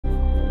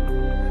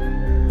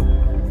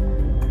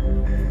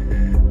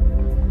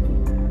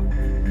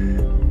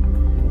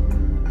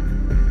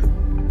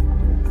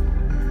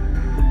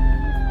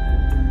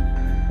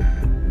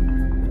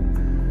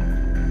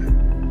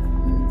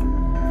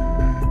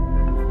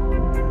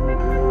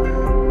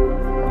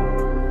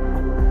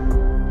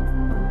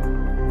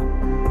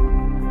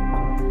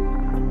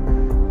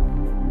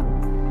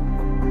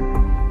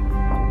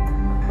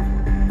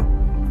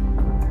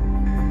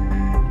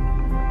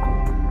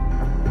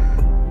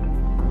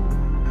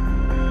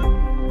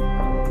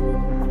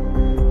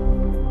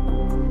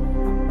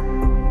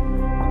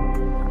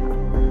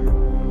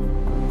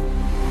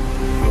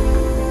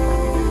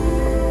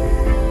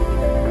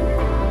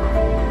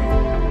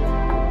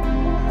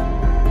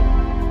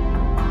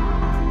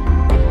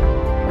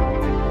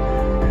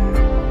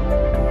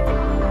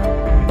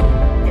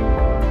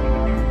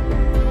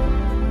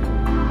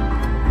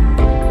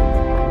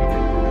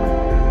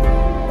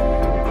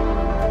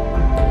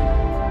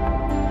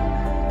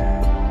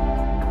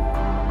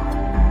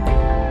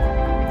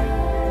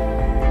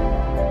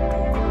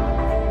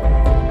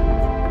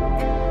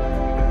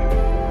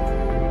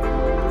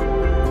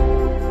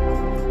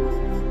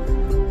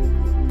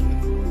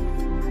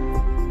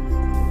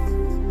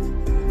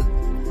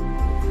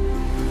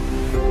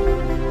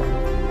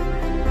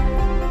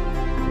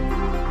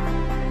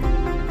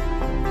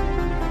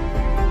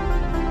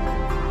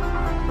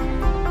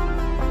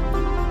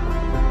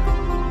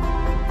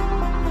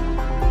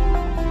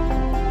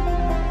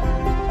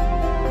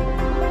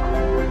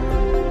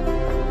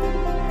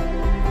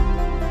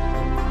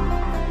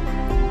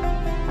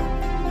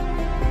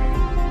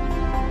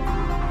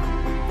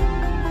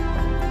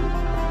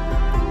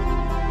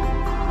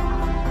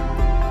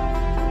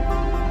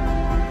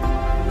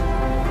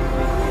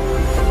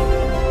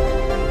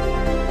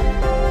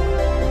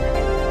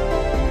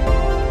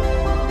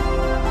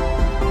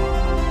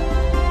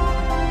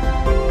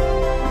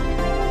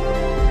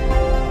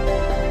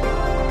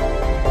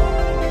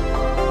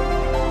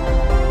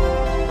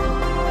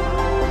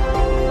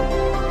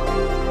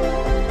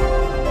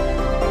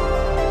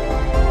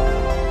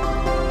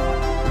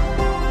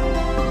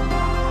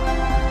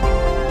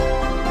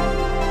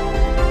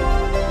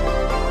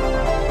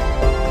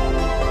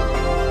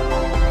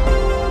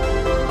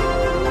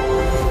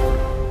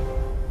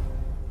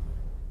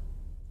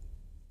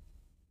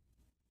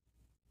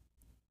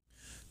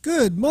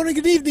Good morning,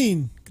 good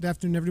evening, good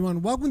afternoon,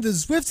 everyone. Welcome to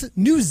Zwift's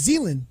New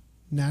Zealand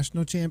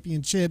National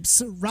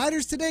Championships.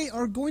 Riders today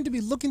are going to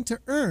be looking to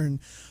earn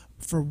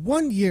for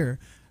 1 year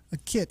a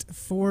kit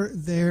for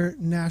their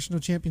national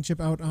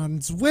championship out on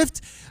Zwift.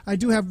 I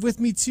do have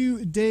with me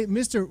today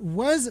Mr.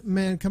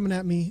 Wesman coming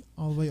at me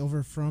all the way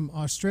over from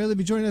Australia.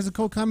 Be joining as a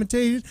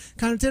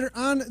co-commentator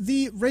on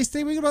the race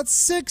today. We got about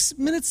 6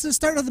 minutes to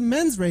start of the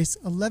men's race,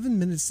 11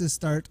 minutes to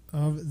start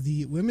of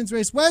the women's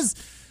race. Wes,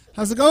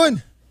 how's it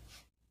going?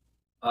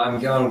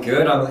 I'm going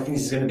good. I think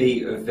this is going to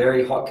be a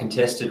very hot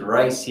contested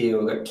race here.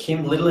 We've got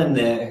Kim Little in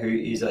there, who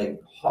is a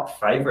hot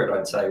favourite,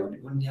 I'd say.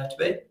 Wouldn't he have to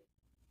be?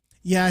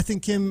 Yeah, I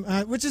think Kim,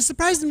 which is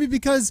surprising to me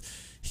because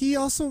he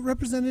also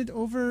represented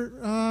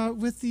over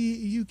with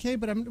the UK,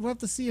 but we'll have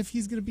to see if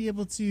he's going to be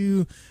able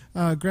to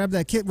grab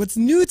that kit. What's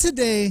new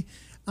today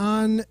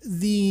on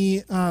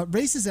the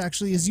races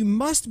actually is you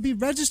must be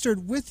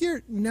registered with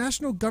your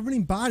national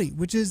governing body,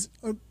 which is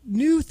a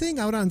new thing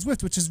out on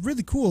Zwift, which is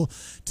really cool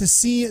to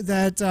see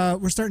that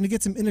we're starting to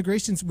get some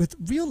integrations with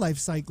real life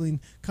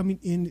cycling coming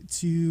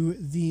into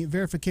the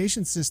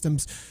verification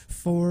systems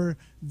for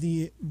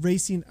the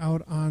racing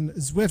out on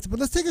Zwift. But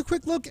let's take a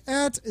quick look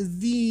at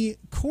the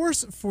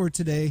course for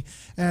today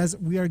as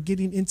we are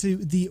getting into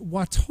the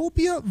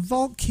Watopia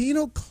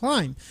Volcano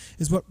Climb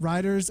is what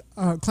riders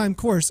climb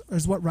course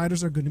is what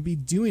riders are going to be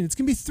doing. It's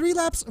going to be 3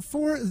 laps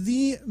for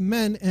the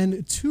men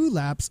and 2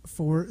 laps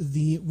for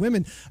the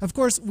women. Of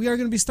course, we are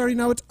going to be starting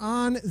out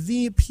on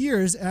the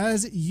piers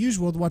as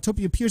usual, the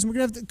Watopia piers, and we're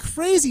going to have the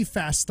crazy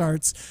fast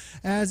starts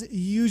as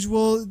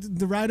usual.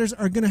 The riders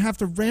are going to have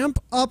to ramp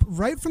up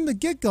right from the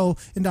get-go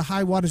into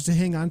high wattage to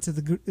hang on to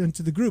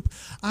the group.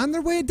 On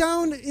their way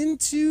down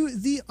into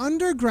the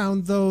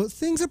underground, though,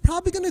 things are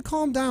probably going to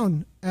calm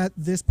down at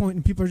this point,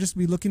 and people are just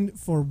going to be looking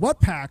for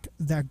what pack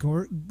that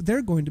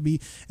they're going to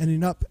be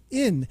ending up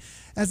in.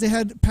 As they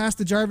head past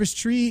the Jarvis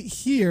Tree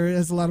here,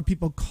 as a lot of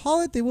people call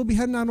it, they will be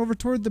heading on over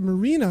toward the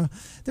marina.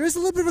 There is a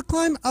little bit of a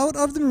climb out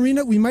of the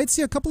marina. We might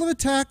see a couple of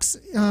attacks,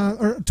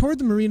 or toward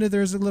the marina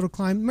there's a little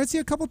climb. We might see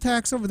a couple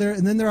attacks over there,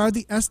 and then there are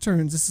the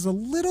S-turns. This is a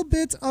little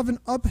bit of an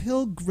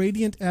uphill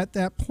gradient at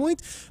that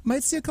point.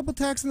 Might see a couple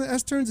attacks in the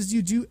S-turns as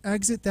you do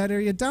exit that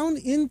area down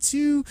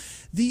into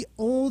the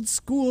old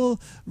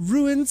school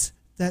ruins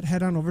that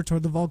head on over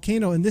toward the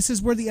volcano. And this is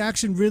where the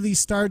action really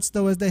starts,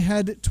 though, as they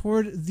head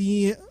toward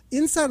the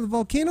inside of the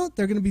volcano.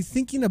 They're going to be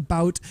thinking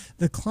about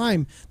the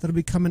climb that'll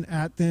be coming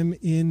at them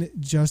in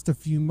just a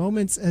few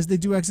moments. As they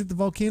do exit the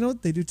volcano,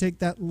 they do take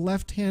that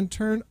left-hand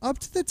turn up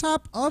to the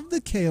top of the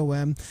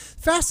KOM.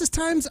 Fastest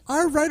times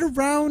are right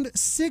around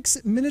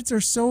 6 minutes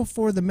or so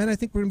for the men. I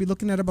think we're going to be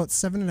looking at about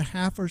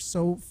 7.5 or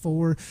so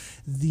for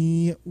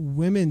the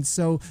women.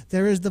 So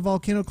there is the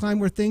volcano climb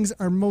where things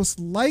are most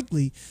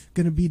likely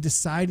going to be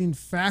deciding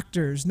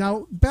factors.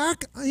 Now,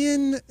 back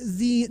in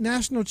the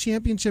national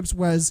championships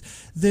was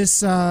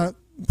this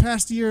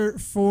past year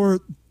for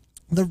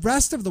the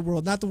rest of the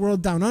world, not the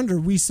world down under.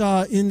 We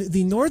saw in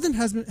the northern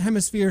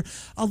hemisphere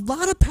a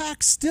lot of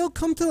packs still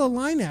come to the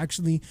line,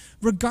 actually,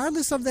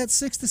 regardless of that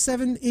 6 to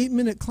 7, 8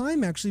 minute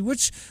climb, actually,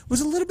 which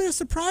was a little bit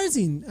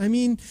surprising. I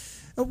mean,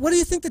 what do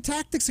you think the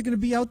tactics are going to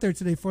be out there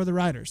today for the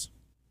riders?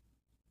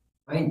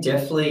 I mean,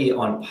 definitely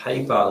on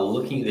paper,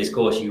 looking at this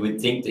course, you would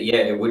think that, yeah,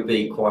 it would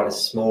be quite a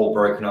small,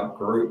 broken up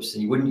groups.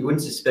 And you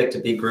wouldn't suspect a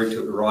big group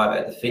to arrive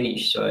at the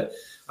finish. So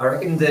I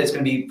reckon that it's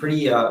going to be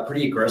pretty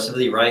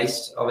aggressively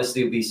raced.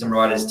 Obviously, there'll be some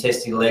riders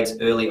testing legs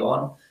early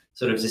on,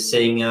 sort of just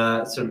seeing,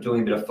 sort of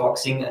doing a bit of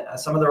foxing.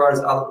 Some of the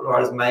other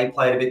riders may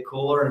play it a bit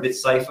cooler and a bit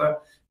safer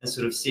and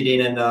sort of sit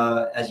in and,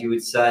 as you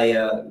would say,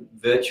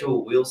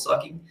 virtual wheel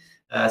sucking,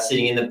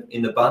 sitting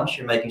in the bunch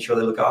and making sure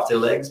they look after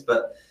their legs.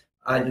 But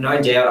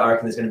no doubt, I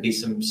reckon there's going to be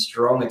some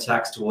strong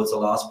attacks towards the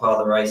last part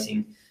of the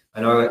racing. I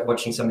know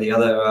watching some of the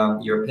other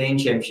European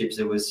championships,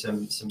 there was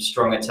some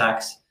strong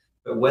attacks.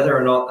 But whether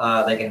or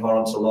not they can hold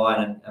on to the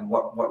line and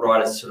what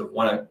riders sort of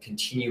want to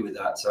continue with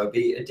that. So it'd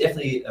be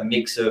definitely a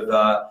mix of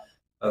the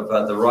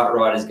right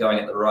riders going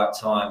at the right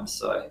time.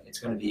 So it's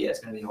going to be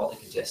hotly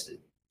contested.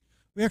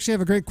 We actually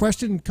have a great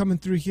question coming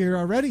through here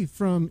already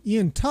from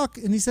Ian Tuck,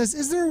 and he says,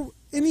 is there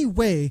any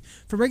way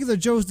for regular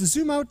Joes to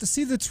zoom out to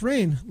see the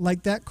terrain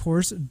like that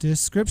course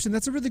description?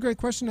 That's a really great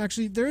question,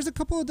 actually. There's a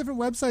couple of different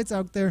websites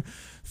out there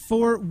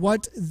for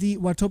what the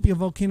Watopia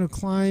Volcano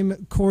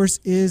Climb course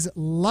is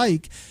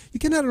like. You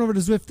can head on over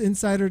to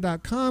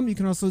ZwiftInsider.com. You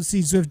can also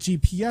see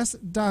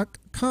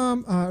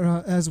ZwiftGPS.com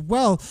as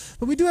well.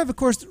 But we do have a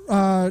course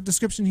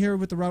description here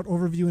with the route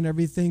overview and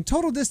everything.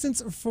 Total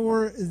distance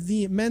for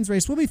the men's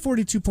race will be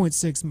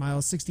 42.6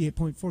 miles,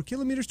 68.4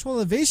 kilometers. Total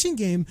elevation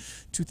gain,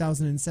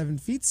 2,007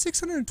 feet,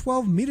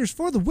 612 meters.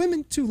 For the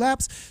women, 2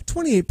 laps,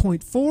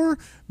 28.4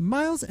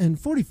 miles and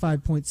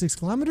 45.6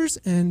 kilometers,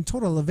 and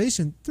total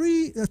elevation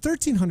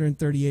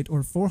 1,338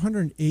 or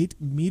 408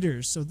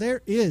 meters. So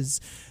there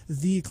is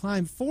the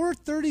climb,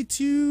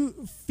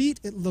 432 feet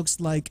it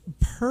looks like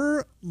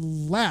per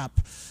lap.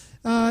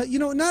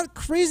 Not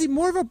crazy,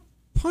 more of a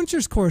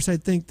puncher's course, I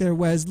think there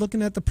was,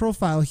 looking at the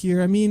profile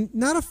here. I mean,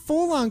 not a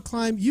full-on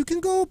climb. You can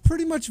go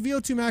pretty much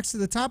VO2 max to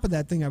the top of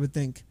that thing, I would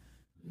think.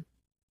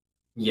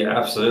 Yeah,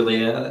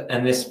 absolutely.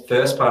 And this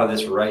first part of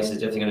this race is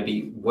definitely going to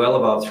be well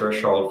above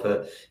threshold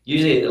for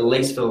usually at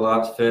least for the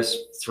last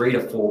first 3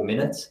 to 4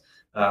 minutes.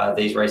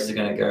 These races are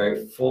going to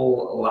go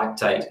full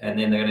lactate, and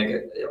then they're going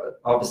to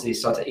obviously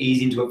start to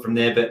ease into it from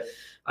there. But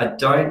I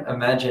don't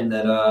imagine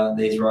that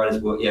these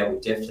riders will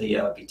definitely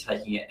be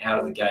taking it out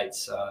of the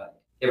gates.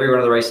 Every one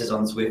of the races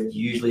on Zwift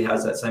usually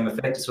has that same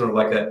effect. It's sort of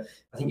like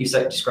I think you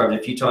described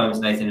it a few times,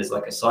 Nathan, as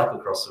like a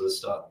cyclocross sort of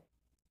start.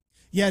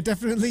 Yeah,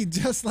 definitely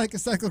just like a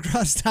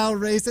cyclocross style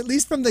race, at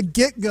least from the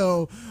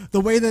get-go,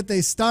 the way that they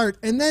start.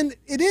 And then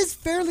it is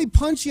fairly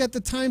punchy at the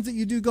times that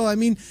you do go. I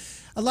mean,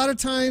 a lot of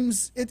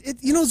times,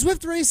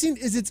 Zwift racing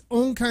is its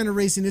own kind of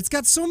racing. It's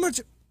got so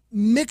much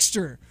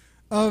mixture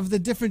of the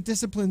different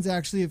disciplines,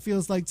 actually, it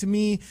feels like to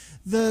me.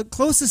 The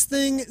closest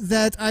thing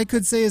that I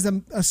could say is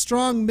a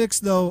strong mix,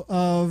 though,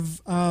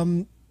 of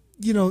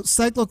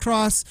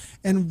cyclocross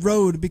and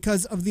road,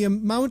 because of the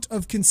amount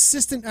of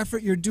consistent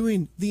effort you're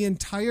doing the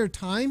entire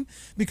time,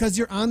 because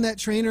you're on that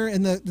trainer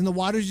and the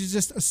wattage is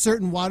just a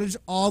certain wattage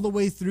all the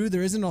way through.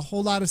 There isn't a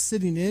whole lot of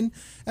sitting in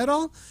at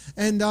all.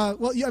 And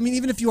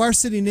even if you are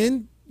sitting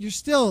in, you're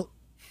still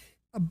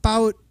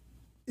about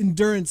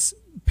endurance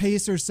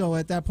pace or so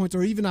at that point,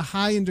 or even a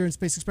high endurance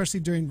pace, especially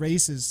during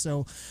races.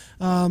 So,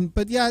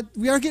 but yeah,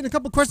 we are getting a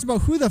couple questions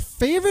about who the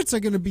favorites are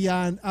going to be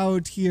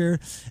out here.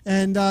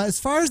 And as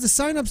far as the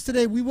signups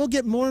today, we will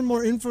get more and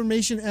more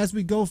information as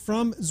we go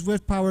from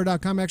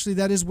ZwiftPower.com. Actually,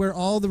 that is where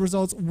all the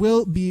results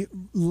will be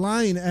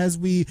lying as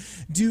we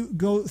do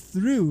go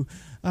through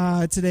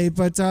today.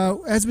 But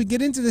as we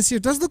get into this here,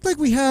 it does look like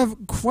we have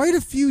quite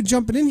a few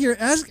jumping in here.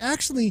 As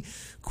actually,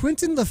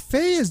 Quentin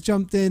LaFay has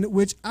jumped in,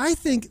 which I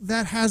think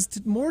that has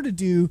more to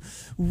do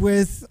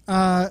with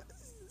a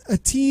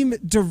team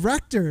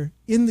director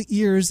in the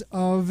ears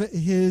of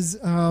his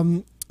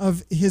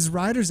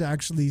riders,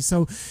 actually.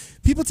 So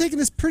people taking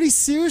this pretty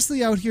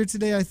seriously out here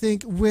today, I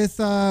think, with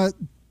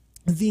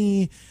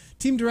the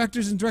team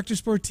directors and director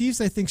sportifs,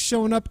 I think,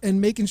 showing up and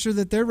making sure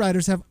that their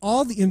riders have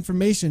all the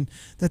information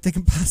that they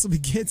can possibly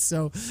get.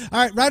 So, all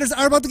right, riders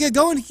are about to get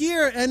going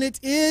here, and it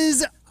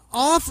is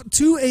off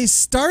to a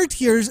start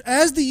here.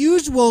 As the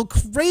usual,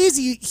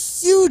 crazy,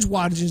 huge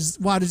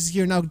wattages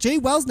here. Now, Jay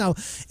Wells now,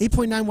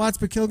 8.9 watts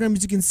per kilogram,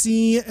 as you can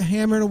see,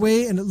 hammering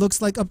away, and it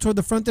looks like up toward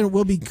the front there, it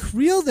will be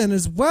Creel then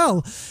as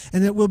well,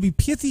 and it will be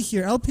Pithy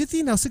here. El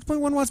Pithy now,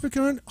 6.1 watts per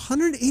kilogram,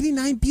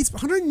 190 beats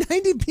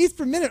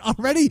per minute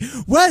already.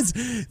 Wes,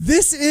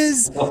 this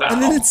is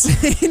an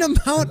insane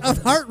amount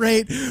of heart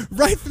rate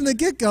right from the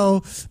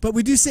get-go, but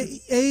we do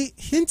say a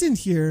Hinton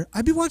here.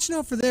 I'd be watching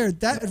out for there.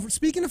 That,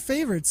 speaking of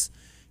favorites,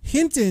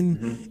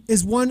 Hinton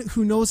is one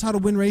who knows how to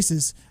win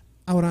races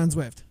out on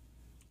Zwift.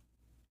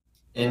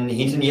 And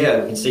Hinton, you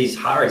can see his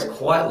heart rate's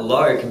quite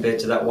low compared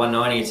to that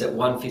 190. It's at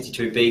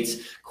 152 beats.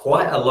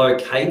 Quite a low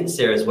cadence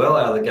there as well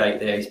out of the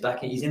gate there.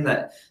 He's in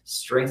that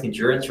strength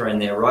endurance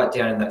range there, right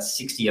down in that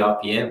 60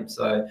 RPM.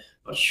 So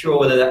not sure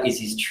whether that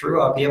is his true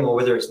RPM or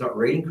whether it's not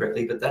reading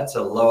correctly, but that's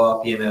a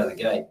low RPM out of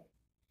the gate.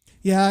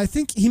 Yeah, I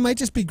think he might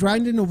just be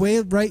grinding away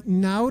right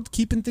now,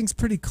 keeping things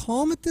pretty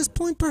calm at this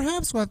point,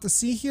 perhaps. We'll have to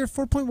see here.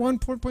 4.1,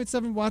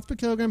 4.7 watts per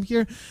kilogram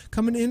here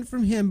coming in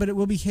from him, but it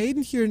will be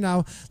Hayden here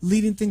now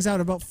leading things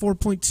out about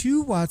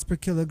 4.2 watts per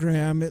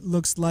kilogram, it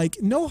looks like.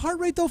 No heart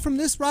rate, though, from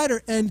this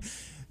rider, and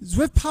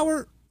Zwift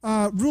Power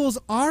rules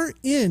are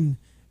in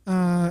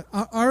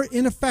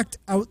effect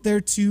out there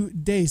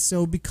today.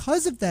 So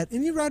because of that,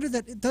 any rider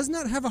that does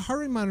not have a heart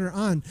rate monitor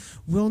on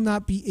will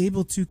not be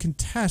able to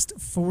contest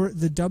for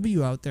the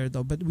W out there,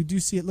 though. But we do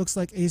see it looks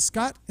like A.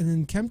 Scott and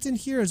then Kempton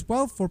here as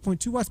well,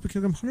 4.2 watts per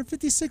kilogram,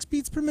 156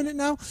 beats per minute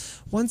now,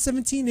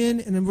 117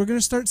 in, and then we're going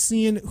to start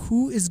seeing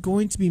who is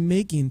going to be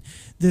making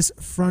this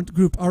front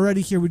group.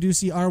 Already here we do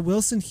see R.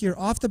 Wilson here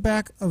off the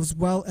back, as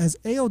well as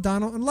A.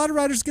 O'Donnell, and a lot of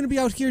riders going to be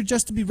out here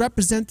just to be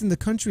representing the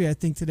country, I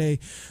think, today,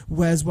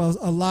 as well as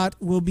a lot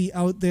will be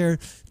out there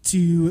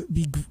to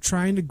be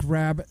trying to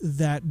grab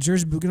that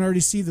jersey. We can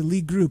already see the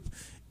lead group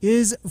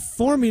is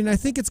forming, and I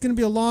think it's going to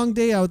be a long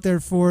day out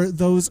there for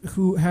those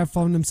who have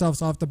found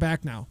themselves off the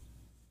back now.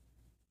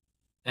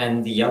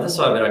 And the other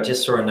side of it, I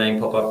just saw a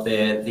name pop up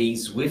there. The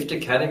Zwift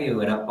Academy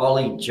winner,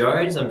 Ollie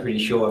Jones, I'm pretty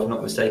sure, if I'm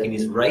not mistaken,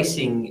 is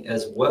racing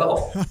as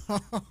well.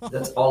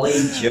 That's Ollie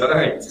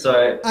Jones.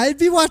 So I'd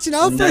be watching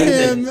out for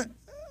him.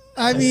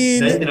 I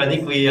mean, Nathan, I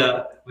think we'd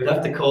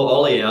have to call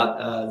Ollie out,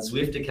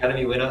 Zwift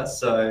Academy winner.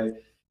 So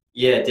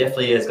yeah,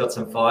 definitely has got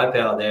some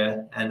firepower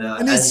there,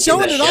 and he's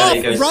showing it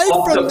off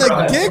right from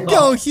the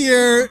get-go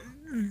here.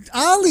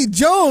 Ollie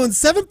Jones,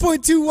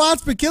 7.2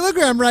 watts per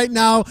kilogram right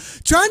now,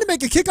 trying to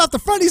make a kick off the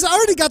front. He's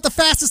already got the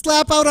fastest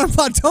lap out on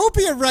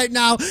Potopia right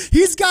now.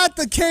 He's got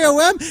the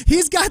KOM,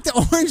 he's got the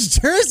orange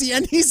jersey,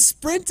 and he's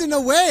sprinting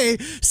away.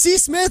 C.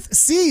 Smith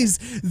sees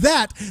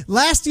that.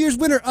 Last year's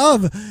winner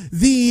of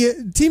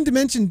the Team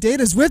Dimension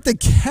Data Zwift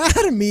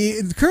Academy,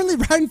 currently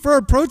riding for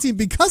a pro team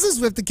because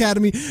of Zwift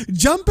Academy,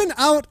 jumping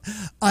out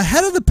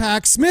ahead of the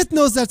pack. Smith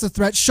knows that's a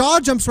threat. Shaw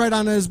jumps right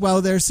on it as well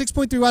there.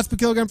 6.3 watts per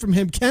kilogram from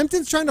him.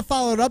 Kempton's trying to follow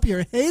followed up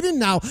here. Hayden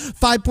now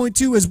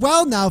 5.2 as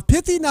well. Now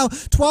Pithy now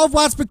 12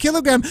 watts per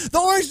kilogram. The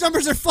orange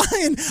numbers are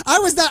flying.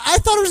 I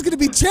thought it was going to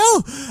be chill.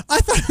 I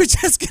thought it was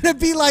just going to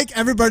be like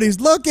everybody's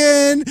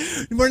looking.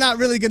 We're not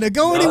really going to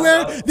go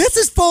anywhere. This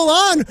is full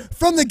on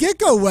from the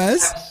get-go,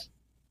 Wes.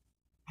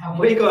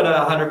 We got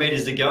 100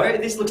 meters to go.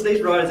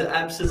 These riders are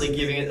absolutely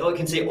giving it. I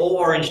can see all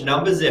orange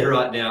numbers there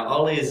right now.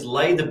 Ollie has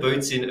laid the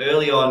boots in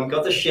early on,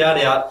 got the shout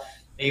out.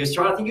 I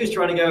think he was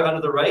trying to go under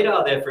the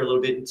radar there for a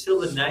little bit until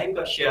the name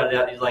got shouted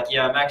out. He's like,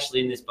 yeah, I'm actually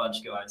in this bunch,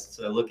 guys.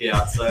 So look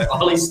out. So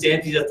Ollie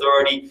stamped his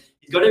authority.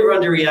 He's got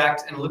everyone to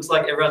react, and it looks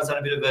like everyone's done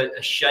a bit of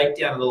a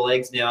shakedown of the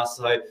legs now.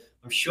 So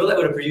I'm sure that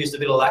would have produced a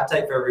bit of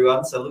lactate for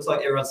everyone. So it looks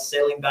like everyone's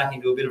settling back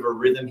into a bit of a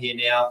rhythm here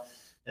now.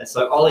 And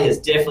so Ollie has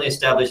definitely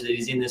established that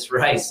he's in this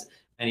race.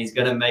 And he's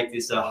going to make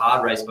this a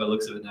hard race by the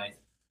looks of it, Nate.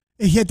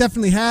 He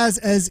definitely has,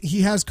 as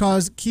he has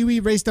caused Kiwi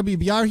Race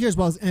WBR here, as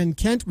well as N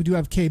Kent. We do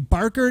have Kay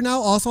Barker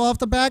now also off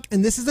the back,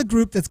 and this is a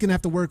group that's going to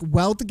have to work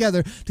well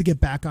together to get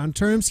back on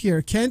terms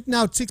here. Kent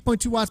now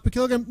 6.2 watts per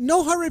kilogram.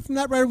 No heart rate from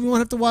that rider. We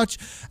won't have to watch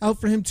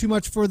out for him too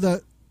much for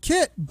the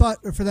kit, but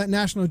for that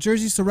national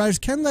jersey, so riders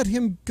can let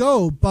him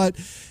go, but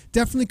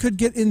definitely could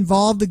get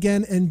involved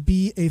again and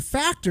be a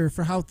factor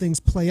for how things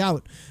play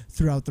out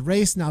throughout the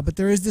race now. But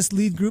there is this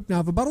lead group now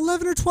of about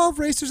 11 or 12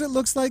 racers, it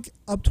looks like,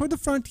 up toward the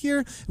front here.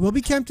 It will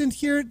be Kempton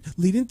here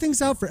leading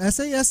things out for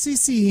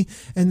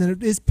SASCC, and then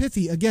it is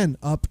Pithy again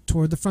up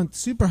toward the front.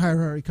 Super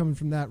hierarchy coming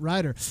from that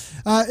rider.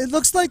 It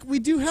looks like we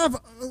do have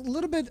a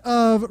little bit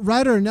of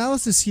rider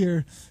analysis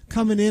here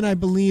coming in, I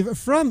believe,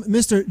 from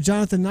Mr.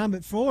 Jonathan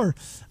Namit for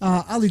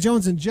Ali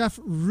Jones and Jeff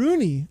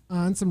Rooney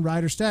on some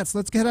rider stats.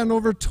 Let's get on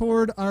over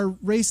toward our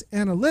race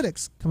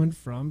analytics coming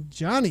from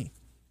Johnny.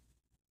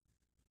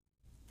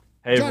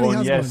 Hey Johnny,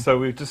 everyone, yeah, so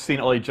we've just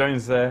seen Ollie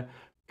Jones there.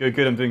 Good,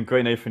 I'm doing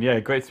great, Nathan. Yeah,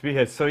 great to be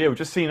here. So yeah, we've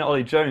just seen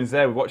Ollie Jones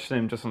there. We're watching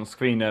him just on the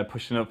screen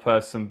pushing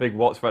up some big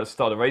watts right at the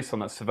start of the race on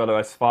that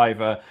Cervelo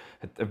S5,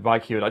 a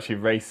bike he would actually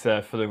race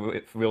for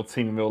the real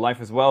team in real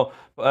life as well.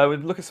 But we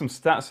look at some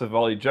stats of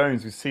Ollie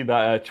Jones. We see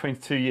that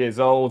 22 years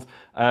old,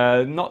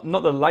 not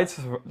the lightest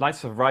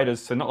of riders,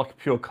 so not like a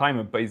pure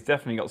climber, but he's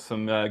definitely got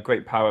some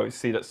great power. We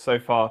see that so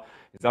far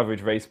his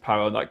average race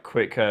power, that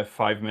quick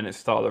 5-minute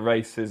start of the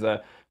race is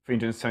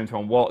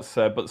 371 watts.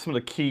 But some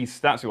of the key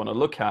stats we want to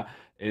look at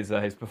is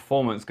his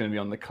performance going to be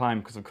on the climb,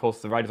 because of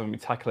course the rider's going to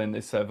be tackling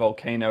this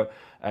volcano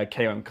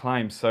KOM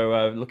climb.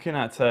 So looking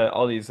at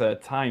Ollie's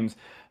times,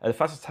 the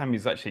fastest time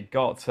he's actually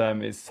got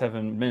is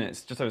 7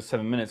 minutes, just over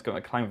 7 minutes,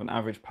 going to climb with an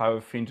average power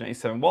of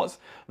 387 watts.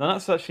 Now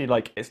that's actually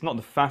like, it's not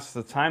the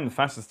fastest time. The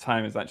fastest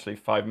time is actually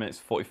 5 minutes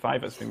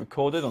 45. That's been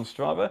recorded on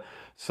Strava.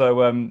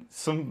 So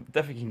some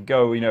definitely can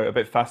go, a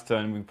bit faster,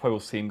 and we probably will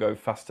see him go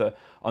faster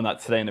on that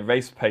today in the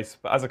race pace.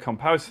 But as a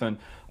comparison,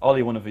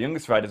 Ollie, one of the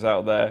youngest riders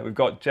out there, we've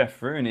got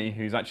Jeff Rooney,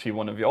 who's actually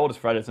one of the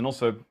oldest riders and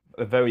also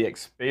a very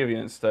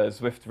experienced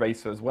Zwift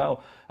racer as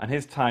well, and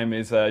his time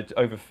is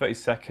over 30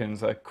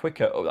 seconds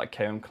quicker up that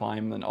KM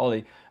climb than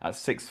Ollie at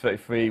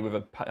 6:33 with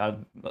a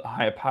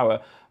higher power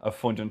of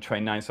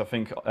 429. So I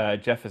think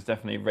Jeff has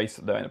definitely raced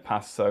up there in the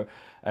past. So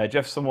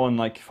Jeff's someone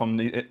like from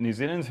New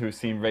Zealand who's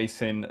seen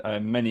racing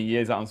many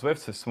years out on Zwift,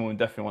 so someone we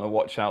definitely want to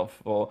watch out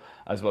for,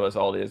 as well as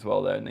Ollie as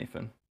well there,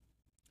 Nathan.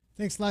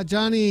 Thanks a lot,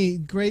 Johnny.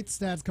 Great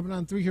stats coming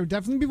on through here.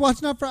 Definitely be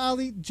watching out for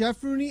Ali,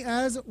 Jeff Rooney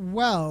as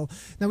well.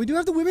 Now, we do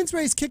have the women's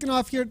race kicking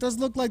off here. It does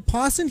look like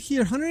Pawson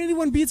here,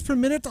 181 beats per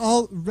minute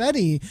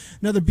already.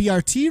 Another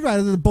BRT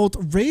rider. The Bolt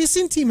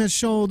Racing team has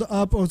showed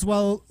up as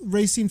well,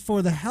 racing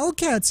for the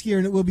Hellcats here,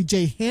 and it will be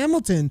Jay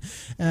Hamilton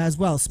as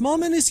well.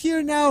 Smallman is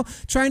here now,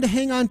 trying to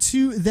hang on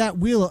to that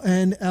wheel,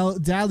 and El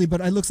Daly,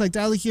 but it looks like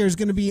Daly here is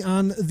going to be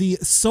on the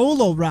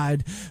solo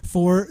ride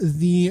for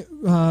the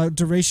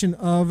duration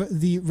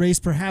of the race,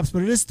 perhaps.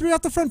 But it is 3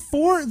 out the front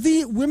for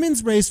the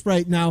women's race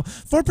right now.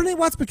 4.8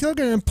 watts per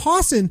kilogram. And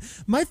Pawson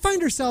might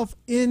find herself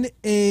in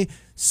a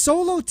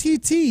solo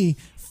TT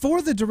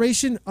for the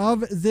duration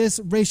of this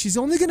race. She's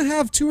only going to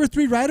have 2 or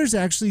 3 riders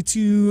actually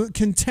to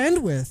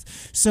contend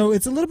with. So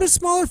it's a little bit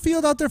smaller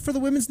field out there for the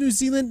Women's New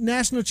Zealand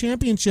National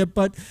Championship,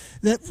 but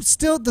that's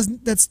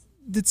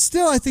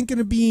still, I think, going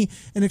to be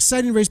an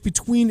exciting race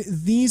between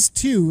these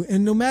two.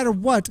 And no matter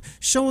what,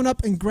 showing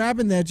up and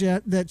grabbing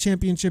that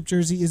championship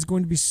jersey is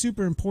going to be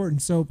super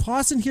important. So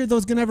Pawson here, though,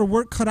 is going to have her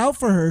work cut out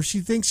for her if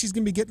she thinks she's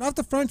going to be getting off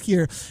the front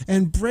here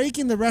and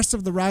breaking the rest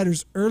of the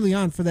riders early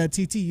on for that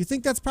TT. You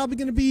think that's probably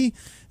going to be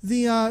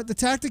the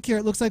tactic here,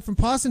 it looks like, from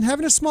Pawson?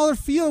 Having a smaller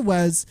field,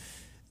 Wes,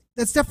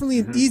 that's definitely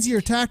an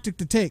easier tactic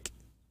to take.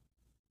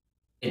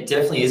 It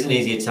definitely is an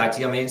easier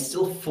tactic. I mean, it's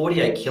still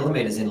 48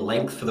 kilometers in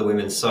length for the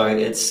women, so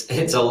it's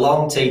a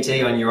long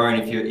TT on your own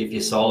if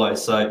you're solo.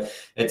 So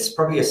it's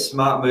probably a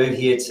smart move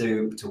here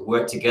to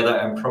work together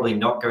and probably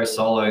not go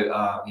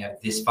solo.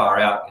 This far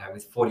out.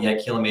 With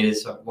 48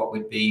 kilometers, what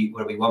would be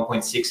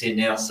 1.6 in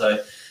now.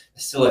 So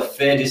still a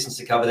fair distance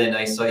to cover there,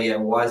 Nate. So yeah,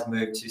 wise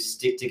move to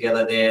stick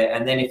together there.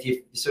 And then if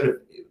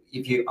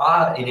you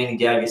are in any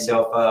doubt of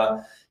yourself,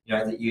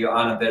 that you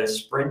aren't a better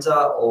sprinter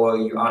or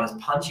you aren't as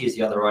punchy as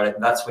the other rider,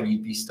 that's when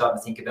you'd be starting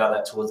to think about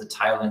that towards the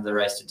tail end of the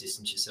race to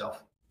distance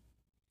yourself.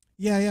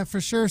 Yeah, for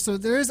sure. So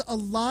there is a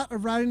lot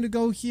of riding to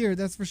go here,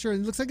 that's for sure.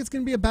 It looks like it's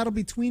going to be a battle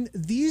between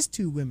these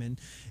two women.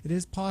 It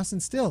is Pawson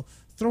still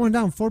throwing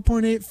down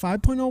 4.8,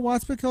 5.0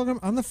 watts per kilogram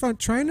on the front,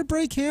 trying to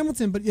break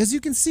Hamilton. But as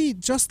you can see,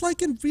 just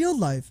like in real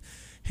life,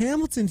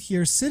 Hamilton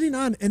here sitting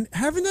on and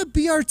having a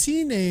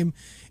BRT name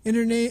in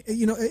her name,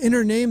 in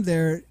her name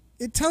there,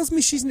 it tells me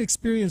she's an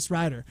experienced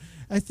rider.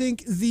 I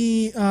think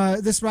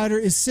this rider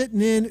is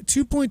sitting in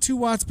 2.2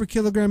 watts per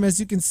kilogram, as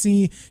you can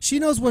see. She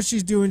knows what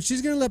she's doing.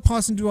 She's going to let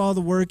Pawson do all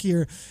the work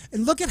here.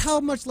 And look at how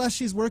much less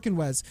she's working,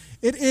 Wes.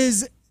 It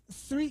is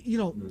 3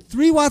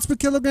 watts per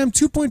kilogram,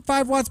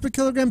 2.5 watts per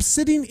kilogram,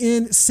 sitting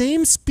in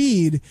same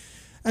speed.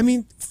 I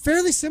mean,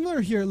 fairly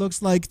similar here, it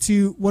looks like,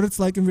 to what it's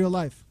like in real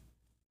life.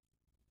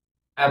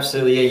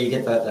 Absolutely, yeah, you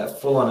get that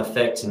full-on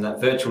effect, and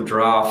that virtual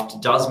draft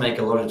does make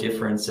a lot of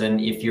difference. And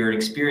if you're an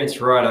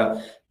experienced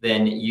rider,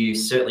 then you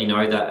certainly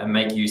know that and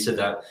make use of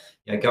that.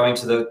 Going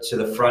to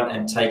the front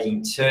and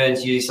taking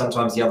turns. Usually,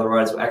 sometimes the other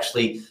riders will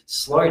actually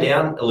slow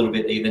down a little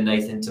bit, even,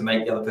 Nathan, to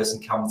make the other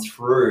person come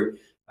through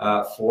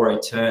for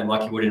a turn,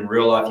 like you would in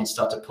real life. You'd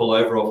start to pull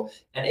over off,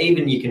 and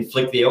even you can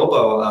flick the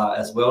elbow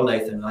as well,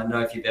 Nathan. I don't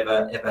know if you've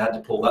ever had to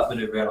pull that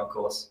maneuver out on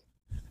course.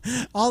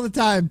 All the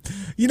time.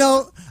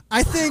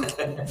 I think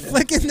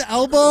flicking the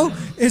elbow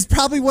is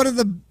probably one of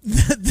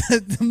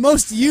the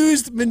most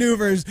used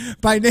maneuvers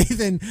by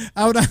Nathan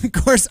out on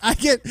course. I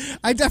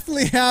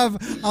definitely have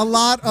a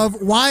lot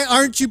of, why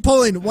aren't you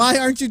pulling? Why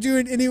aren't you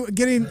doing and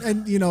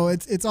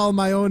it's all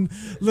my own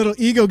little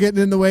ego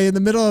getting in the way in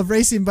the middle of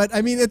racing. But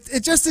I mean,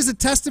 it just is a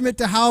testament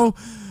to how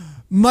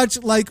much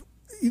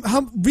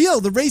how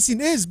real the racing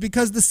is,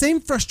 because the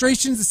same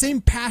frustrations, the same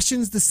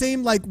passions, the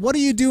same, what are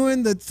you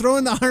doing? The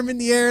throwing the arm in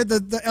the air,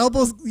 the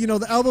elbows,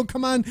 the elbow,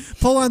 come on,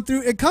 pull on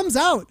through. It comes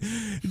out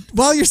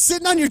while you're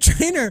sitting on your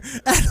trainer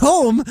at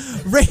home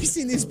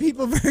racing these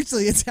people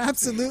virtually. It's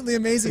absolutely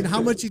amazing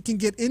how much you can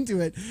get into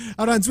it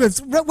out on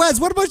Zwift. Wes,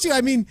 what about you? I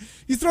mean,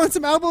 you throwing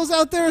some elbows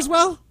out there as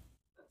well?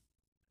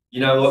 You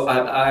know what?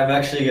 I've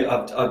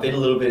been a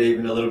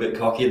little bit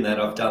cocky in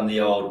that I've done the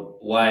old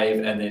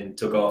wave and then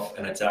took off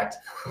and attacked.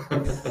 I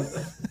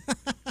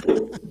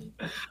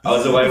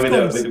was away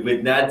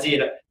with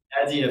Nadzie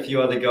and a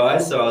few other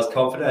guys, so I was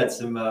confident. I had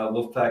some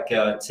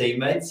Wolfpack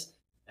teammates,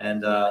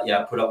 and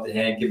I put up the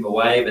hand, give him a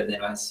wave, and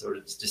then I sort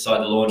of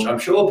decided to launch. I'm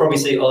sure we'll probably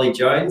see Ollie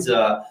Jones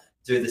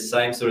do the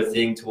same sort of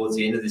thing towards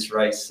the end of this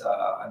race.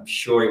 I'm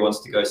sure he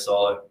wants to go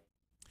solo.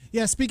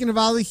 Yeah, speaking of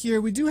Ollie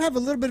here, we do have a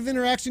little bit of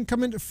interaction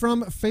coming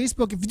from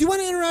Facebook. If you do want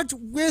to interact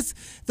with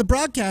the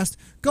broadcast,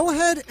 go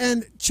ahead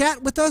and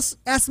chat with us,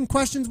 ask some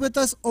questions with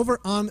us over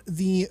on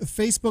the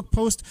Facebook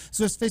post,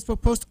 Zwift's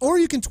Facebook post, or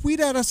you can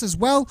tweet at us as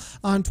well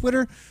on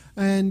Twitter,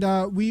 and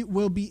we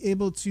will be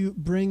able to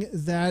bring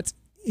that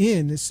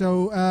in.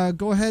 So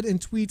go ahead and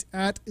tweet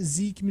at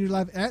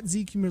ZCommunityLive, at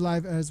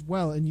ZCommunityLive as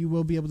well, and you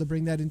will be able to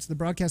bring that into the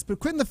broadcast. But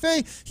Quentin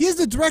Lefay, he is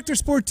the director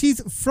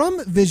sportif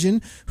from Vision,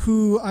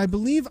 who I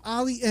believe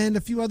Ali and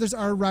a few others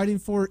are riding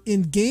for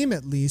in game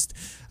at least.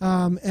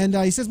 And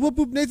he says, whoop,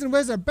 whoop, Nathan and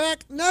Wes are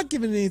back, not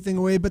giving anything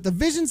away, but the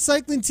Vision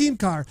cycling team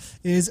car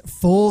is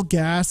full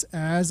gas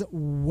as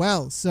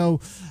well. So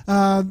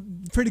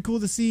pretty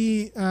cool to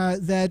see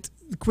that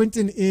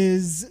Quentin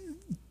is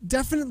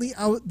definitely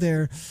out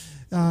there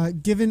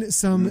giving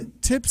some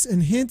tips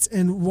and hints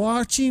and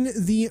watching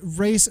the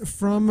race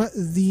from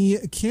the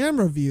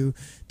camera view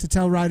to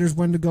tell riders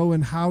when to go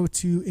and how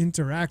to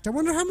interact. I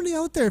wonder how many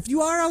out there, if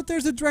you are out there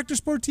as a director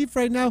sportif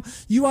right now,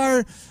 you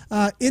are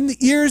in the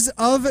ears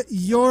of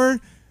your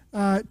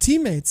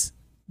teammates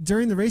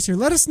during the race here.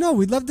 Let us know.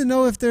 We'd love to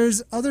know if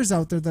there's others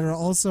out there that are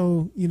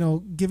also,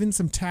 giving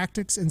some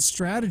tactics and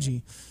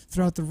strategy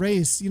throughout the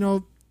race.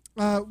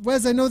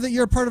 Wes, I know that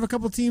you're a part of a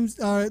couple teams,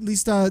 at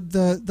least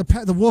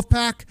the Wolf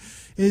Pack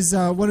is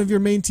one of your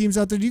main teams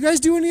out there. Do you guys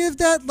do any of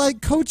that,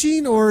 like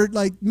coaching or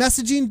like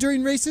messaging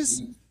during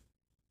races?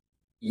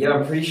 Yeah,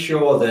 I'm pretty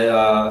sure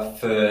that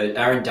for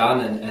Aaron Dunn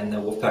and the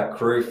Wolfpack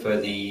crew for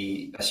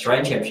the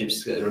Australian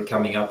Championships that are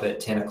coming up at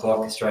 10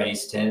 o'clock Australian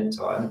Standard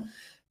Time,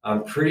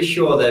 I'm pretty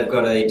sure they've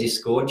got a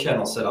Discord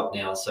channel set up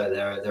now, so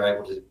they're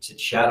able to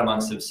chat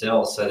amongst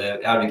themselves. So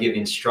they're able to give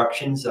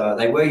instructions.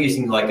 They were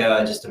using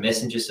just a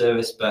messenger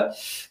service, but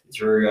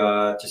through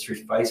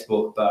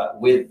Facebook. But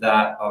with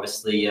that,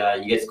 obviously,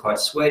 you get quite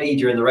sweaty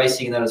during the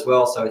racing and that as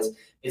well. So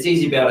it's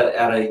easy to be able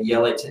to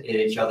yell at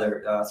each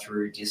other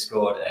through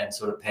Discord and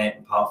sort of pant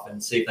and puff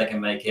and see if they can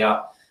make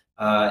out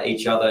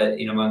each other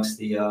in amongst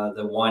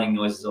the whining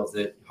noises of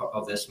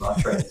their smart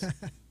trainers.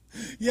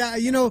 Yeah,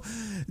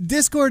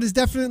 Discord is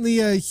definitely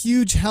a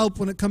huge help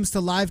when it comes to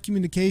live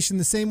communication,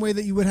 the same way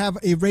that you would have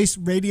a race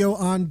radio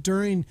on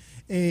during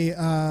a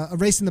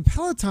race in the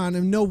peloton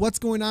and know what's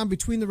going on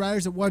between the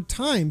riders at what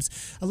times.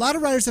 A lot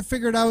of riders have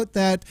figured out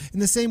that in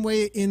the same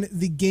way in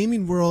the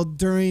gaming world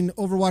during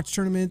Overwatch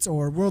tournaments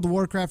or World of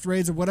Warcraft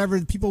raids or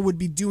whatever, people would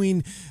be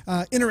doing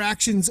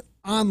interactions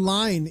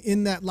online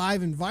in that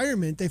live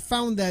environment. They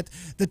found that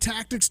the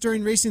tactics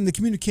during racing, the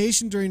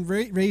communication during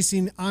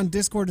racing on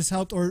Discord has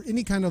helped, or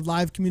any kind of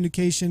live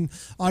communication,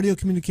 audio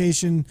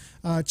communication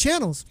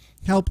channels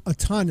help a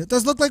ton. It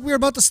does look like we're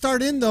about to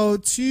start in, though,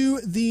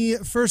 to the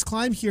first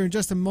climb here in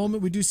just a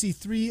moment. We do see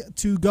three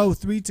to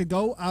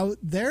go out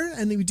there,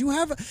 and we do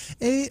have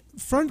a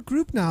front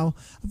group now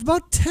of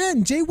about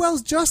 10. Jay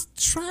Wells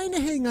just trying to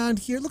hang on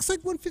here. Looks like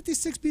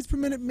 156 beats per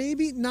minute,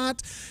 maybe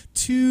not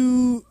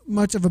too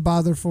much of a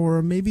bother for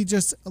him, maybe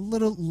just a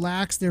little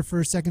lax there for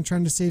a second,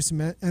 trying to save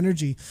some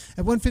energy.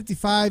 At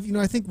 155,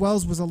 I think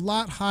Wells was a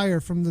lot higher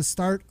from the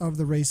start of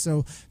the race,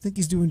 so I think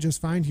he's doing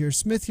just fine here.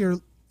 Smith here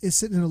is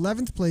sitting in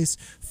 11th place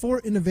for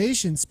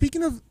Innovation.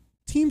 Speaking of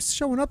teams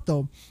showing up,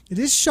 though, it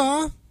is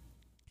Shaw,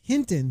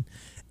 Hinton,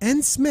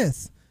 and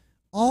Smith,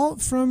 all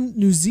from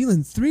New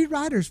Zealand. 3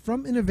 riders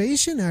from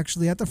Innovation,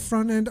 actually, at the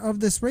front end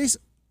of this race.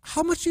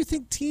 How much do you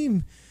think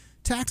team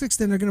tactics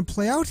then are going to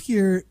play out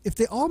here if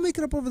they all make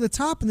it up over the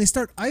top and they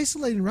start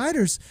isolating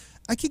riders?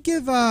 I could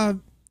give,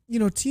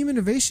 Team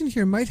Innovation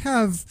here might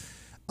have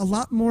a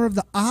lot more of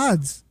the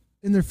odds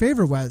in their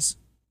favor, Wes.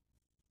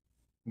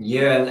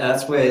 Yeah, and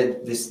that's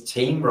where this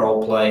team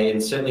role play,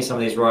 and certainly some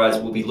of these riders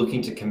will be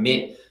looking to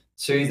commit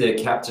to their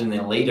captain and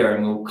their leader,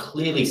 and we'll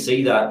clearly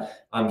see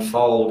that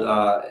unfold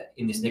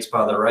in this next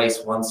part of the race.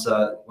 Once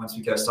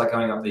we start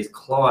going up these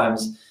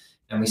climbs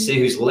and we see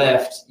who's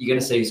left, you're going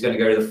to see who's going to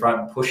go to the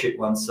front and push it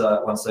once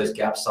those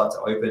gaps start to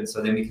open.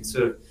 So then we can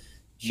sort of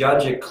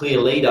judge a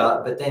clear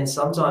leader. But then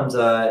sometimes,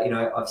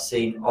 I've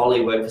seen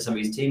Ollie work for some of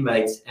his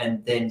teammates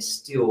and then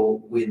still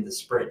win the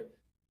sprint.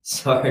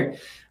 So,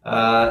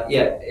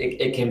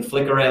 it can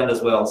flick around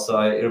as well.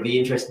 So it'll be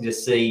interesting to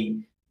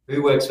see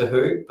who works for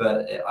who,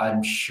 but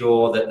I'm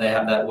sure that they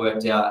have that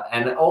worked out.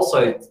 And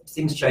also,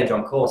 things change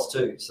on course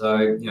too.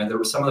 So,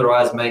 some of the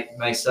riders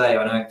may say,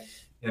 I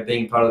know,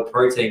 being part of the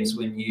pro teams,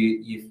 when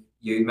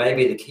you may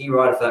be the key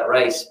rider for that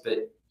race,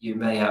 but you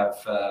may have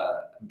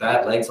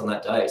bad legs on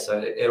that day. So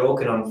it all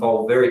can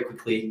unfold very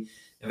quickly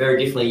and very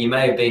differently. You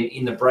may have been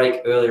in the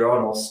break earlier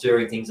on or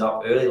stirring things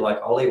up early like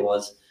Ollie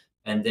was,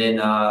 and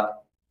then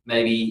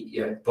maybe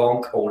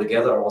bonk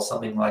altogether, or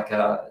something might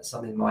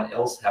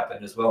else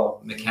happen as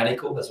well.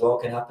 Mechanical as well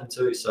can happen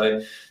too.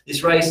 So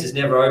this race is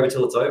never over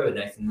till it's over,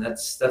 Nathan.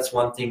 That's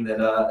one thing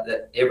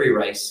that every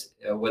race,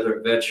 whether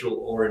virtual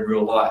or in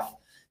real life,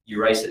 you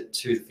race it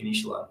to the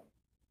finish line.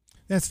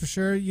 That's for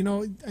sure.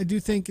 I do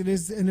think it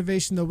is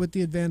Innovation, though, with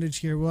the advantage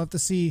here. We'll have to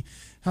see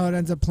how it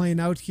ends up playing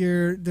out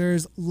here.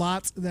 There's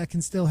lots that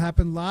can still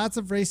happen. Lots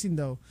of racing,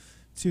 though,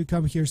 to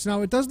come here. So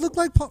now it does look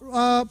like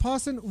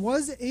Pawson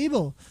was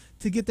able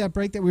to get that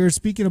break that we were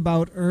speaking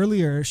about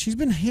earlier. She's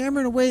been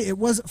hammering away. It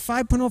was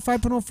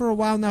 5.0 for a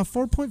while now,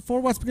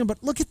 4.4 watts per minute.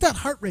 But look at that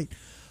heart rate,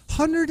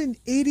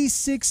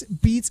 186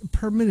 beats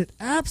per minute.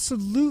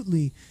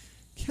 Absolutely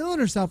killing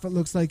herself, it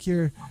looks like,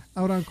 here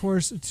out on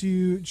course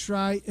to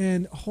try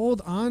and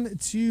hold on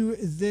to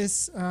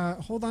this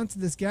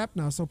gap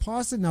now. So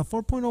Pawson now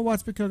 4.0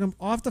 watts per kilogram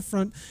off the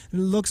front,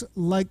 and it looks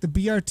like the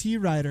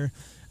BRT rider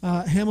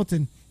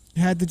Hamilton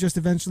had to just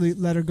eventually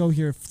let her go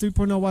here.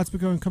 3.0 watts per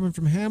kilogram coming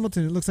from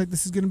Hamilton. It looks like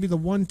this is going to be the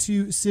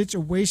 1-2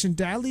 situation.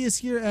 Daly is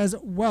here as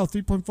well.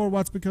 3.4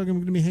 watts per kilogram.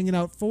 We're going to be hanging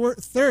out for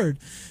third.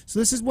 So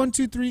this is 1,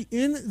 2, 3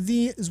 in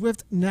the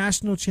Zwift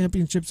National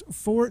Championships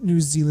for New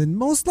Zealand.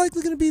 Most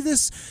likely going to be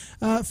this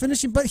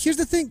finishing. But here's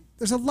the thing.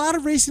 There's a lot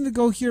of racing to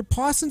go here.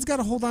 Pawson's got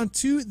to hold on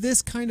to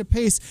this kind of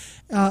pace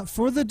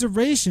for the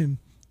duration.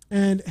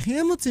 And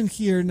Hamilton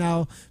here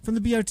now from the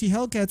BRT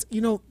Hellcats,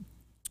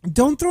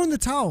 don't throw in the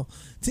towel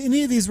to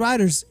any of these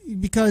riders,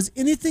 because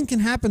anything can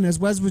happen, as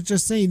Wes was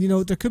just saying.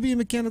 There could be a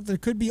mechanic, there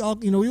could be all,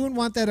 we wouldn't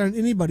want that on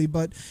anybody.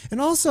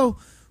 And also,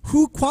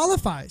 who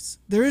qualifies?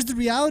 There is the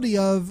reality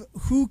of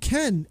who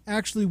can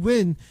actually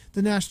win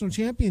the national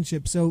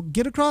championship. So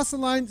get across the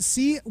line,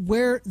 see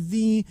where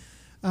the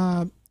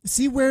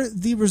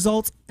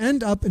results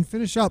end up and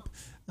finish up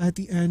at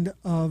the end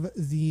of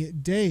the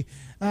day.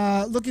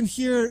 Looking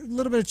here, a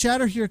little bit of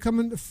chatter here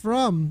coming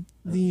from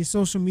the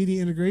social media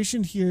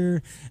integration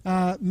here.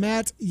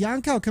 Matt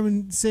Yankow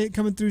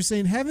coming through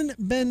saying,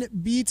 haven't been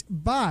beat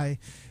by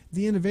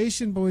the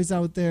Innovation boys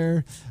out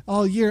there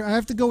all year. I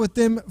have to go with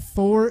them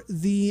for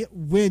the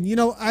win.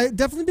 I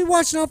definitely be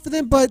watching out for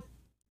them, but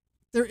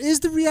there is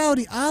the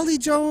reality. Ollie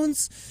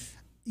Jones,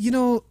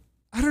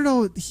 I don't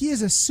know. He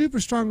is a super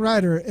strong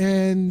rider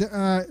and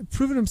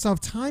proven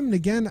himself time and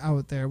again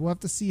out there. We'll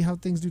have to see how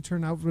things do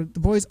turn out. The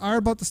boys are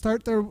about to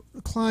start their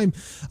climb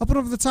up and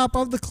over the top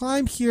of the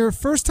climb here.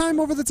 First time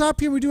over the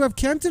top here. We do have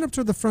Kempton up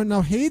to the front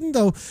now. Hayden,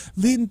 though,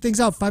 leading things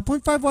out.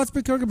 5.5 watts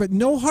per kilogram, but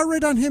no heart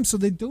rate on him, so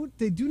they do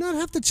not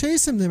have to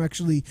chase him,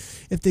 actually,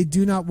 if they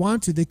do not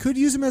want to. They could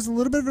use him as a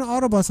little bit of an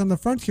autobus on the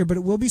front here, but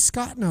it will be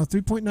Scott now.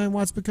 3.9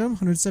 watts per kilogram,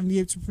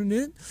 178 per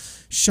minute.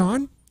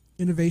 Sean,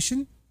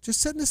 Innovation, just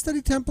setting a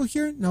steady tempo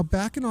here, now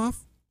backing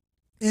off.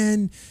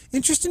 And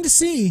interesting to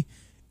see,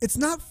 it's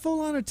not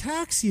full-on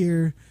attacks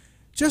here,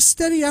 just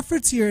steady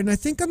efforts here. And I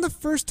think on the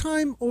first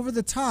time over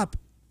the top,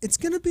 it's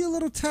going to be a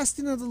little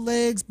testing of the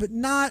legs, but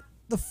not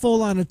the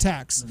full-on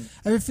attacks.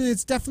 I feel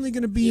it's definitely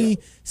going to be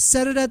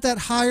set it at that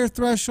higher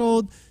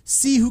threshold,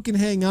 see who can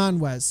hang on,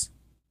 Wes.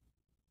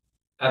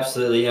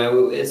 Absolutely.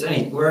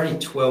 We're only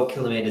 12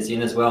 kilometers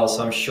in as well,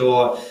 so I'm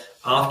sure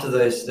after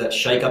that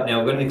shake up now,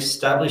 we're going to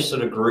establish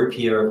sort of group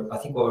here. I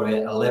think we're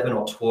at 11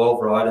 or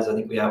 12 riders. I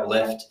think we have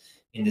left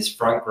in this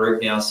front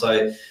group now.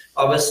 So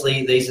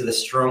obviously these are the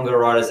stronger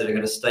riders that are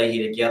going to stay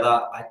here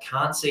together. I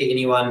can't see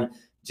anyone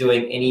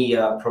doing any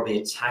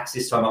probably attacks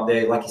this time up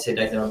there. Like you said,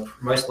 Nathan,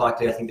 most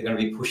likely I think they're going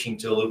to be pushing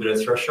to a little bit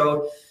of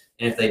threshold.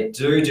 And if they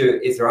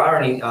if there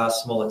are any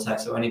small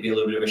attacks, it'll only be a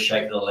little bit of a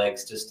shake of the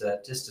legs just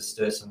to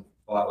stir some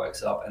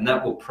fireworks up. And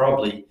that will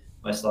probably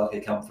most likely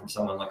come from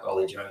someone like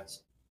Ollie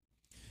Jones.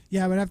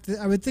 Yeah,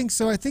 I would think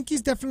so. I think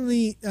he's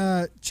definitely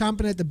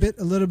chomping at the bit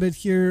a little bit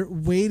here,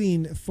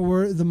 waiting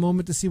for the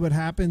moment to see what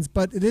happens.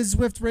 But it is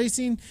Zwift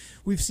racing.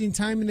 We've seen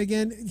time and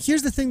again.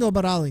 Here's the thing, though,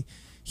 about Ollie.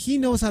 He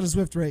knows how to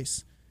Zwift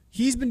race.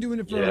 He's been doing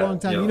it for a long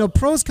time. You know,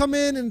 pros come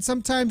in, and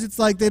sometimes it's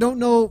like they don't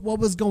know what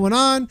was going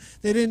on.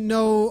 They didn't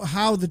know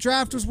how the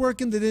draft was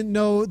working. They didn't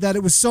know that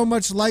it was so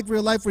much like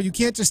real life where you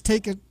can't just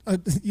take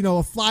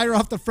a flyer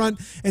off the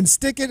front and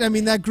stick it. I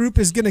mean, that group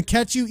is going to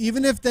catch you.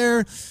 Even if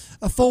they're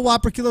a full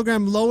watt per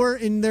kilogram lower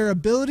in their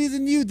ability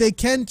than you, they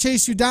can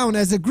chase you down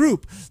as a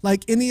group,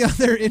 like any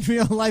other in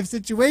real life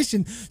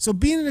situation. So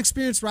being an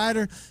experienced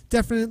rider,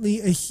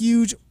 definitely a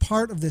huge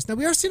part of this. Now,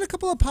 we are seeing a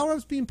couple of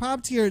power-ups being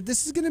popped here.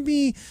 This is going to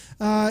be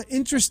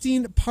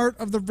interesting part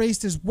of the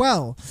race as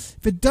well.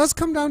 If it does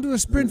come down to a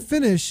sprint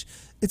finish,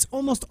 it's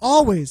almost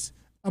always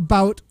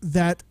about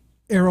that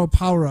aero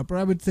power-up, or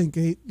I would think,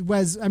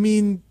 Wes, I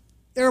mean,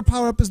 aero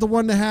power-up is the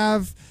one to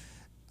have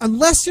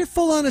unless you're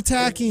full-on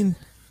attacking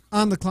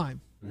on the climb.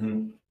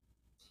 Mm-hmm.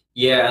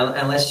 Yeah,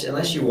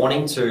 unless you're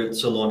wanting to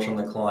launch on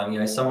the climb. You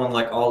know, someone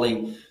like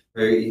Ollie,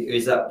 who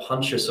is that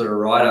puncher sort of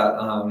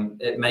rider,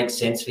 it makes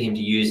sense for him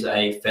to use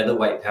a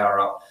featherweight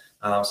power-up.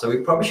 So we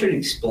probably should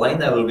explain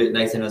that a little bit,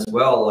 Nathan, as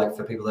well, like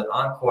for people that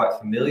aren't quite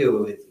familiar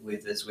with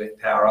the Zwift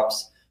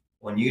power-ups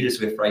or new to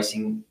Zwift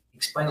racing.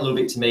 Explain a little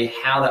bit to me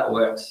how that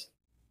works.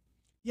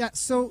 Yeah,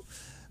 so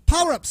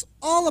power-ups,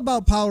 all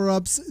about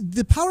power-ups.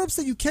 The power-ups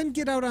that you can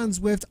get out on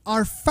Zwift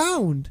are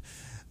found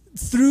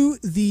through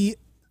the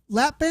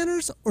lap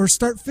banners or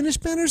start-finish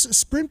banners,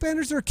 sprint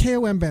banners, or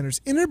KOM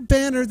banners. Inner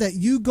banner that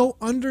you go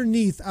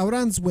underneath out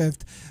on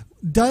Zwift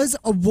does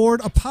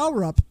award a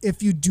power-up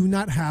if you do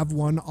not have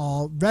one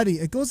already.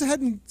 It goes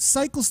ahead and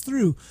cycles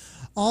through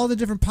all the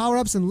different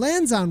power-ups and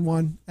lands on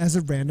one as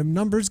a random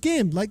numbers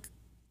game, like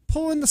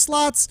pulling the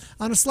slots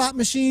on a slot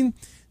machine.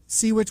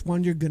 See which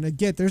one you're going to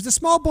get. There's a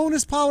small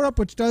bonus power-up,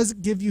 which does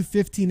give you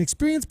 15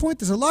 experience points.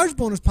 There's a large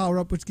bonus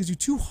power-up, which gives you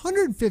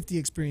 250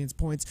 experience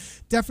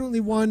points.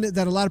 Definitely one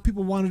that a lot of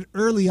people wanted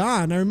early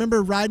on. I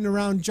remember riding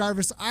around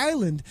Jarvis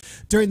Island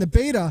during the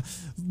beta,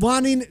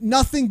 wanting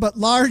nothing but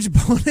large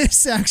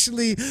bonus,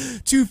 actually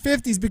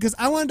 250s, because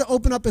I wanted to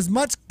open up as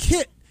much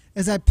kit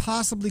as I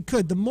possibly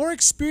could. The more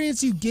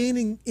experience you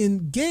gain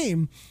in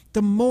game,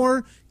 the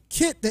more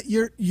kit that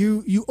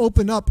you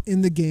open up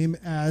in the game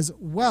as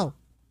well.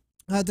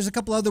 There's a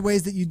couple other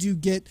ways that you do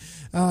get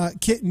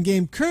kit in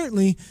game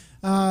currently.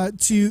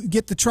 To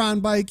get the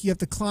Tron bike, you have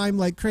to climb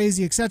like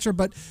crazy, etc.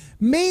 But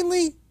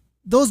mainly,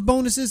 those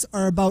bonuses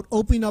are about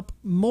opening up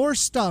more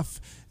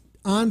stuff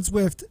on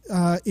Zwift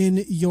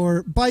in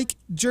your bike,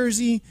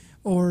 jersey,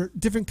 or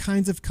different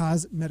kinds of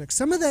cosmetics.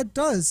 Some of that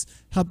does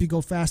help you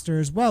go faster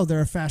as well. There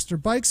are faster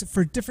bikes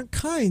for different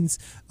kinds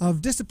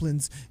of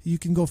disciplines. You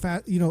can go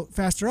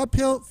faster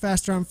uphill,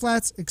 faster on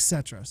flats,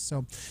 etc.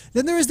 So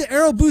then there is the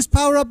Aero Boost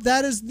power-up.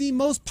 That is the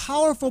most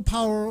powerful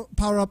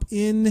power-up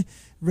in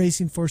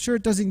racing for sure.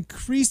 It does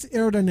increase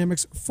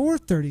aerodynamics for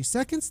 30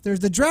 seconds. There's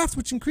the draft,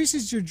 which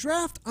increases your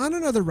draft on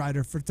another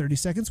rider for 30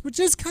 seconds, which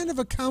is kind of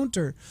a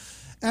counter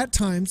at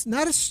times.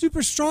 Not a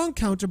super strong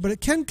counter, but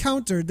it can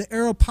counter the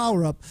aero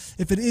power-up.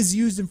 If it is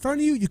used in front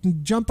of you, you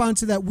can jump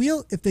onto that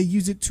wheel. If they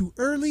use it too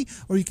early,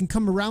 or you can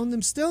come around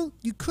them still,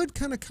 you could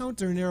kind of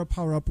counter an aero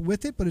power-up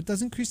with it, but it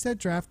does increase that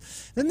draft.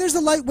 Then there's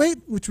the lightweight,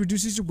 which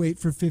reduces your weight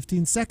for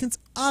 15 seconds.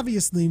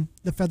 Obviously,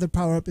 the feather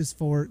power-up is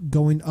for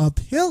going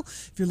uphill.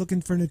 If you're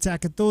looking for an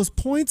attack at those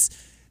points,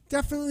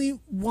 definitely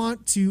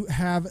want to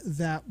have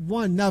that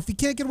one. Now, if you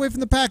can't get away from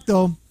the pack,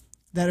 though,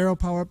 that aero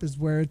power-up is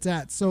where it's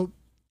at. So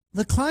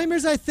the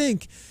climbers, I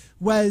think,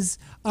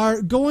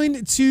 are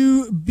going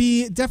to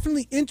be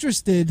definitely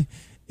interested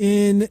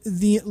in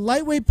the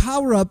lightweight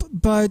power-up,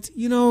 but,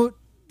 you know,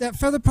 that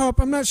feather power-up,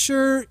 I'm not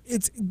sure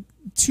it's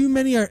too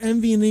many are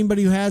envying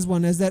anybody who has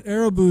one, as that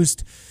aero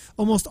boost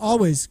almost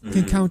always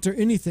can counter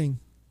anything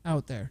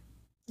out there.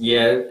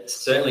 Yeah,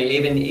 certainly.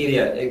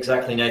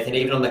 Exactly, Nathan.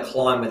 Even on the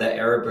climb with that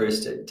aero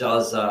boost, it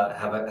does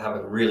have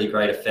a really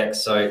great effect.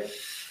 So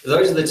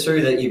those are the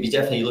two that you'd be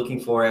definitely looking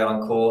for out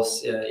on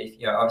course.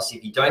 Obviously,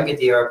 if you don't get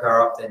the aero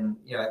power up, then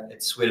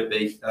it's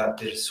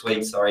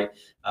bittersweet.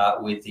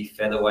 With the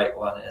featherweight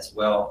one as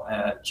well.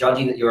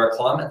 Judging that you're a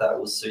climber, that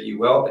will suit you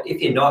well. But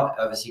if you're not,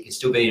 obviously, you can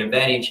still be an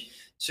advantage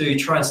to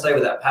try and stay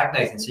with that pack,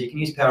 Nathan. So you can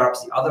use power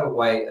ups the other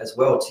way as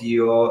well to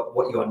your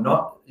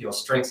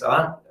strengths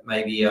aren't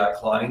maybe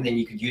climbing. Then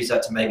you could use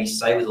that to maybe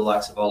stay with the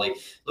likes of Ollie.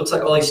 Looks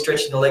like Ollie's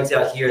stretching the legs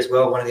out here as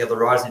well. One of the other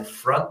riders in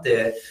front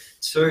there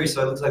too.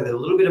 So it looks like there's a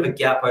little bit of a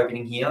gap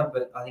opening here,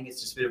 but I think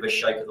it's just a bit of a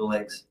shake of the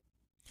legs.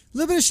 A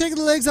little bit of shake of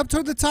the legs up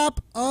toward the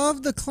top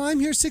of the climb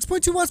here.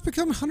 6.2 watts per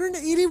kilogram,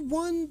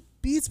 181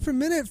 beats per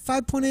minute,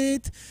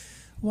 5.8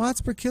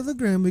 watts per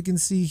kilogram we can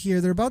see here.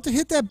 They're about to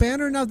hit that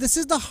banner now. This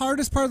is the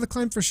hardest part of the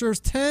climb for sure. It's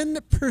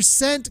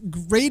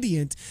 10%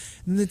 gradient,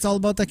 and it's all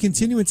about that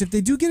continuance. If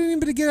they do get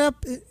anybody to get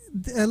up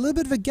a little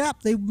bit of a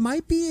gap, they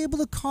might be able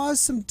to cause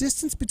some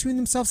distance between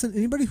themselves and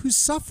anybody who's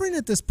suffering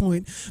at this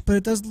point, but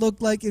it does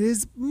look like it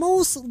is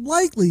most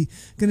likely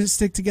going to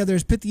stick together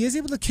as Pitty is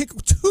able to kick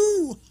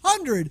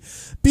 200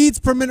 beats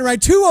per minute,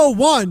 right?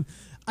 201.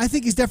 I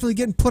think he's definitely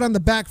getting put on the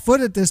back foot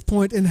at this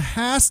point and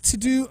has to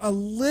do a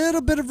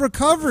little bit of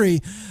recovery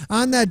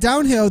on that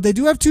downhill. They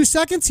do have 2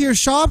 seconds here.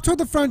 Shaw up toward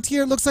the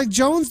frontier. Looks like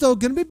Jones, though,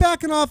 going to be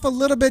backing off a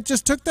little bit.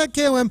 Just took that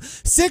KOM.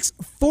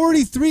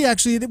 6:43,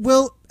 actually. It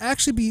will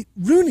actually be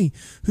Rooney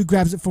who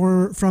grabs it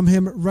from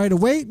him right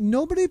away.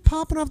 Nobody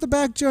popping off the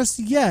back just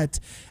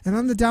yet. And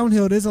on the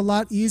downhill, it is a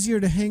lot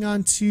easier to hang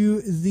on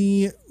to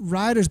the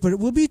riders, but it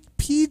will be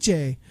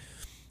PJ,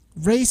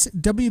 Race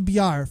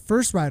WBR,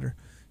 first rider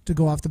to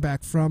go off the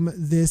back from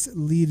this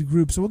lead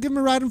group. So we'll give him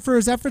a ride for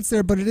his efforts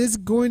there, but it is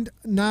going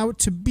now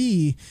to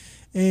be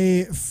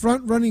a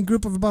front-running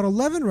group of about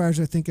 11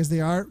 riders, I think, as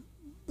they are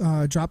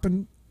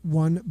dropping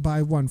one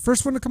by one.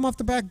 First one to come off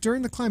the back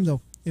during the climb, though,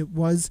 it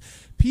was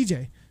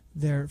PJ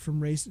there from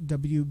Race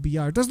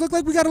WBR. It does look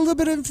like we got a little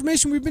bit of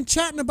information. We've been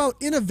chatting about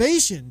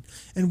innovation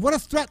and what a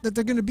threat that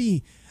they're going to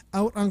be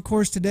out on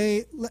course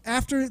today.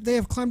 After they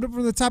have climbed up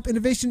from the top,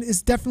 innovation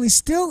is definitely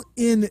still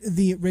in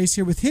the race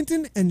here with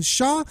Hinton and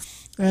Shaw,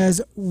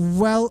 as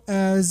well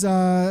as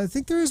I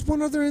think there is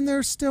one other in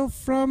there still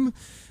from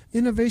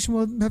innovation.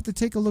 We'll have to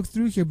take a look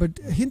through here, but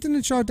Hinton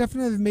and Shaw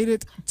definitely have made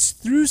it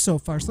through so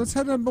far. So let's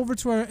head on over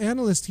to our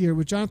analyst here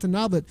with Jonathan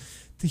Noblet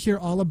to hear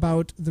all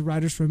about the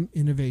riders from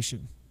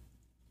innovation.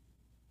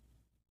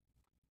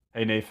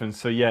 Hey Nathan,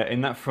 so yeah,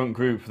 in that front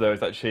group there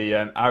was actually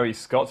Ari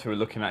Scott, who we're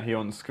looking at here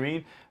on the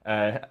screen,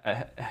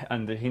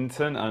 Andy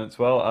Hinton, and as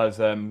well as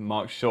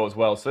Mark Shaw as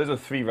well. So those are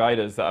 3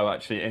 riders that are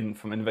actually in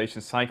from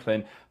Innovation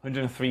Cycling.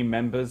 103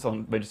 members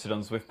registered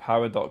on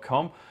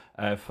ZwiftPower.com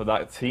for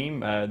that team.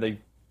 They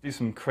do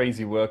some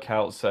crazy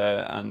workouts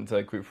and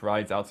group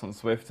rides out on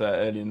Zwift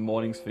early in the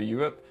mornings for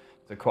Europe.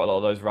 So quite a lot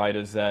of those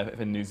riders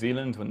in New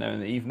Zealand, when they're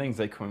in the evenings,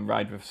 they come and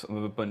ride with some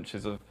of the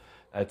bunches of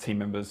team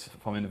members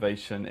from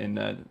Innovation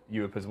in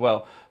Europe as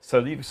well. So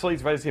you saw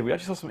these riders here. We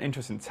actually saw some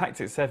interesting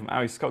tactics there from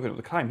Ari Scott going up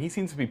the climb. He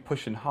seems to be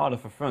pushing harder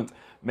for front,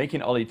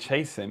 making Ollie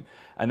chase him.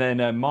 And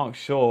then Mark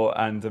Shaw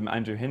and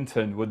Andrew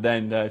Hinton would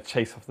then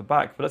chase off the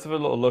back. But let's have a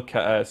little look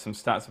at some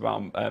stats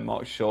about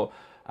Mark Shaw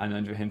and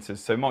Andrew Hinton.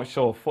 So Mark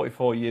Shaw,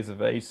 44 years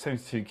of age,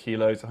 72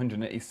 kilos,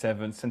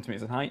 187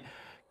 centimeters in height.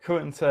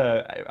 Current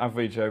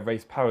average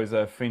race power is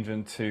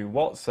 302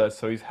 watts,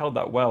 so he's held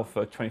that well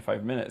for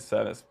 25 minutes.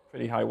 That's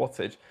pretty high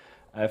wattage.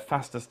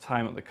 Fastest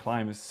time up the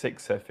climb is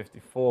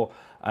 6:54.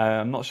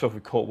 I'm not sure if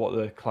we caught what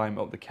the climb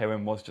up the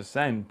KOM was just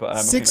then, but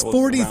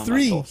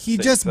 6:43. He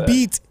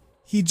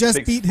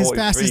just beat his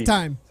fastest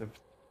time.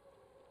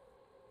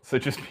 So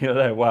just be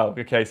there. Wow.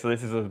 Okay, so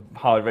this is a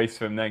hard race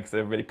for him then, because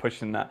they're really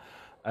pushing that.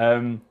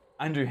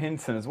 Andrew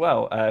Hinton as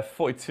well,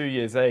 42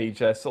 years age,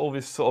 so all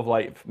this sort of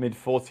like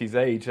mid-40s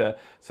age.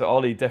 So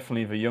Ollie,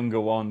 definitely the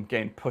younger one,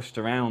 getting pushed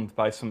around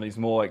by some of these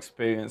more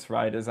experienced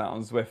riders out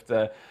on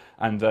Zwift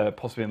and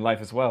possibly in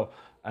life as well.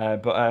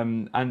 But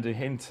Andrew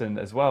Hinton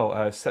as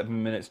well,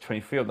 7 minutes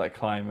 23 of that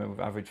climb with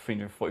average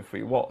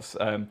 343 watts.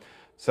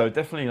 So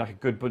definitely like a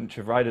good bunch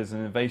of riders in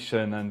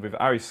innovation, and with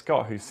Ari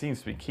Scott, who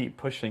seems to be keep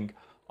pushing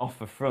off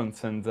the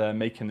front and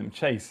making them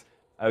chase.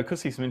 We could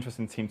see some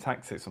interesting team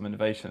tactics from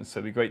innovation,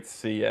 so it'd be great to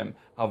see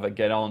how they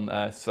get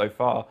on so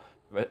far.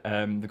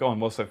 They've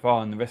gone well so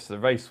far, and the rest of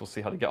the race, we'll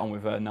see how they get on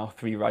with now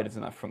 3 riders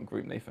in that front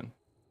group, Nathan.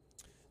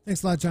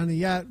 Thanks a lot, Johnny.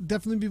 Yeah,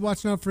 definitely be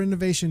watching out for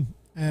innovation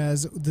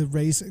as the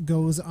race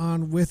goes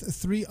on with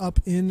 3 up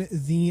in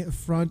the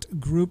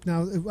front group.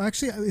 Now,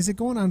 actually, is it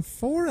going on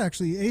 4?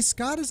 Actually, Ace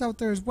Scott is out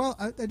there as well.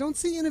 I don't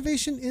see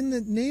innovation in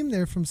the name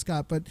there from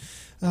Scott, but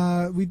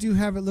we do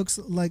have, it looks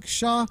like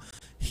Shaw,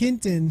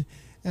 Hinton,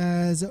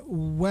 as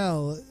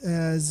well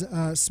as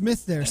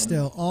Smith there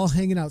still, all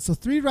hanging out. So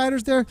 3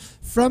 riders there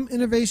from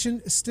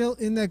innovation still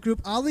in that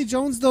group. Ollie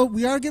Jones, though,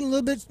 we are getting a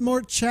little bit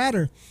more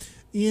chatter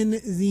in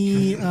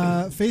the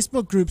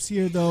Facebook groups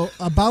here, though,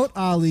 about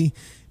Ollie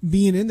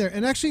being in there.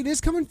 And actually, it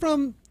is coming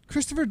from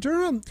Christopher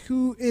Durham,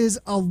 who is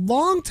a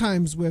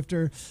longtime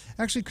Zwifter.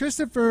 Actually,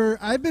 Christopher,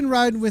 I've been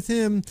riding with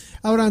him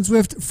out on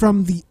Zwift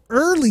from the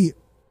early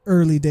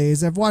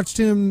days. I've watched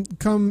him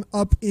come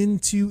up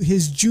into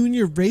his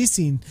junior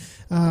racing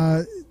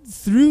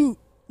through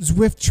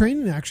Zwift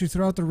training, actually,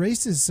 throughout the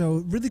races.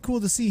 So really cool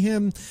to see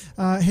him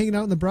hanging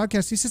out in the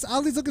broadcast. He says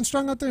Ollie's looking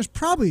strong out there. Is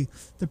probably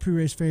the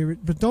pre-race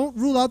favorite, but don't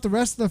rule out the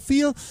rest of the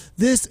field.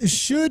 This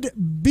should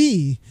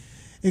be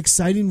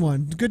exciting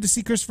one. Good to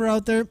see Christopher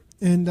out there,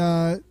 and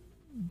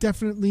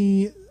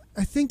definitely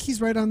I think he's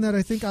right on that.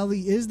 I think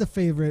Ollie is the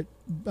favorite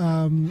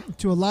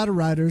to a lot of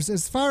riders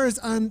as far as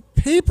on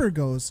paper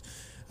goes,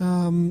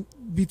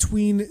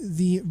 between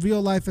the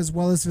real life as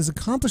well as his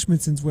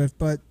accomplishments in Zwift.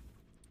 But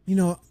you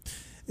know,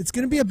 it's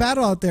going to be a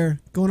battle out there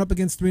going up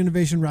against 3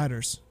 Innovation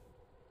riders.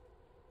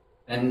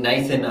 And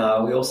Nathan,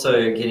 we're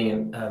also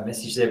getting a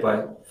message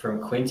there from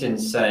Quinton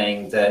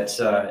saying that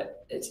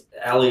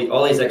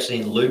Ollie's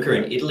actually in Lucca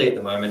in Italy at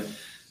the moment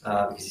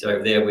because he's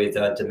over there with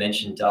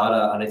Dimension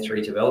Data Under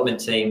 3 development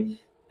team.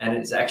 And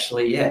it's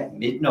actually,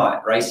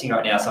 midnight racing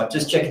right now. So I'm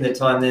just checking the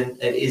time then.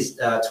 It is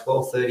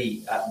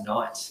 12:30 at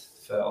night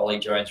for Ollie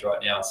Jones right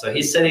now. So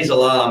he's set his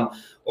alarm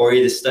or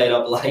either stayed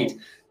up late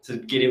to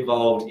get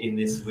involved in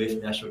this Zwift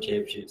National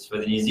Championships for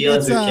the New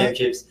Zealand Zwift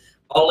Championships.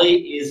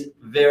 Ollie is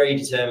very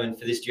determined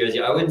for this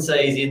jersey. I wouldn't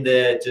say he's in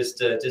there just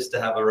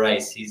to have a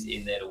race. He's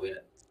in there to win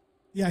it.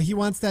 Yeah, he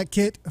wants that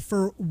kit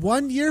for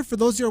 1 year. For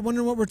those who are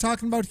wondering what we're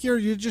talking about here,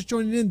 you're just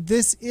joining in.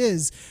 This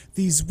is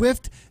the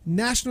Zwift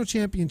National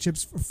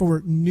Championships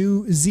for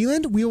New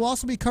Zealand. We will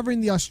also be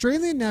covering the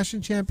Australian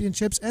National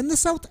Championships and the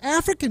South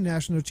African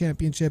National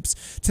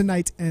Championships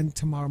tonight and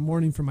tomorrow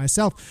morning for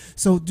myself.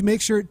 So to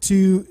make sure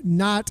to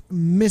not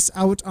miss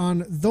out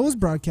on those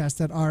broadcasts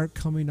that are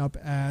coming up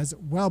as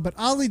well. But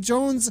Ollie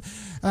Jones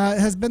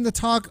has been the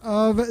talk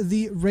of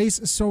the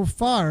race so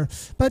far.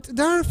 But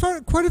there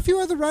are quite a few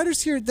other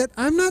riders here that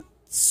I'm not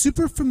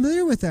super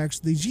familiar with,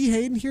 actually. G.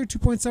 Hayden here,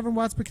 2.7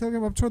 watts per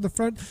kilogram up toward the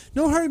front.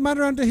 No hard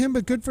matter onto him,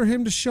 but good for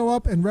him to show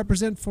up and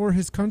represent for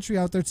his country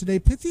out there today.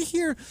 Pithy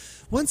here,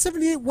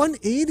 178,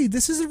 180.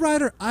 This is a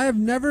rider I have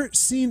never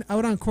seen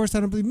out on course. I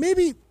don't believe,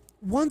 maybe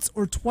once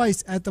or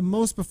twice at the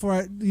most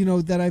before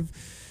that I've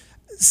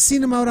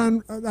seen him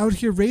out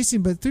here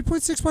racing. But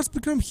 3.6 watts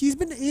per kilogram, he's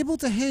been able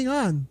to hang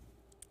on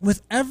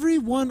with every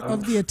one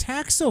of the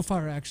attacks so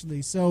far,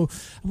 actually. So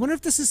I wonder if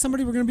this is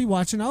somebody we're going to be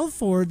watching out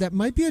for that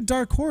might be a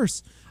dark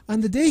horse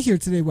on the day here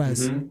today,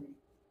 Wes. Mm-hmm.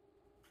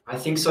 I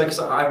think so, because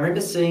I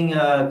remember seeing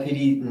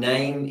Pity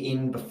name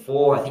in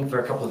before, I think for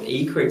a couple of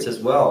E-crits as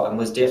well, and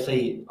was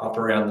definitely up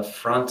around the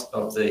front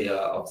of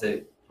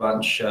the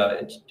bunch,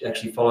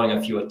 actually following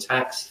a few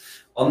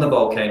attacks on the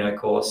Volcano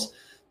course.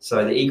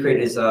 So the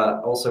E-crit is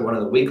also one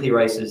of the weekly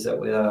races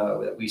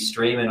that we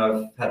stream, and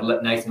I've had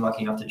Nathan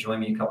lucky enough to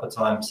join me a couple of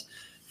times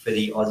for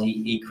the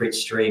Aussie E-Crit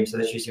stream. So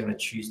that's usually on a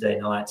Tuesday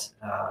night.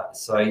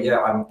 So yeah,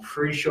 I'm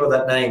pretty sure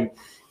that name,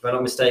 if I'm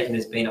not mistaken,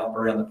 has been up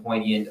around the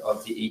pointy end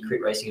of the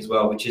E-Crit racing as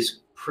well, which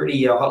is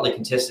pretty hotly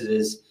contested.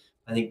 As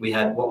I think we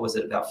had, what was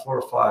it, about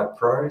 4 or 5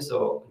 pros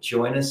or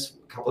join us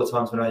a couple of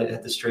times when I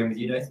had the stream with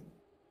you, Nathan.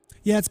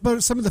 Yeah, it's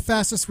about some of the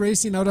fastest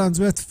racing out on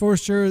Zwift for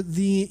sure.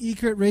 The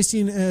E-Crit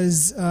racing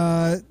is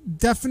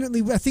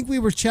definitely. I think we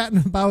were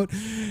chatting about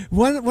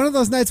one of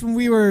those nights when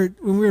we were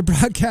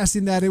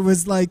broadcasting that. It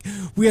was like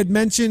we had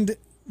mentioned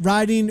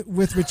riding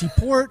with Richie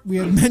Port. We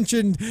had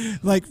mentioned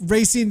like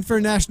racing for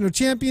national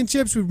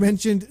championships. We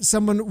mentioned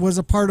someone was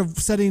a part of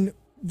setting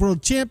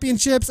world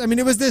championships. I mean,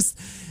 it was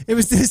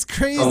this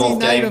crazy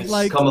night of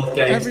like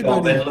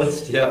everybody.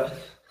 Yeah.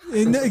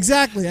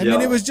 Exactly. I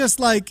mean, it was just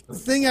like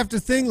thing after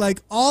thing.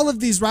 Like all of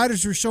these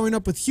riders were showing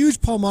up with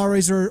huge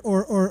palmares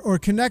or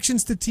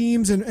connections to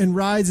teams and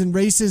rides and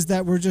races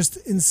that were just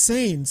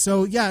insane.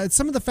 So yeah, it's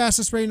some of the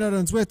fastest racing out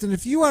on Zwift. And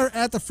if you are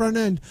at the front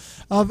end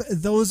of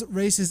those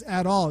races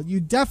at all, you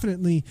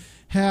definitely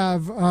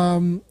have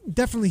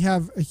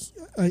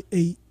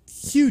a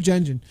huge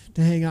engine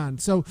to hang on.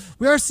 So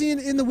we are seeing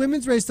in the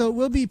women's race, though, it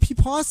will be P.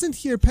 Pawson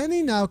here.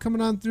 Penny now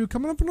coming up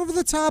and over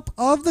the top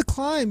of the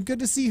climb. Good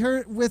to see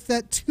her with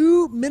that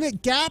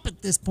 2-minute gap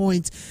at this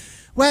point.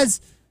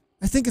 Wes,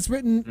 I think it's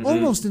written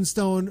almost in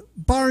stone,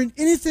 barring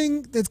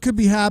anything that could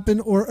be happen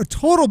or a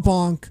total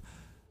bonk.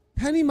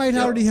 Penny might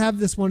already have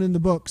this one in the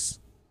books.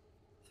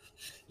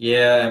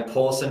 Yeah, and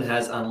Pawson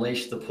has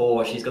unleashed the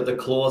paw. She's got the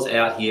claws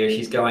out here.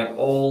 She's going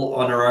all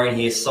on her own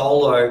here,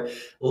 solo.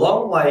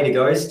 Long way to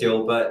go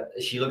still, but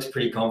she looks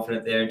pretty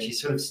confident there, and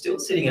she's sort of still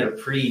sitting at a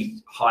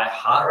pretty high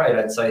heart rate,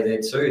 I'd say,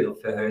 there too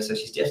for her. So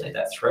she's definitely at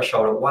that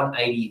threshold at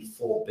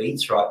 184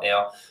 beats right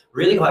now.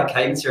 Really high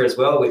cadence here as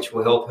well, which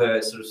will help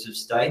her sort of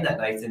sustain that,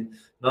 Nathan.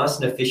 Nice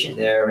and efficient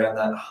there around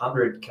that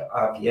 100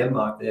 RPM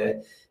mark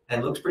there.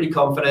 And looks pretty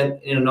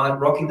confident in a night,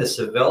 rocking the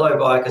Cervelo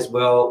bike as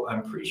well.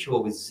 I'm pretty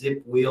sure with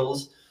zip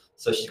wheels.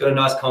 So she's got a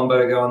nice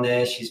combo going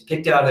there. She's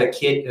picked out her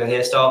kit, her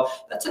hairstyle.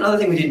 That's another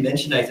thing we didn't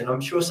mention, Nathan. I'm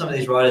sure some of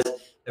these riders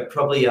have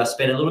probably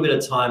spent a little bit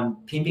of time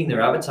pimping their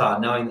avatar,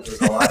 knowing that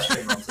there's a live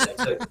stream on today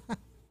too.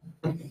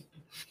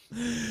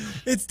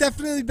 It's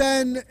definitely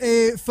been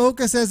a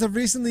focus as of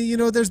recently. You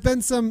know, there's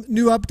been some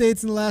new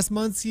updates in the last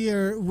months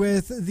here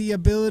with the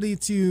ability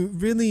to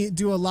really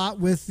do a lot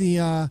with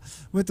the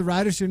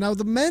riders here. Now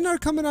the men are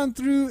coming on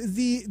through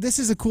this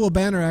is a cool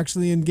banner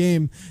actually in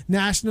game.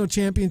 National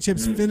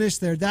Championships finish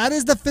there. That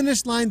is the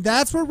finish line.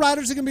 That's where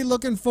riders are going to be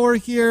looking for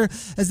here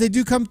as they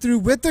do come through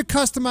with their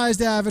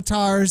customized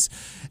avatars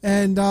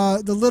and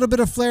the little bit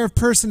of flair of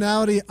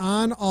personality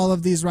on all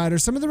of these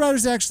riders. Some of the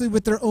riders actually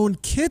with their own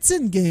kits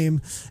in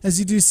game, as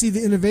you do see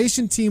the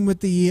innovation team with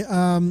the,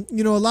 a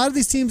lot of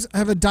these teams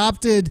have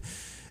adopted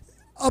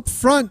up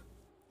front,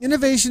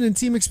 innovation and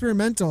Team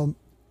Experimental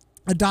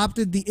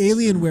adopted the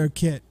Alienware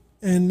kit.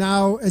 And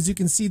now, as you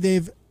can see,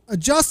 they've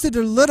adjusted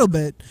a little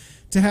bit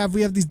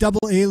we have these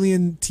double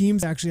alien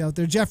teams actually out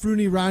there. Jeff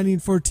Rooney riding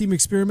for Team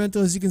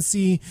Experimental, as you can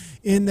see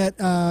in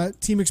that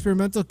Team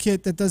Experimental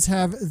kit that does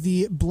have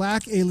the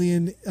black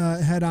alien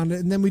head on it.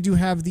 And then we do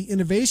have the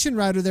Innovation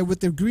rider there with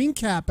the green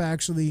cap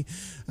actually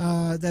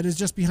that is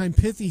just behind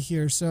Pithy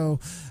here. So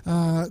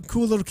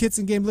cool little kits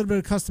in game, a little bit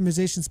of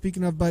customization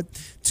speaking of. But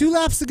 2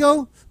 laps to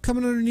go,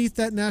 coming underneath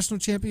that National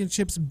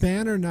Championships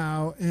banner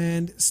now,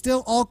 and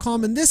still all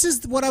calm. And this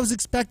is what I was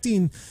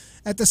expecting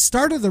at the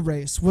start of the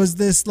race, was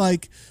this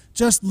like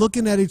just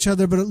looking at each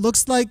other, but it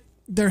looks like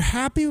they're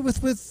happy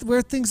with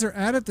where things are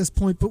at this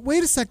point. But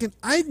wait a second,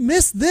 I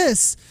missed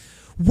this.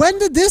 When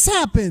did this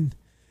happen?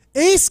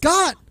 A.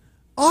 Scott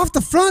off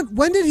the front.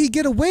 When did he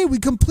get away? We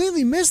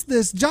completely missed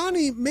this.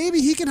 Johnny,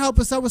 maybe he can help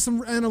us out with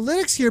some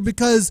analytics here,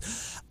 because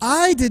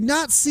I did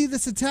not see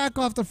this attack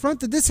off the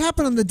front. Did this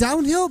happen on the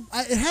downhill?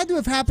 It had to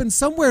have happened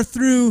somewhere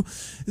through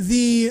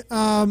the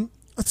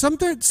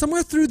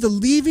somewhere through the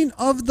leaving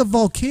of the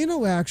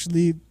volcano,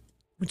 actually.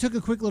 We took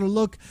a quick little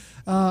look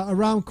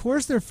around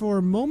course there for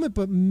a moment,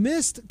 but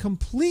missed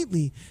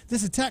completely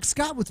this attack.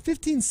 Scott with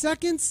 15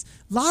 seconds.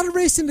 A lot of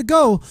racing to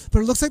go, but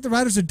it looks like the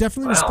riders are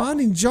definitely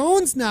responding.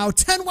 Jones now,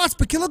 10 watts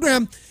per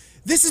kilogram.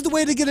 This is the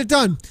way to get it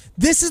done.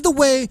 This is the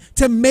way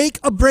to make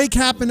a break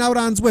happen out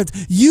on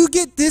Zwift. You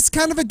get this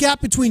kind of a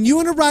gap between you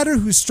and a rider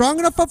who's strong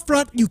enough up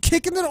front, you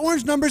kick into the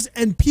orange numbers,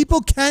 and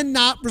people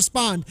cannot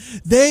respond.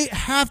 They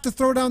have to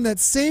throw down that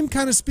same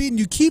kind of speed, and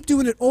you keep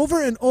doing it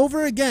over and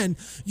over again.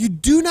 You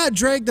do not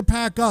drag the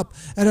pack up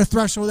at a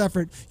threshold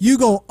effort. You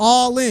go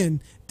all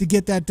in to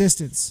get that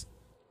distance.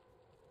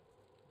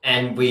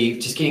 And we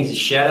just getting some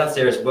shout outs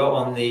there as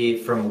well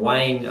from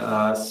Wayne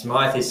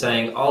Smythe is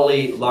saying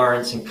Ollie,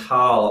 Lawrence and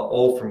Carl are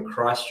all from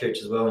Christchurch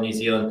as well in New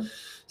Zealand.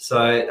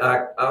 So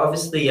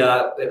obviously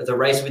the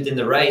race within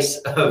the race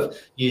of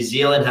New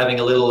Zealand having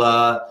a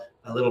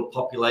little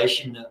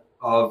population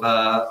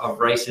of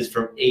racers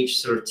from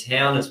each sort of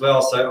town as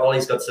well. So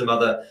Ollie's got some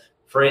other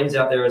friends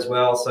out there as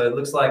well. So it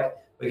looks like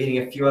we're getting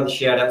a few other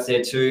shout outs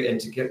there too, and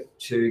to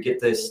get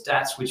the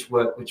stats which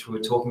we were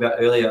talking about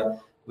earlier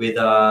with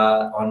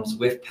on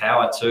Zwift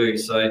Power too.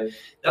 So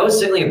that was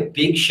certainly a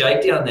big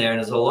shakedown there, and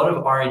there's a lot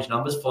of orange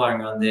numbers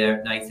flying around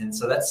there, Nathan.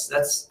 So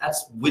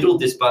that's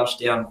whittled this bunch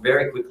down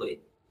very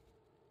quickly.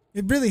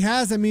 It really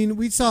has. I mean,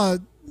 we saw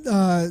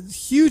a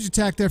huge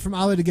attack there from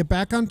Ali to get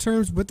back on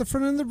terms with the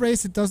front end of the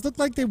race. It does look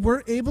like they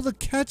were able to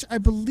catch, I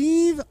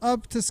believe,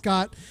 up to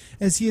Scott,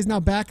 as he is now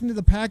back into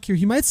the pack here.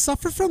 He might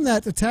suffer from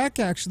that attack,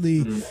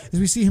 actually, as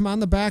we see him on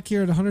the back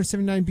here at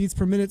 179 beats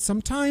per minute.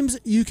 Sometimes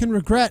you can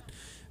regret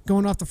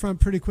going off the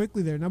front pretty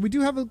quickly there. Now, we do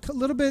have a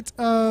little bit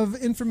of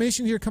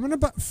information here coming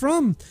about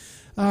from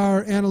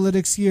our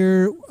analytics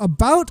here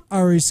about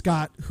Ari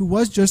Scott, who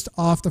was just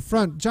off the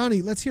front.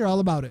 Johnny, let's hear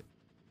all about it.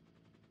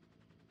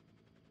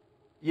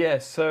 Yeah,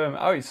 so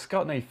Ari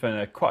Scott,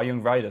 Nathan, quite a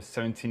young rider,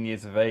 17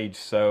 years of age,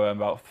 so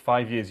about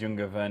 5 years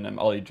younger than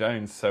Ollie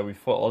Jones. So we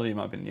thought Ollie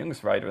might have been the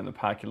youngest rider in the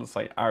pack. It looks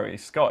like Ari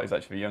Scott is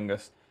actually the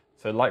youngest.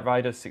 So light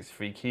rider,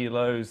 63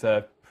 kilos,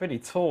 pretty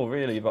tall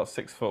really, about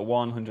 6'1",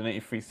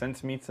 183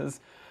 centimeters.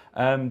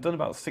 Done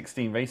about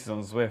 16 races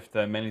on Zwift,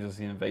 mainly does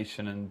the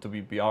Innovation and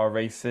WBR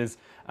races,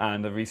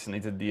 and I recently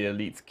did the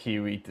Elite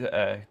Kiwi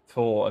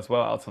Tour as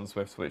well out on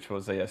Zwift, which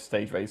was a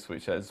stage race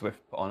which Zwift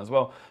put on as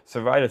well.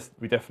 So riders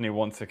we definitely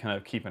want to kind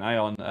of keep an eye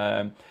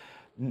on.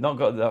 Not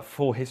got that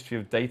full history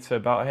of data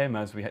about him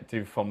as we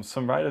do from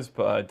some riders,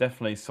 but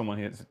definitely someone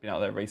who's been out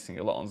there racing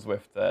a lot on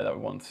Zwift that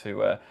we want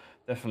to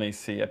definitely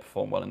see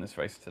perform well in this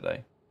race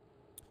today.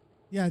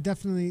 Yeah,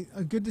 definitely.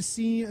 Good to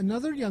see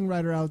another young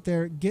rider out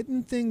there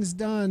getting things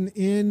done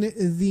in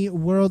the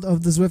world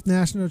of the Zwift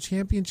National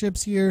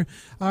Championships here.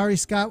 Ari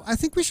Scott, I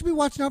think we should be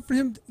watching out for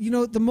him. You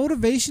know, the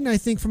motivation, I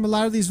think, from a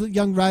lot of these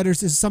young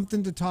riders is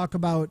something to talk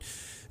about.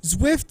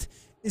 Zwift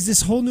is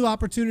this whole new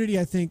opportunity,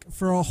 I think,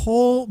 for a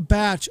whole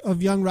batch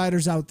of young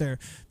riders out there.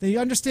 They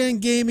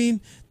understand gaming,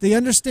 they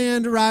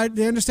understand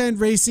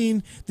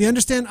racing, they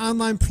understand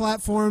online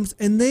platforms,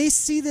 and they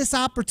see this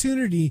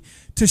opportunity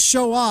to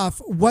show off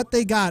what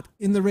they got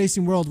in the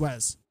racing world,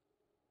 Wes.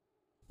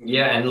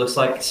 Yeah, and it looks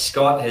like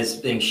Scott has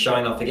been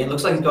showing off again.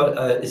 Looks like he's got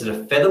is it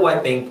a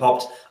featherweight being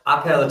popped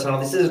up out of the tunnel?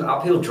 This is an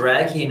uphill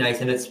drag here,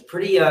 Nathan. It's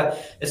pretty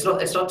it's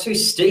not too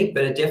steep,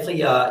 but it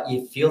definitely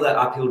you feel that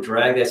uphill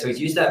drag there. So he's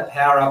used that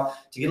power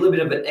up to get a little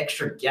bit of an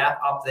extra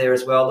gap up there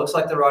as well. Looks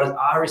like the riders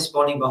are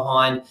responding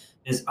behind.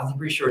 I'm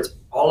pretty sure it's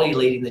Ollie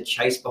leading the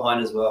chase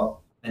behind as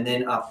well. And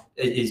then up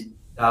is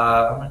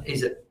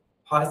it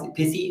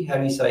Pithy? How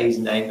do you say his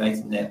name,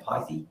 Nathan? There,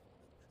 Pithy.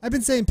 I've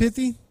been saying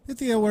Pithy.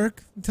 Pithy will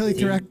work until he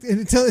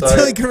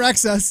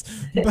corrects us.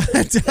 But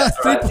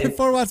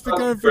 3.4 watts per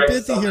kilogram for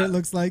Pithy here, it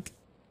looks like.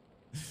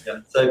 Yeah.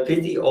 So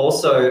Pithy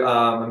also,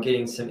 I'm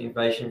getting some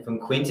information from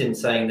Quinton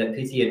saying that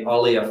Pithy and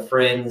Ollie are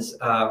friends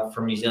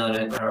from New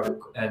Zealand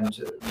and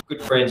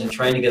good friends and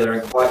train together,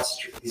 and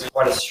he's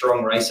quite a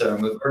strong racer,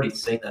 and we've already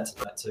seen that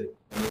tonight too.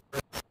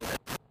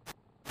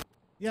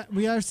 Yeah,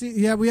 we are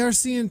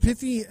seeing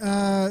Pithy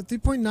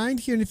 3.9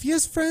 here, and if he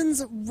has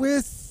friends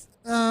with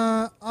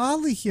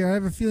Ollie here, I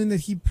have a feeling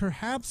that he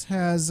perhaps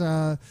has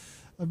a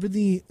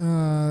really,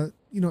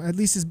 at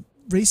least is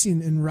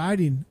racing and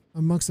riding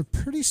amongst a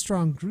pretty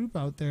strong group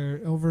out there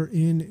over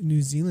in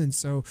New Zealand.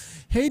 So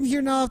Hayden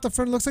here now off the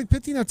front. Looks like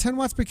Pithy now 10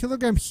 watts per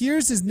kilogram.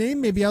 Here's his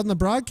name maybe out in the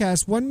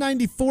broadcast.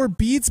 194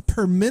 beats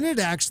per minute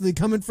actually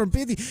coming from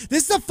Pithy.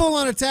 This is a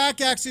full-on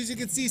attack actually, as you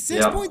can see.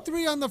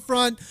 6.3 on the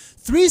front,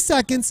 3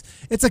 seconds.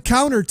 It's a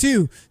counter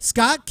too.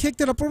 Scott kicked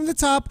it up over the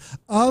top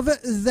of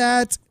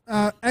that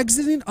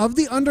exiting of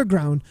the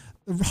underground.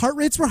 The heart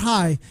rates were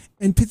high,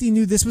 and Pithy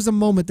knew this was a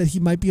moment that he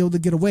might be able to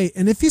get away.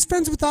 And if he's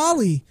friends with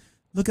Ollie,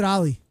 look at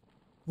Ollie.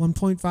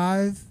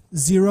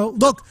 1.50.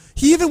 Look,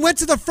 he even went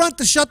to the front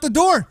to shut the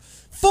door.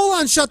 Full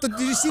on shut the. Did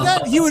you see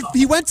that?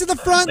 He went to the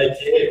front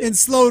and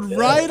slowed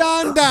right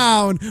on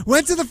down.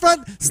 Went to the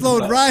front,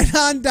 slowed right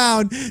on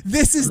down.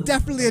 This is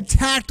definitely a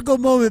tactical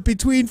moment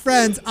between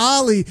friends.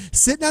 Ollie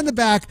sitting on the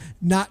back,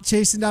 not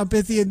chasing down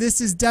Pithy, and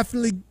this is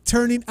definitely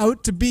turning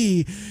out to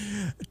be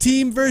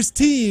team versus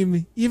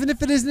team. Even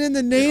if it isn't in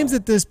the names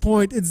at this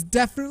point, it's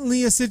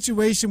definitely a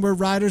situation where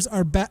riders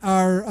are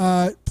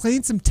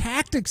playing some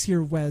tactics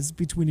here, Wes,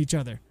 between each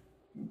other.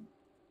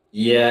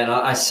 Yeah, and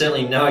I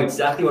certainly know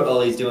exactly what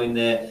Ollie's doing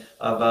there.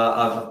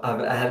 I've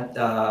had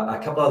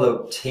a couple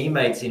other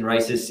teammates in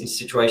races in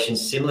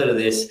situations similar to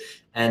this,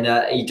 and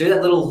you do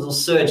that little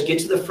surge, get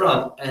to the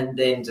front, and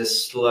then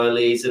just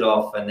slowly ease it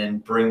off, and then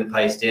bring the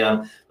pace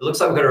down. It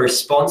looks like we've got a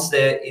response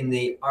there in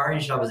the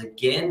orange numbers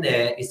again.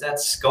 There is that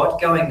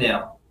Scott going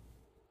now.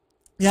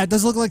 Yeah, it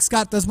does look like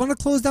Scott does want to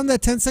close down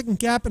that 10-second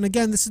gap. And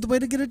again, this is the way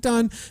to get it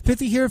done.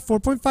 Pithy here,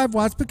 4.5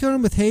 watts per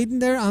kilogram with Hayden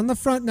there on the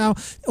front now.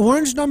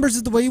 Orange numbers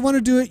is the way you want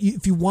to do it.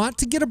 If you want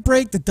to get a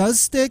break that does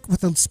stick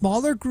with a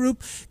smaller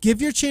group,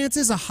 give your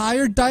chances a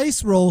higher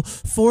dice roll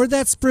for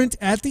that sprint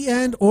at the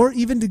end, or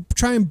even to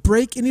try and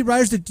break any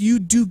riders that you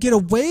do get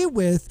away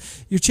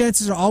with. Your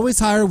chances are always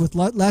higher with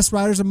less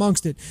riders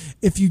amongst it.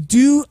 If you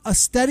do a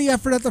steady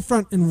effort at the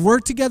front and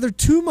work together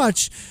too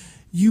much,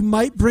 you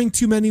might bring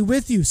too many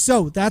with you.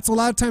 So that's a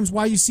lot of times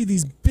why you see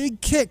these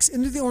big kicks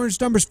into the orange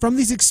numbers from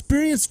these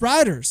experienced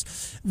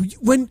riders.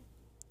 When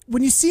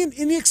you see an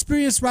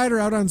inexperienced rider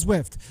out on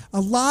Zwift, a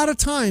lot of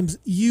times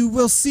you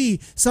will see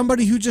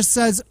somebody who just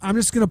says, I'm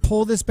just going to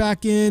pull this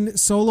back in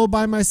solo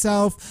by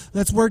myself.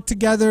 Let's work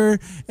together,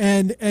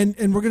 and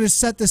we're going to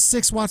set this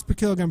 6 watts per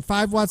kilogram,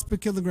 5 watts per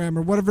kilogram,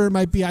 or whatever it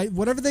might be,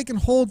 whatever they can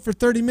hold for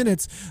 30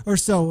 minutes or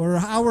so, or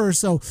an hour or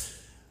so.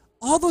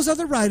 All those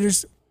other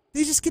riders,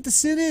 they just get to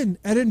sit in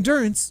at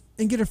endurance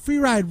and get a free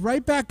ride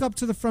right back up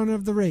to the front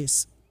of the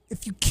race.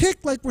 If you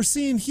kick like we're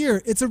seeing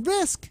here, it's a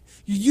risk.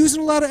 You're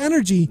using a lot of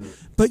energy,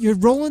 but you're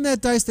rolling that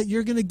dice that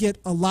you're going to get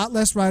a lot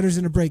less riders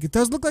in a break. It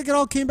does look like it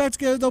all came back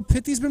together, though.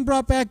 Pithy's been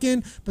brought back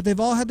in, but they've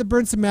all had to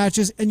burn some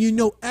matches, and you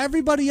know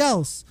everybody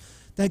else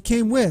that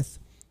came with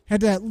had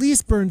to at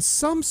least burn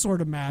some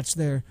sort of match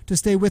there to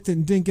stay with it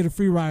and didn't get a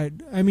free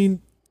ride. I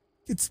mean,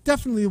 it's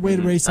definitely a way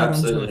to race out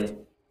on Zwift.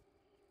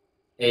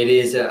 It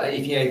is.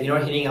 If you're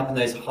not hitting up in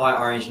those high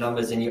orange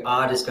numbers, and you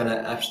are just going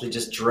to actually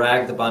just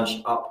drag the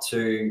bunch up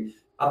to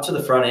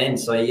the front end.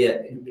 So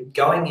yeah,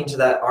 going into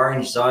that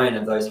orange zone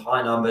of those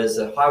high numbers,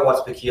 the high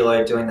watts per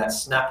kilo, doing that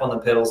snap on the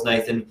pedals,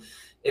 Nathan,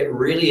 it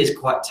really is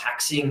quite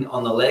taxing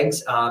on the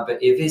legs.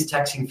 But if it is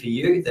taxing for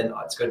you, then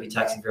it's got to be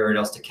taxing for everyone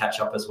else to catch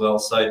up as well.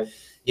 So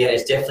yeah,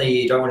 it's definitely,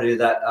 you don't want to do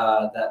that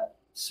that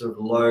sort of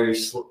low,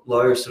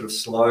 slow sort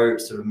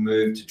of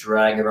move to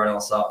drag everyone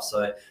else up.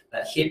 So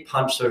that hit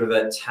punch sort of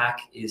attack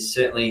is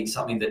certainly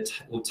something that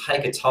will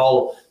take a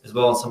toll as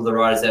well on some of the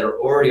riders that are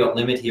already on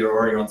limit here,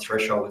 already on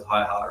threshold with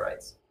high heart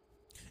rates.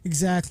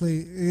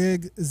 Exactly.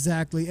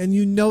 And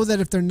you know that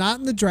if they're not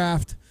in the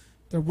draft,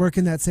 they're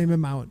working that same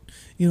amount.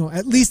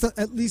 At least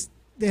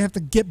they have to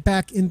get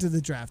back into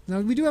the draft. Now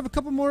we do have a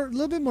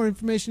little bit more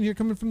information here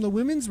coming from the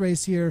women's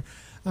race here.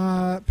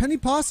 Penny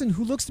Pawson,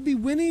 who looks to be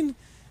winning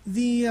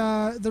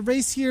the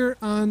race here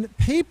on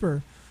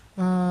paper.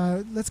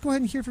 Let's go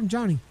ahead and hear from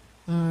Johnny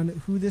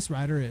on who this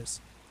rider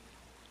is.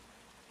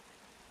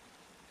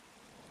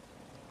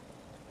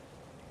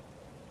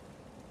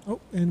 Oh,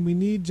 and we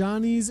need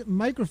Johnny's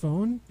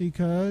microphone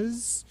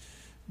because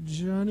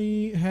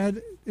Johnny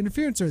had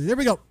interference earlier. There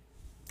we go.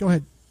 Go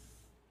ahead.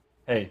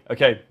 Hey,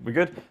 okay, we're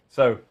good.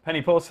 So,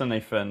 Penny Pawson,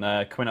 Nathan,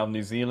 coming out of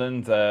New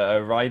Zealand,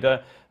 a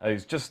rider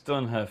who's just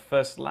done her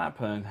first lap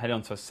and heading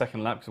on to a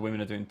second lap because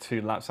women are doing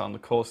 2 laps out on the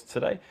course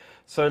today.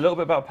 So, a little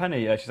bit about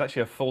Penny. She's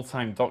actually a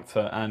full-time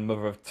doctor and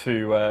mother of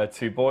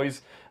two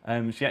boys.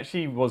 She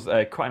actually was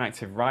quite an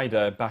active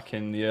rider back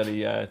in the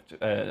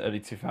early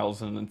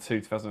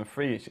 2002,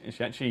 2003.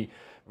 She actually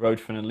rode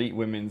for an elite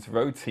women's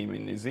road team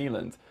in New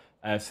Zealand.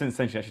 Since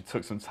then, she actually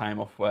took some time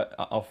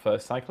off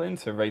cycling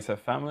to raise her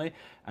family,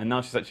 and now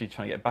she's actually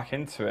trying to get back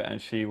into it.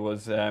 And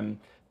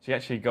she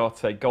actually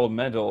got a gold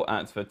medal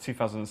at the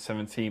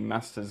 2017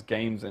 Masters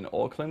Games in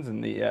Auckland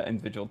in the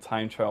individual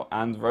time trial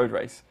and road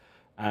race.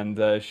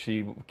 And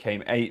she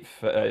came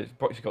 8th.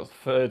 She got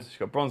 3rd. She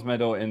got bronze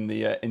medal in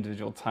the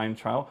individual time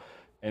trial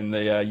in the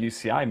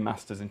UCI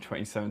Masters in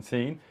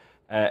 2017.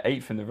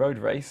 8th in the road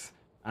race.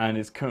 and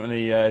is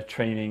currently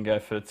training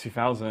for the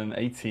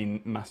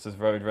 2018 Masters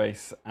Road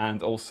Race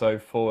and also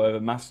for the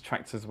Master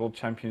Tractors World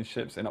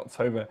Championships in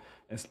October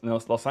in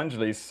Los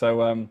Angeles.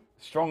 So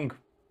strong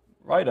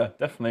rider,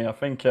 definitely. I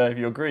think if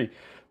you agree,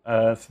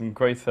 some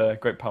great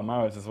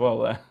Palmares as well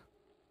there.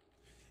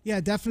 Yeah,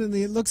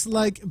 definitely. It looks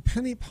like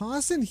Penny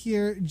Pawson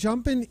here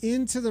jumping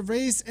into the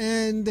race,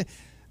 and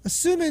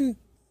assuming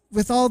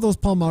with all those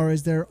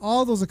Palmares there,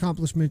 all those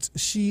accomplishments,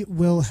 she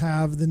will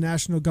have the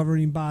national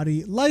governing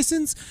body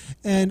license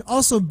and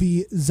also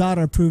be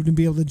ZADA approved and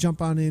be able to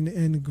jump on in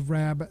and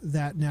grab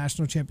that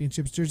national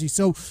championships jersey.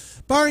 So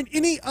barring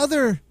any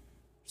other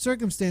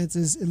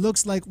circumstances, it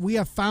looks like we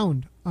have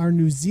found our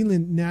New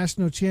Zealand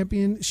national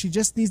champion. She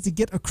just needs to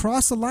get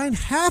across the line.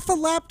 Half a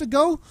lap to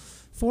go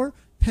for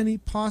Penny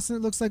Pawson.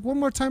 It looks like one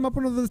more time up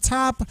over the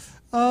top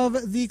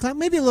of the climb,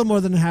 maybe a little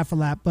more than a half a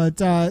lap, but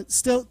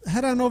still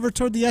head on over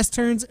toward the S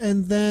turns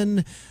and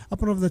then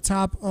up and over the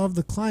top of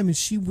the climb, and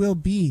she will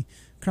be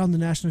crowned the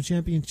national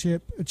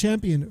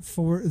champion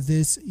for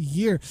this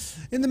year.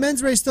 In the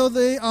men's race, though,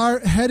 they are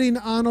heading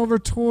on over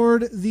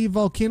toward the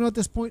volcano at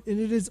this point, and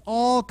it is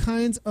all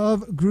kinds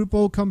of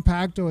Grupo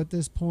Compacto at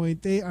this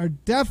point. They are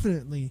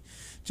definitely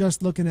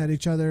just looking at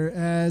each other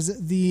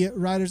as the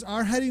riders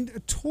are heading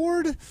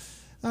toward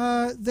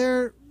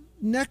their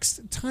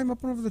next time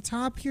up and over the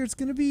top here. It's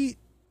going to be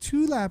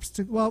a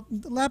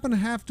lap and a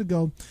half to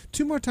go.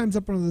 2 more times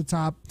up and over the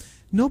top.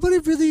 Nobody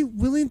really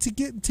willing to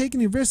take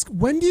any risk.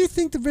 When do you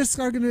think the risks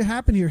are going to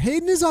happen here?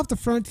 Hayden is off the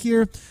front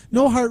here.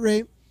 No heart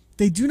rate.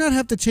 They do not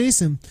have to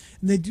chase him,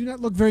 and they do not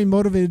look very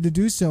motivated to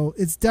do so.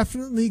 It's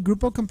definitely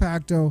Grupo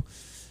Compacto.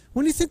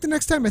 When do you think the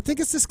next time? I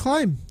think it's this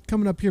climb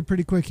coming up here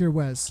pretty quick here,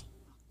 Wes.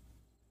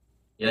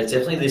 Yeah, it's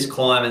definitely this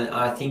climb, and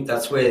I think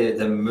that's where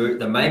the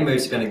main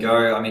move's going to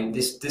go. I mean,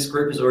 this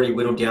group is already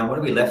whittled down. What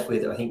are we left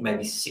with? I think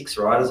maybe 6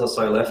 riders or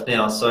so left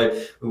now.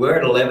 So we were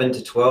at 11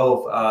 to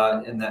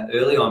 12 in that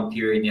early on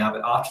period now,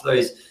 but after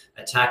those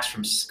attacks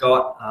from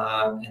Scott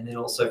and then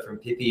also from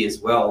Pippi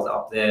as well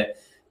up there,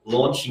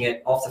 launching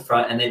it off the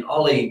front, and then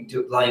Ollie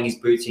laying his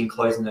boots in,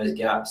 closing those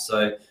gaps. So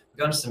we're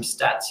going to some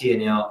stats here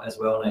now as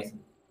well, Nathan.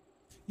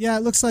 Yeah,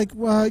 it looks like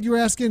you were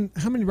asking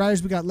how many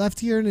riders we got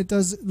left here, and it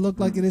does look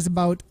like it is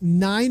about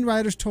 9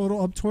 riders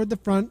total up toward the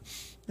front,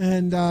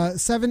 and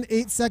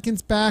 7-8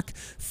 seconds back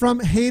from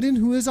Hayden,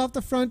 who is off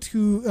the front,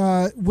 who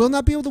will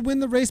not be able to win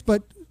the race,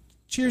 but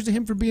cheers to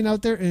him for being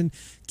out there and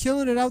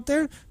killing it out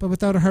there. But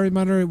without a hurry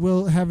monitor, it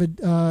will have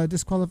a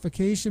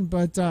disqualification.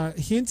 But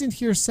Hinton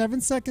here,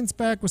 7 seconds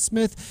back with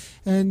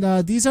Smith,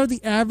 and these are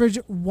the average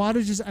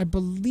wattages, I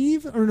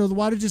believe, or no, the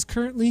wattages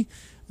currently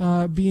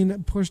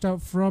being pushed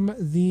out from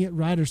the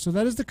riders. So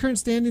that is the current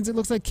standings. It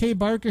looks like Kay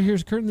Barker here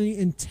is currently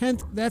in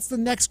 10th. That's the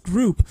next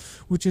group,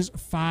 which is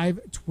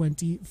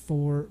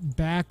 5:24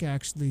 back,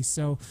 actually.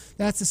 So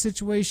that's the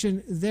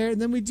situation there.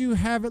 And then we do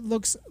have, it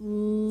looks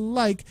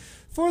like,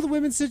 for the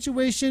women's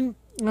situation,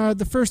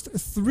 the first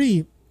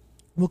 3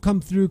 will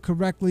come through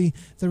correctly.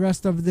 The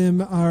rest of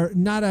them are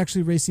not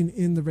actually racing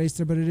in the race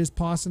there, but it is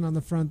Pawson on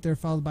the front there,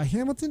 followed by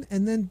Hamilton,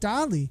 and then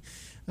Dolly.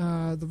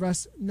 The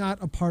rest not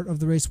a part of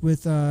the race,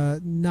 with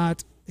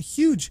not a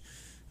huge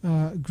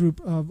group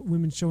of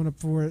women showing up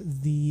for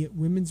the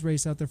women's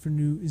race out there for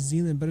New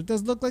Zealand. But it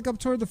does look like up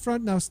toward the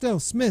front now still.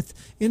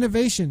 Smith,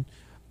 Innovation,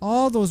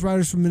 all those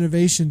riders from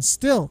Innovation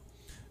still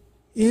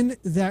in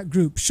that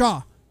group.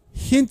 Shaw,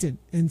 Hinton,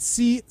 and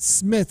C.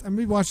 Smith. I'm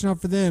going to be watching out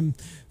for them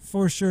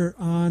for sure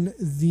on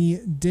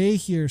the day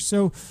here.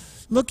 So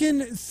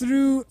looking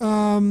through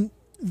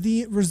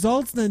the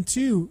results then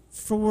too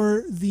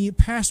for the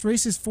past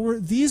races for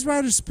these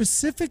riders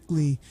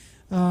specifically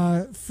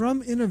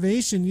from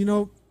Innovation, you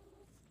know,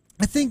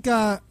 I think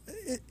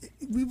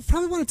we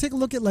probably want to take a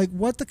look at like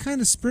what the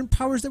kind of sprint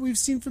powers that we've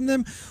seen from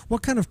them,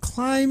 what kind of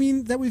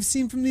climbing that we've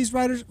seen from these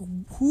riders,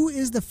 who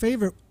is the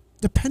favorite,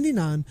 depending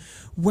on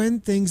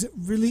when things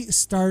really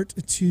start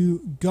to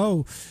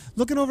go.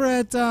 Looking over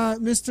at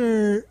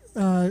Mr.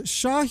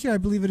 Shaw here, I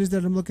believe it is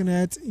that I'm looking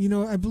at. You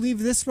know, I believe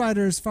this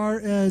rider, as far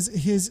as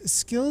his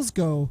skills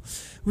go,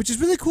 which is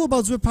really cool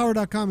about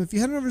ZwiftPower.com. If you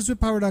head over to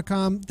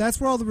ZwiftPower.com,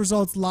 that's where all the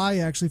results lie,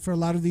 actually, for a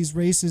lot of these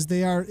races.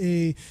 They are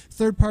a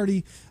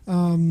third-party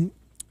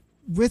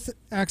with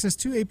access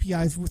to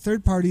APIs,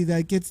 third party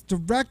that gets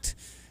direct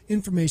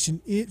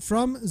information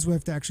from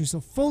Zwift, actually,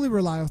 so fully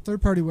reliable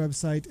third-party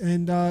website.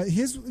 And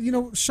his, you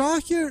know, Shaw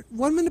here,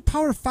 1 minute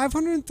power,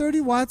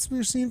 530 watts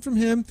we're seeing from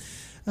him.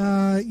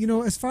 You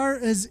know, as far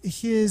as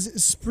his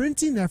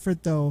sprinting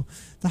effort, though,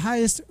 the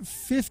highest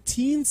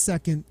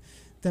 15-second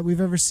that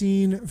we've ever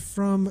seen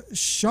from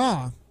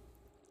Shaw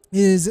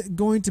is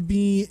going to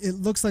be, it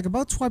looks like,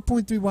 about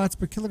 12.3 watts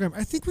per kilogram.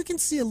 I think we can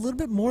see a little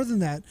bit more than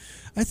that.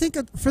 I think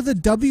for the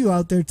W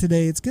out there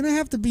today, it's going to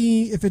have to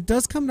be, if it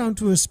does come down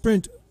to a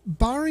sprint,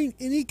 barring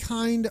any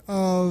kind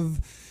of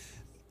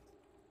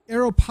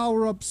aero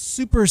power-up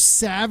super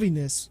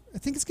savviness, I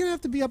think it's going to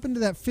have to be up into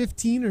that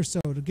 15 or so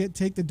to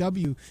take the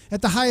W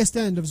at the highest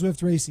end of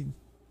Zwift racing.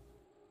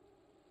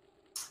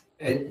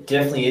 It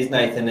definitely is,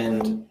 Nathan.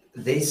 And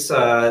this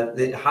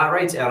the heart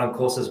rates out on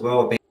course as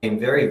well have been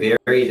very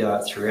varied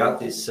throughout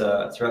this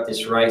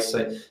race.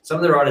 So some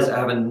of the riders are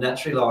having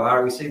naturally low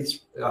heart rate. We see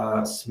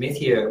this, Smith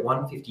here at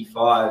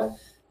 155.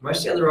 Most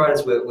of the other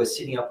riders were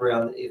sitting up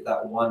around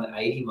that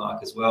 180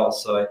 mark as well.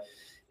 So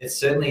it's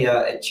certainly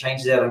it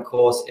changes out on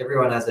course.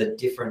 Everyone has a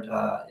different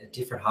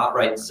heart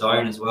rate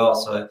zone as well.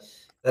 So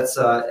that's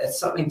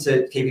something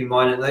to keep in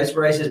mind. And those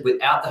races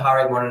without the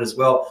heart rate monitor as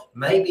well,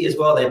 maybe as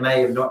well they may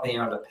have not been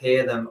able to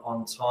pair them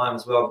on time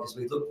as well, because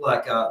we look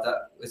like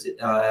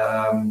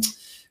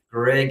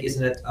Greg,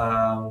 isn't it?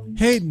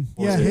 Hayden.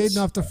 Yeah, Hayden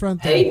off the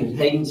front there.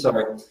 Hayden,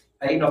 sorry.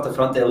 Hayden off the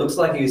front there. Looks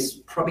like he was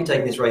probably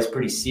taking this race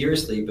pretty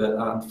seriously, but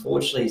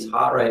unfortunately his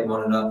heart rate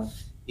monitor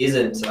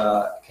isn't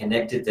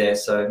connected there.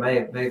 So it may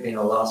have been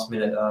a last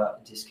minute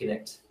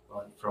disconnect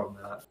from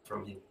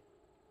him.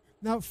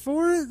 Now,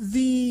 for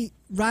the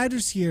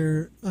riders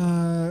here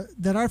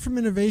that are from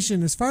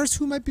Innovation, as far as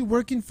who might be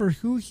working for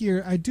who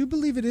here, I do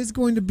believe it is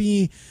going to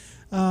be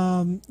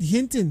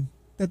Hinton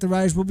that the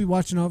riders will be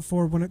watching out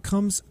for when it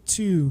comes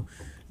to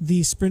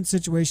the sprint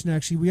situation.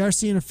 Actually, we are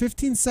seeing a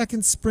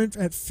 15-second sprint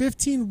at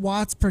 15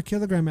 watts per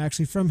kilogram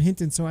actually from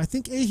Hinton. So I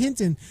think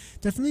Hinton,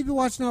 definitely be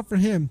watching out for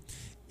him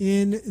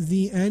in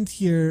the end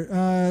here.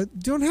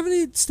 Don't have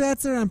any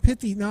stats there on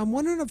Pithy. Now I'm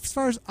wondering, as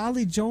far as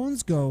Ollie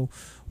Jones go,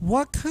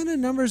 what kind of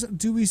numbers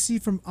do we see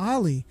from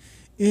Ollie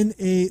in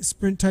a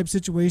sprint type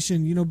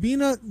situation? You know,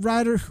 being a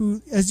rider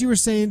who, as you were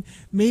saying,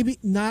 maybe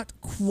not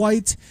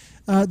quite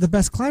the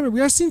best climber. We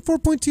are seeing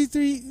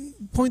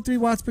 4.23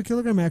 watts per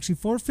kilogram actually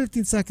for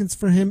 15 seconds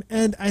for him.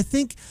 And I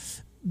think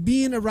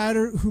being a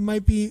rider who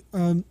might be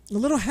a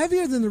little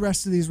heavier than the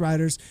rest of these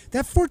riders,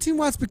 that 14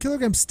 watts per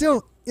kilogram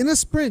still in a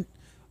sprint,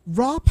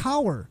 raw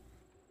power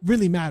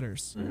really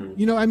matters. Mm-hmm.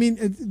 You know, I mean,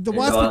 the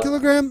watts per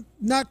kilogram,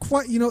 not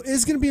quite, you know,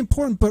 is going to be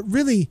important, but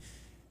really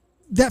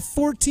that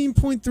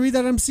 14.3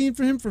 that I'm seeing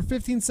for him for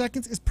 15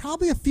 seconds is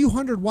probably a few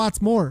hundred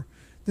watts more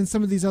than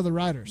some of these other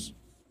riders.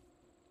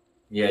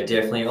 Yeah,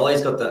 definitely.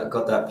 Ollie's got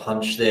that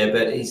punch there,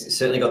 but he's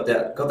certainly got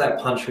that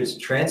punch which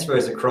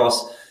transfers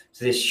across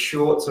to this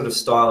short sort of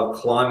style of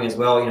climbing as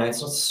well. You know,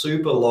 it's not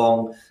super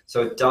long,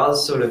 so it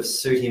does sort of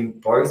suit him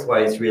both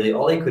ways, really.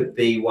 Ollie could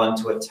be one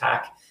to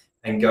attack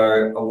and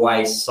go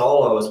away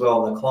solo as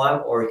well on the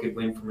climb, or he could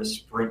win from a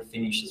sprint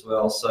finish as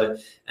well. So,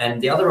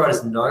 and the other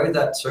riders know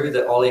that too,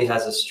 that Ollie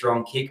has a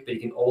strong kick, but he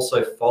can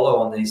also follow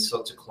on these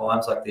sorts of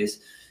climbs like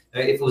this.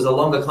 If it was a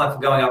longer climb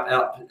for going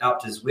up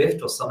to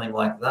Zwift or something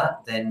like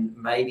that, then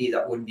maybe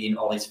that wouldn't be in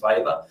Ollie's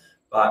favour.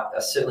 But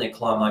certainly a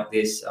climb like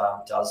this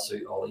does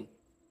suit Ollie.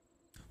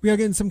 We are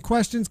getting some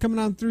questions coming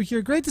on through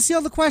here. Great to see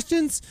all the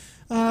questions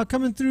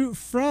coming through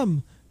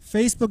from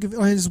Facebook,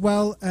 as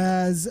well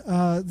as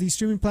the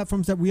streaming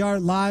platforms that we are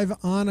live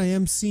on. I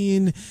am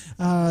seeing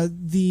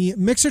the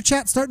Mixer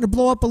chat starting to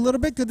blow up a little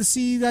bit. Good to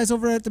see you guys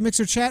over at the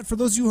Mixer chat. For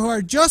those of you who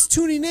are just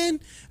tuning in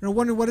and are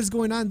wondering what is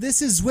going on,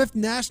 this is Zwift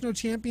National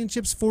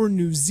Championships for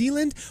New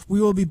Zealand. We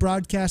will be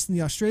broadcasting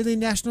the Australian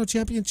National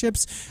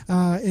Championships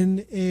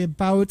in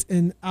about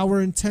an hour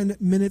and 10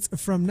 minutes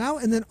from now,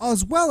 and then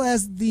as well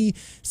as the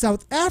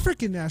South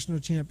African National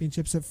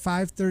Championships at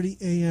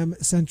 5:30 a.m.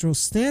 Central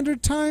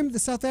Standard Time. The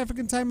South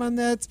African time on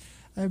that,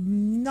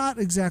 I'm not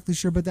exactly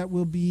sure, but that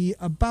will be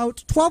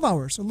about 12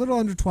 hours, a little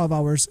under 12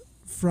 hours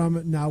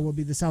from now will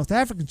be the South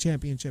African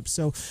Championships.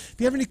 So if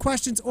you have any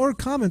questions or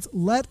comments,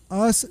 let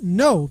us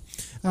know.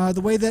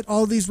 The way that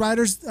all these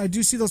riders, I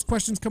do see those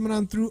questions coming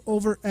on through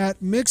over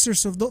at Mixer.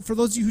 So for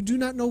those of you who do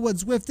not know what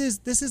Zwift is,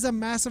 this is a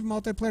massive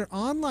multiplayer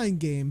online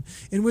game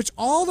in which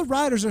all the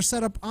riders are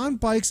set up on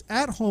bikes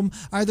at home,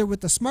 either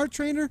with a smart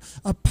trainer,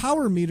 a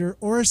power meter,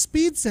 or a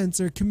speed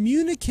sensor,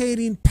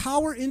 communicating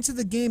power into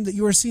the game that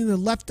you are seeing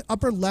in the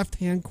upper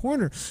left-hand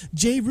corner.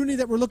 Jay Rooney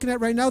that we're looking at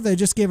right now, that I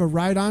just gave a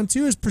ride on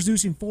to, is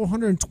producing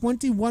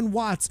 421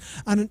 watts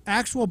on an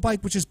actual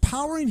bike, which is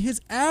powering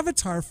his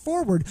avatar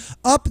forward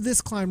up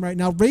this climb right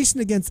now,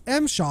 racing against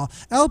M. Shaw,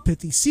 L.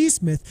 Pithy, C.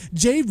 Smith,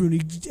 Jay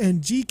Rooney,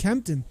 and G.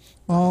 Kempton,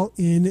 all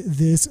in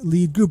this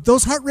lead group.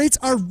 Those heart rates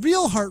are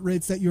real heart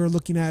rates that you are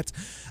looking at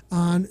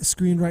on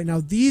screen right now.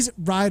 These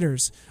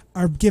riders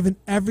are giving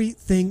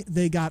everything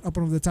they got up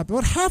over the top.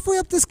 About halfway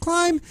up this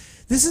climb,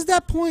 this is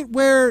that point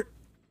where,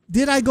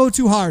 did I go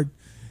too hard?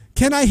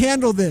 Can I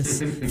handle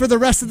this for the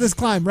rest of this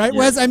climb, right,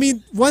 Wes? I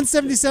mean,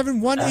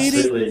 177, 180,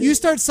 absolutely. You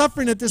start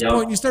suffering at this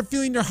point. You start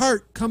feeling your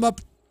heart come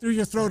up through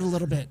your throat a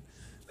little bit.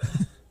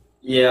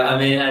 Yeah, I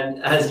mean,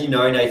 and as you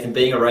know, Nathan,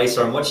 being a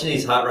racer, I'm watching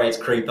these heart rates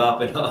creep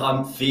up, and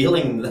I'm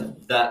feeling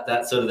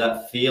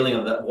that feeling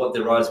of that what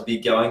the riders will be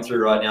going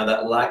through right now,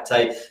 that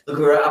lactate. Look,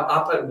 we're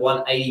up at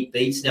 180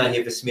 beats now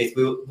here for Smith.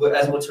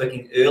 As we were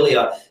talking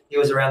earlier, he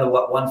was around the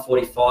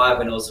 145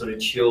 and it was sort of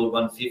chilled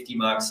 150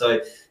 mark. So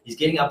he's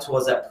getting up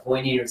towards that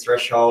pointy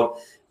threshold,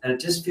 and it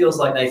just feels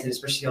like, Nathan,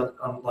 especially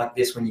on like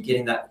this, when you're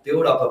getting that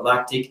build up of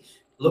lactic,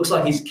 looks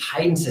like his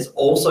cadence has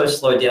also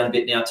slowed down a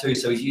bit now too.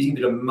 So he's using a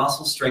bit of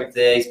muscle strength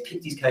there. He's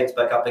picked his cadence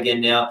back up again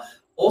now.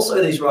 Also,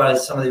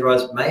 some of these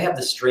riders may have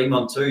the stream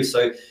on too.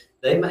 So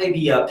they may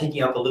be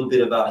picking up a little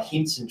bit of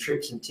hints and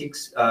trips and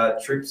ticks. I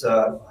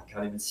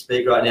can't even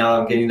speak right now.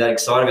 I'm getting that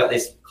excited about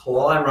this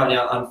climb right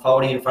now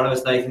unfolding in front of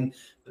us, Nathan.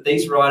 But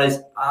these riders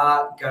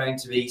are going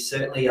to be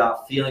certainly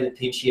feeling the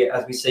pinch here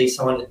as we see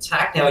someone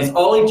attack now. Is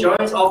Ollie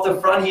Jones off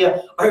the front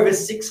here, over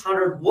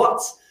 600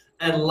 watts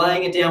and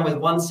laying it down with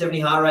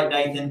 170 heart rate,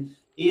 Nathan.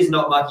 He is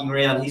not mucking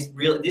around. He's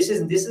really, this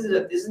isn't just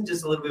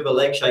a little bit of a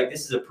leg shake.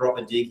 This is a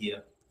proper dig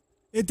here.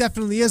 It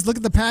definitely is. Look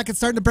at the pack. It's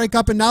starting to break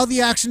up, and now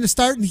the action is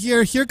starting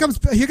here. Here comes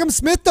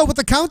Smith, though, with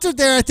the counter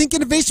there. I think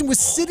Innovation was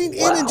sitting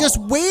in and just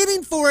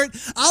waiting for it.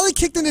 Ollie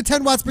kicked into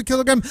 10 watts per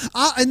kilogram,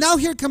 and now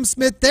here comes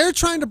Smith. They're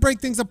trying to break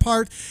things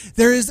apart.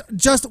 There is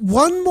just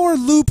one more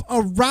loop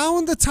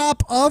around the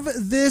top of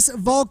this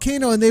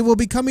volcano, and they will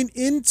be coming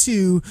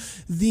into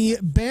the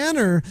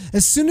banner.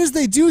 As soon as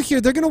they do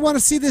here, they're going to want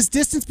to see this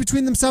distance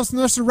between themselves and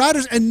the rest of the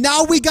riders, and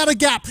now we got a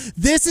gap.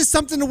 This is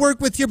something to work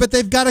with here, but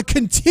they've got to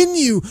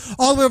continue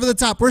all the way over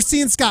the top. We're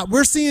seeing Scott.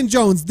 We're seeing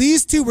Jones.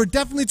 These two were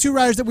definitely two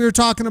riders that we were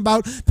talking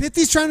about.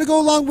 Pithy's trying to go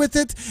along with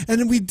it. And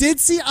then we did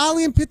see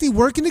Ollie and Pithy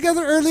working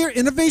together earlier.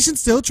 Innovation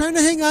still trying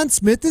to hang on.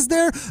 Smith is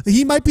there.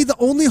 He might be the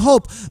only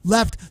hope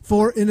left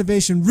for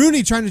Innovation.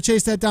 Rooney trying to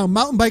chase that down.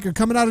 Mountain biker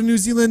coming out of New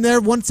Zealand there.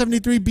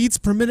 173 beats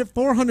per minute,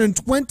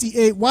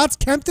 428 watts.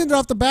 Kempton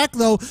off the back,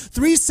 though.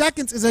 3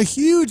 seconds is a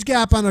huge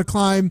gap on a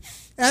climb.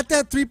 At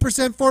that 3%,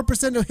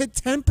 4%, to hit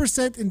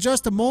 10% in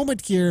just a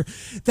moment here.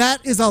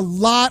 That is a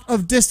lot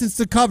of distance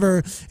to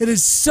cover. It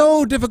is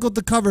so difficult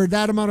to cover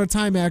that amount of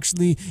time,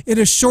 actually, in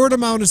a short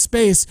amount of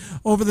space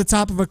over the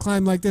top of a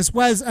climb like this.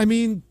 Wes, I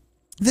mean,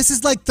 this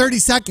is like 30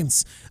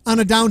 seconds on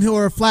a downhill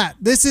or a flat.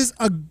 This is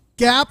a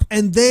gap,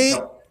 and they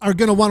are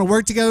going to want to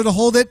work together to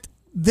hold it.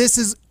 This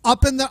is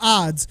up in the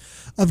odds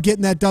of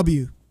getting that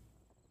W.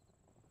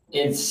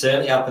 It's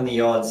certainly up in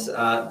the odds.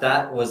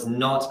 That was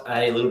not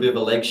a little bit of a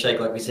leg shake,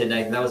 like we said,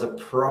 Nathan. That was a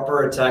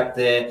proper attack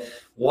there.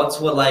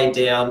 Watts were laid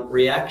down.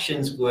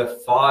 Reactions were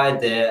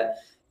fired there.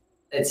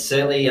 It's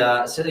certainly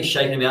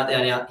shaking them out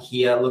down out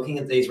here. Looking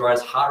at these riders,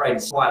 heart rate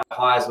is quite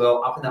high as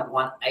well, up in that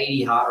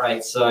 180 heart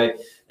rate. So,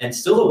 and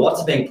still the watts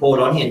are being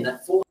poured on here. And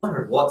that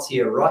 400 watts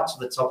here, right to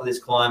the top of this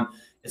climb,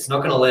 it's not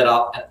going to let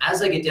up. And as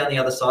they get down the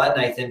other side,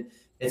 Nathan,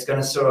 it's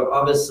going to sort of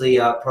obviously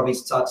probably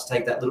start to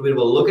take that little bit of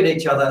a look at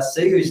each other,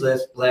 see who's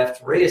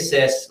left,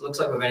 reassess. Looks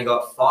like we've only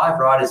got 5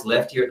 riders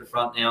left here at the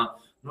front now.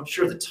 I'm not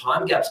sure if the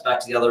time gap's back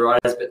to the other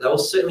riders, but they'll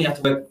certainly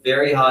have to work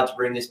very hard to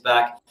bring this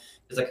back,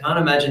 because I can't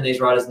imagine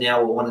these riders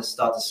now will want to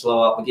start to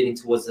slow up. We're getting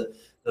towards the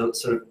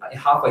sort of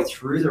halfway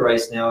through the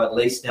race now, at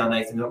least now,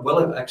 Nathan.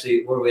 Well,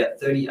 actually, what are we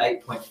at?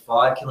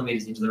 38.5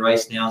 kilometers into the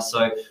race now.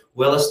 So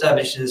well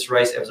established in this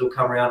race. As we'll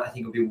come around, I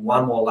think it'll be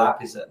one more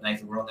lap. Is that,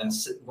 Nathan? We're on that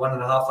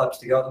 1.5 laps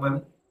to go at the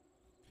moment.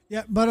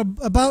 Yeah, but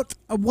about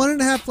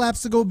 1.5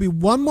 laps to go. Will be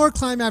one more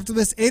climb after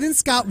this. Aiden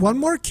Scott, one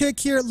more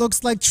kick here. It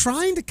looks like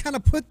trying to kind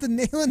of put the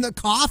nail in the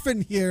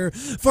coffin here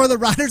for the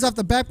riders off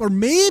the back, or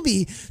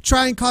maybe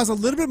try and cause a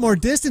little bit more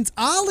distance.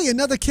 Ollie,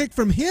 another kick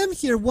from him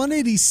here.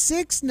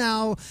 186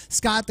 now.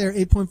 Scott there,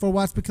 8.4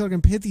 watts per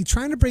kilogram. Pithy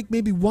trying to break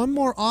maybe one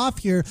more off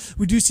here.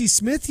 We do see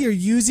Smith here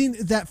using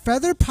that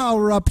feather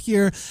power up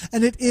here,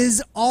 and it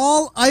is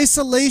all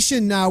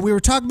isolation now. We were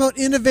talking about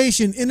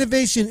innovation,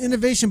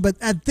 but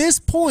at this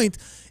point,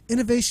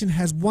 Innovation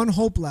has one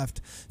hope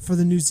left for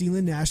the New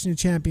Zealand National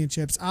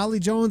Championships. Ollie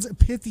Jones,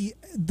 Pithy,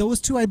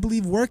 those two, I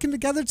believe, working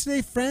together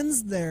today,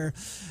 friends there,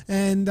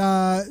 and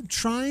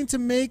trying to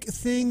make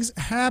things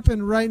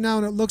happen right now,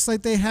 and it looks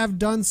like they have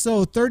done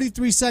so.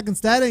 33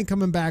 seconds, that ain't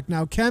coming back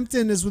now.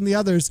 Kempton is with the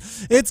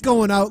others. It's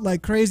going out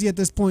like crazy at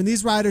this point.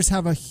 These riders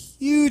have a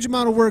huge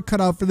amount of work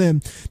cut out for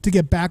them to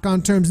get back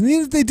on terms, and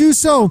even if they do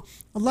so,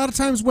 a lot of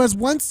times, Wes,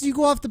 once you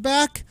go off the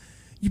back,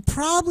 you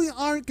probably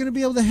aren't going to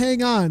be able to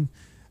hang on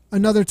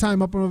another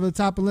time up and over the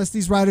top unless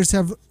these riders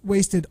have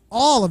wasted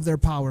all of their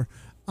power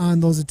on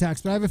those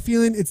attacks. But I have a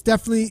feeling it's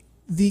definitely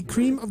the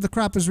cream of the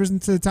crop has risen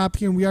to the top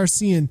here, and we are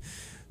seeing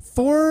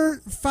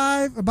 5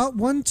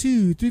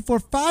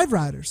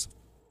 riders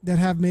that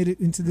have made it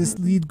into this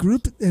lead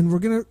group, and we're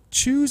going to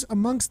choose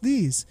amongst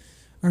these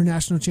our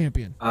national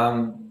champion.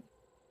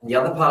 The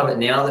other part of it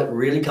now that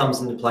really comes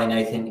into play,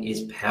 Nathan,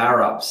 is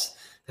power-ups.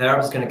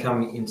 Power-up is going to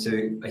come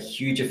into a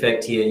huge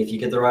effect here. If you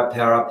get the right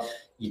power-up,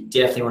 you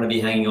definitely want to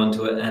be hanging on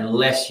to it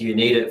unless you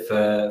need it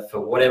for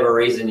whatever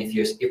reason.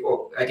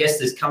 I guess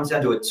this comes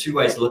down to 2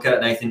 ways to look at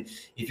it, Nathan.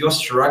 If you're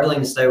struggling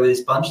to stay with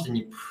this bunch, then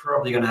you're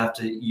probably going to have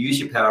to use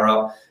your power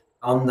up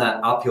on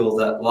that uphill,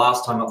 that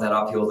last time up that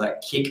uphill,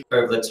 that kick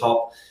over the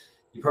top.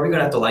 You're probably going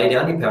to have to lay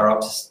down your power up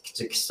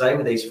to stay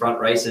with these front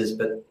races.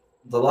 But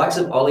the likes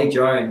of Ollie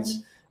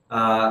Jones,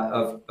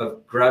 of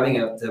grabbing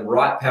the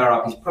right power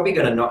up, he's probably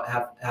going to not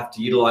have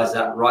to utilize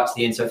that right to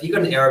the end. So if you've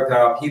got an aero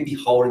power up, he'd be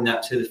holding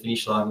that to the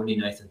finish line, wouldn't he,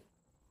 Nathan?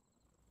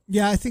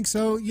 Yeah, I think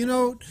so. You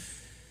know,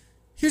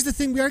 here's the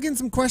thing. We are getting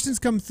some questions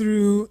come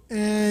through,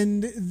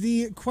 and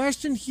the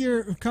question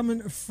here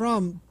coming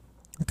from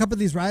a couple of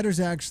these riders,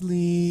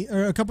 actually,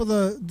 or a couple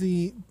of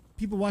the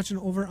people watching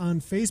over on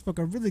Facebook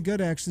are really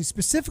good, actually,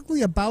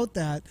 specifically about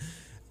that.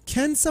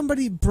 Can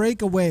somebody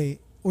break away,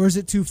 or is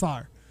it too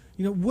far?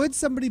 Would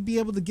somebody be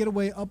able to get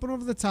away up and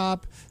over the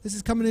top? This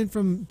is coming in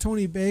from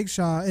Tony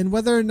Bagshaw, and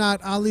whether or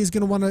not Ali is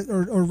going to want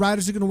to, or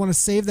riders are going to want to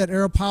save that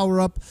aero power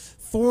up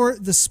for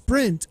the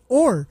sprint,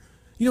 or,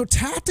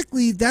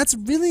 tactically, that's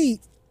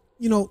really,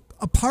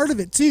 a part of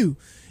it too.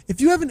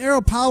 If you have an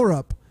aero power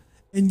up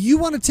and you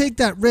want to take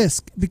that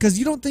risk because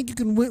you don't think you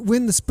can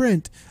win the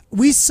sprint,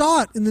 we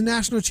saw it in the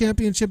national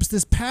championships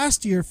this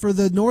past year for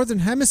the Northern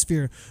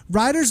Hemisphere.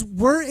 Riders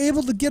were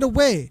able to get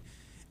away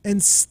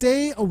and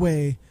stay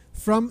away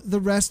from the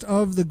rest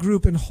of the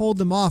group and hold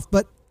them off.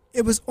 But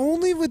it was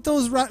only with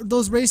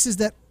those races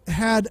that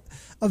had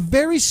a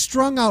very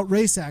strung out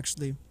race,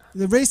 actually.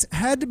 The race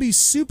had to be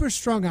super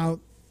strung out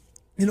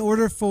in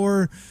order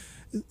for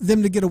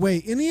them to get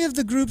away. Any of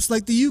the groups,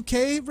 like the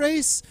UK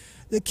race,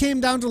 it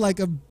came down to like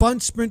a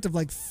bunch sprint of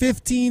like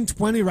 15,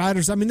 20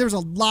 riders. I mean, there's a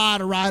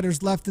lot of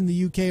riders left in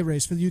the UK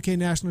race for the UK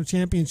National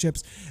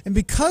Championships. And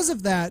because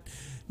of that,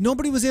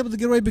 nobody was able to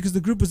get away because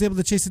the group was able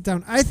to chase it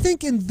down. I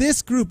think in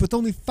this group with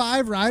only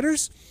 5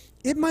 riders,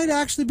 it might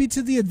actually be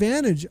to the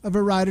advantage of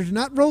a rider to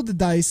not roll the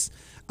dice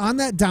on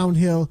that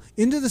downhill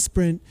into the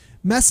sprint,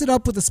 mess it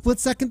up with a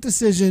split-second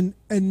decision,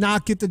 and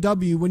not get the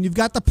W when you've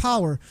got the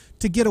power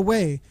to get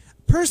away.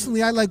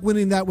 Personally, I like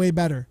winning that way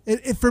better.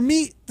 For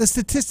me, the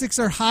statistics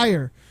are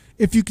higher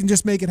if you can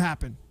just make it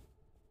happen.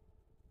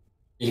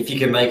 If you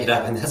can make it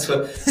happen, that's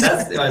what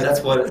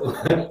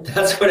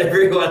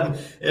everyone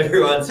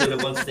sort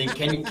of wants to think.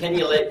 Can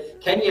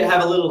you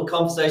have a little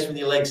conversation with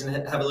your legs and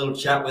have a little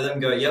chat with them?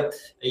 Go, yep.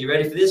 Are you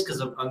ready for this? Because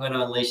I'm going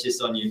to unleash this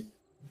on you.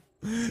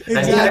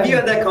 Exactly. Have you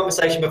had that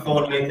conversation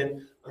before,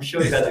 Nathan? I'm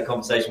sure you've had that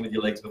conversation with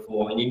your legs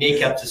before, and you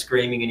kneecaps are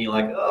screaming, and you're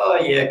like, oh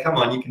yeah, come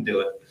on, you can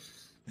do it.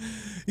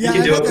 Yeah,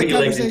 I've had that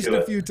conversation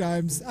a few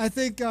times. I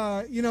think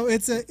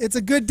it's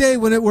a good day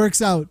when it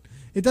works out.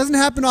 It doesn't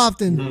happen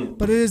often,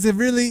 but it is a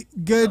really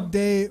good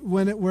day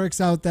when it works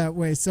out that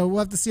way. So we'll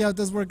have to see how it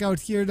does work out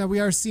here. Now we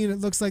are seeing it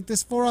looks like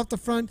this 4 off the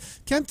front.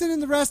 Kempton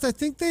and the rest, I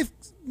think they've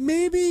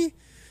maybe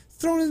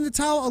thrown in the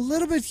towel a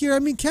little bit here. I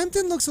mean,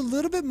 Kempton looks a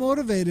little bit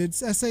motivated.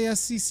 It's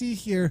SASCC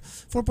here,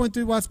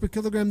 4.3 watts per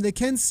kilogram. They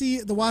can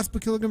see the watts per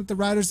kilogram that the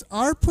riders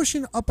are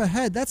pushing up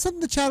ahead. That's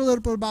something to chat a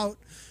little bit about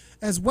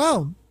as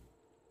well.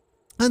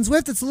 On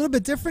Zwift, it's a little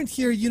bit different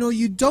here.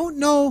 You don't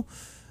know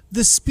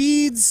the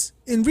speeds.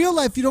 In real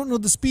life, you don't know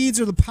the speeds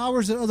or the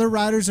powers that other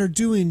riders are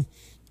doing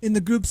in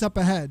the groups up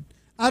ahead.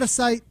 Out of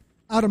sight,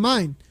 out of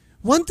mind.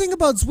 One thing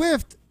about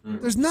Zwift,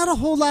 there's not a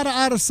whole lot of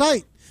out of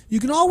sight. You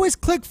can always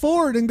click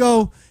forward and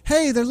go,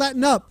 hey, they're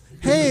letting up.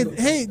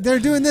 Hey, they're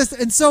doing this.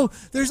 And so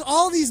there's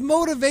all these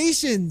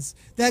motivations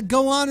that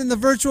go on in the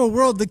virtual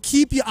world to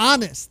keep you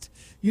honest.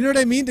 You know what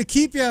I mean? To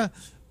keep you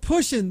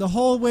pushing the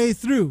whole way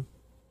through.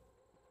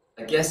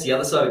 I guess the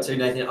other side of it too,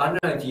 Nathan, I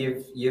don't know if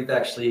you've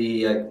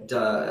actually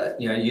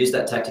used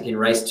that tactic in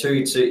race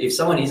 2 to, if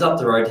someone is up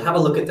the road, have a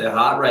look at their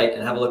heart rate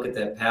and have a look at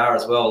their power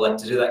as well, like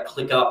to do that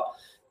click up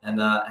and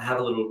have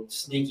a little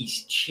sneaky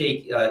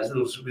cheek.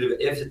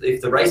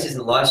 If the race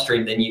isn't live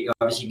streamed, then you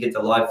obviously get the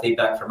live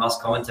feedback from us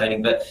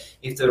commentating. But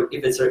if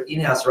it's an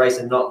in-house race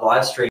and not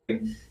live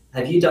streamed,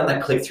 have you done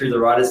that click through the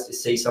riders to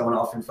see someone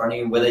off in front of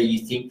you and whether you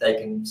think they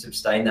can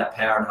sustain that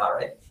power and heart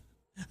rate?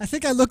 I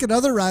think I look at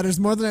other riders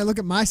more than I look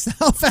at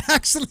myself,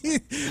 actually.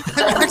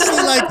 I'm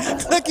actually like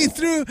clicking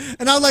through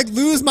and I'll like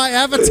lose my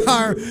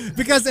avatar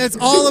because it's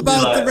all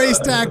about the race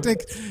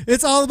tactic.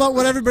 It's all about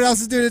what everybody else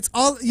is doing. It's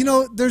all,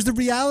 there's the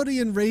reality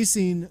in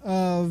racing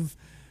of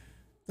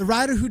the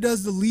rider who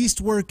does the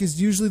least work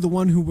is usually the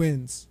one who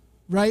wins,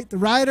 right? The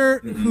rider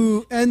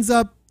who ends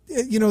up,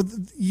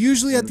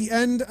 usually at the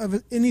end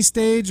of any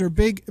stage or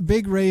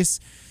big race,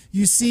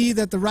 you see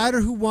that the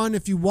rider who won,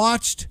 if you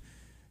watched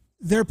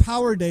their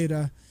power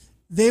data,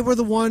 they were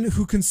the one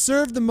who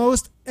conserved the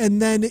most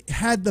and then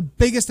had the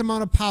biggest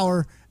amount of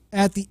power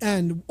at the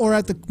end or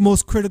at the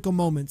most critical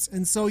moments.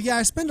 And so, yeah,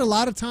 I spend a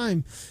lot of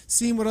time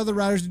seeing what other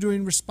riders are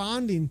doing,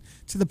 responding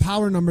to the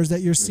power numbers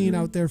that you're seeing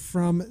out there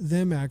from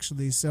them,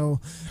 actually. So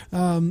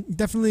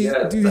definitely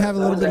do have a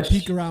little bit of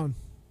peek around.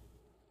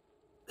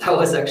 That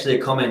was actually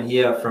a comment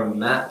here from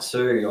Matt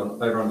too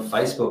over on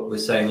Facebook.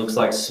 Was saying, looks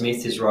like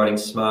Smith is riding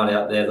smart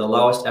out there, the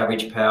lowest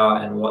average power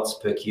and watts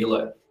per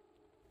kilo.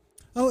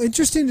 Oh,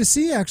 interesting to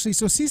see, actually.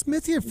 So C.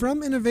 Smith here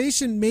from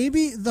Innovation.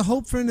 Maybe the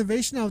hope for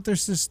innovation out there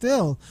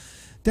still.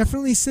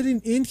 Definitely sitting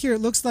in here. It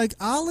looks like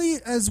Ali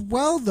as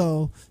well,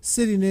 though,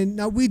 sitting in.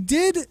 Now, we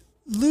did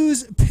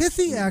lose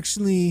Pithy,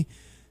 actually,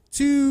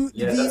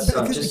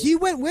 because he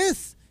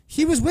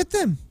was with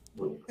them,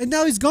 and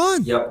now he's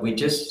gone. Yep, we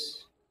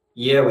just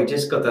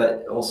got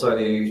that. Also,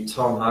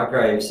 Tom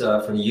Hargraves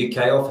from the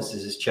UK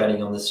offices is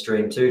chatting on the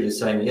stream too, just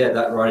saying,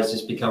 that rider's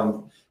just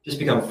become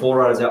 4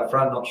 riders out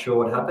front. Not sure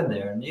what happened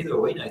there, and neither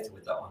are we, Nathan,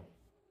 with that one.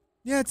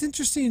 Yeah, it's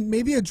interesting.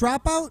 Maybe a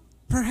dropout,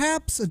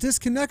 perhaps a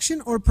disconnection,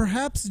 or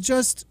perhaps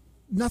just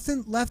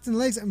nothing left in the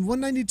legs. And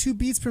 192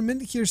 beats per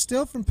minute here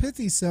still from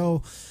Pithy.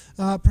 So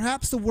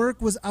perhaps the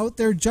work was out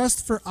there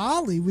just for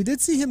Ali. We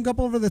did see him go up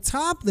over the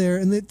top there,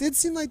 and it did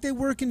seem like they're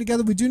working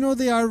together. We do know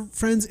they are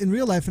friends in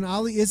real life, and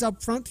Ali is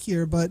up front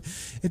here, but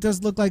it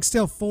does look like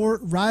still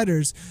 4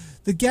 riders.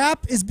 The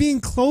gap is being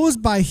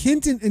closed by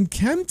Hinton and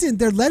Kempton.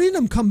 They're letting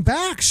them come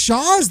back.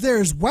 Shaw's there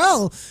as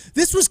well.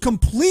 This was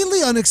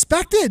completely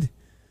unexpected.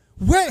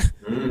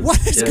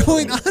 What is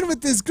going on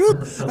with this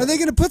group? Are they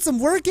going to put some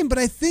work in? But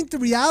I think the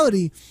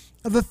reality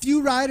of a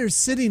few riders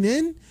sitting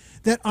in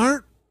that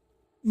aren't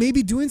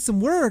maybe doing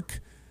some work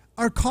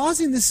are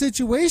causing this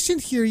situation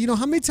here. You know,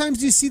 how many times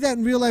do you see that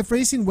in real life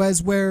racing,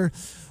 Wes, where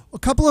a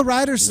couple of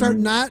riders start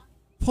not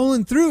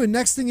pulling through, and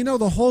next thing you know,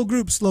 the whole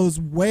group slows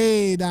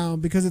way down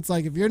because it's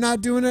like, if you're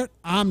not doing it,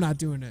 I'm not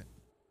doing it.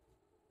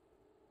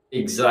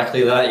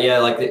 Exactly that. Yeah,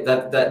 like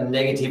that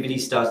negativity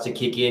starts to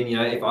kick in. You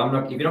know, if you're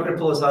not going to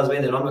pull as hard as me,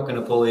 then I'm not going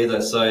to pull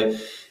either. So,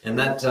 and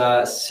that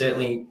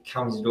certainly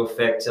comes into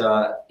effect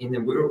in the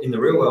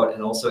real world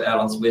and also out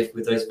on Zwift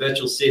with those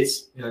virtual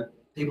sits. You know,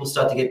 people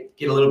start to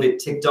get a little bit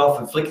ticked off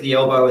and flick the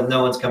elbow, and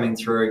no one's coming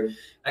through.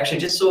 Actually,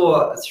 just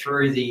saw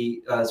through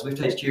the Zwift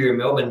HQ in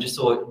Melbourne, just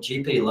saw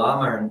GP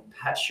Lama and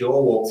Pat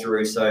Shaw walk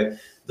through. So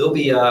they'll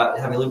be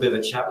having a little bit of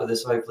a chat with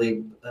us,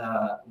 hopefully,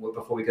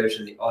 before we go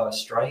to the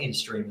Australian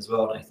stream as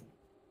well, Nathan.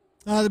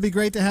 It'd be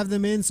great to have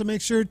them in, so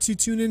make sure to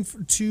tune in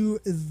to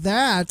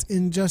that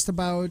in just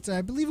about,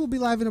 I believe we'll be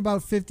live in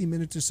about 50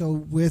 minutes or so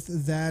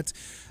with that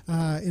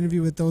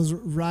interview with those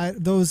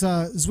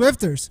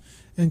Zwifters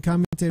and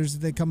commentators that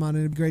they come on,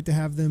 and it'd be great to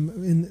have them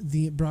in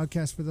the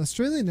broadcast for the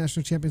Australian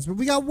National Champions. But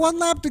we got one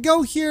lap to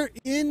go here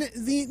in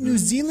the New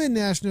Zealand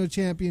National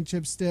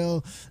Championship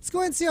still. Let's go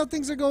ahead and see how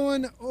things are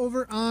going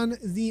over on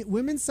the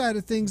women's side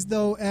of things,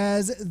 though,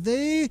 as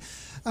they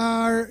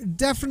are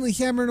definitely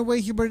hammering away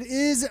here, but it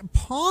is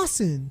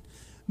Pawson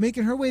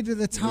making her way to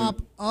the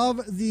top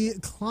of the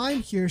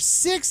climb here.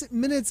 6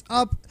 minutes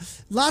up,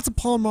 lots of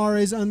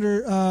Palmares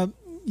under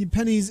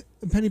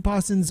Penny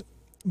Pawson's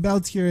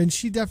belt here, and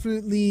she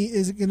definitely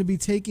is going to be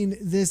taking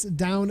this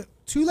down.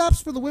 2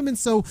 laps for the women,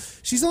 so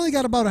she's only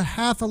got about a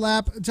half a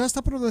lap just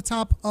up to the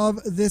top of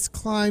this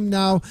climb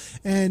now,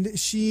 and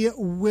she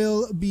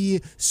will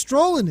be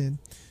strolling in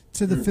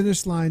to the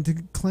finish line to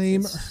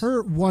claim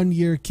her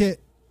 1-year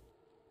kit.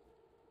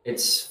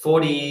 It's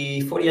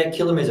 48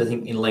 kilometers, I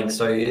think, in length.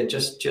 So it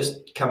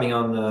just coming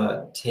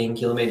on 10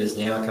 kilometers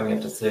now, coming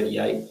up to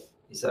 38.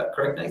 Is that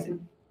correct,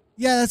 Nathan?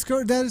 Yeah,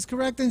 that is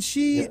correct. And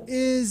she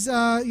is,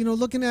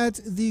 looking at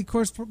the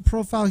course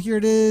profile here,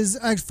 it is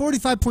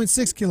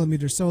 45.6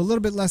 kilometers, so a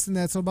little bit less than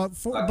that. So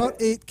about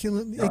 8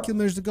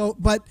 kilometers to go.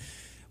 But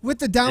with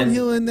the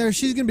downhill in there,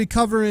 she's going to be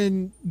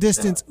covering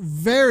distance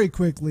very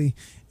quickly.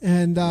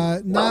 And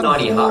not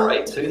 90 heart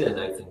rate too there,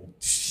 Nathan.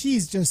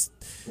 She's just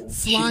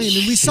flying.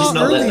 And we saw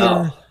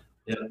earlier.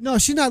 Yeah. No,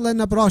 she's not letting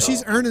up at all.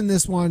 She's earning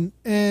this one.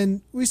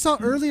 And we saw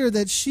earlier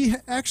that she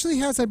actually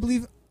has, I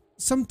believe,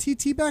 some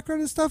TT background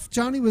and stuff.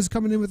 Johnny was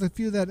coming in with a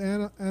few of that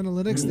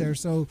analytics there,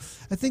 so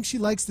I think she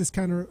likes this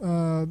kind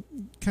of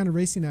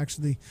racing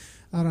actually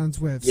out on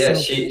Zwift. Yeah,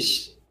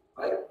 so,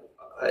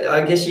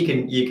 I guess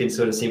you can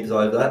sort of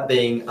sympathise with that,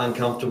 being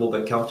uncomfortable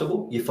but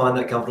comfortable. You find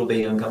that comfortable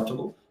being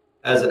uncomfortable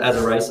as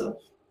a racer.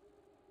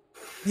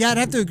 Yeah, I'd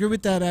have to agree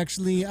with that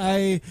actually.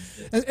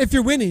 If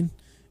you're winning,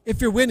 you're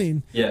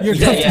comfortable.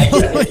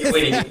 If you're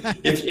winning.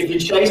 If you're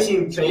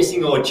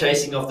chasing or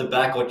chasing off the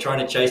back or trying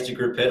to chase to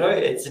gruppetto,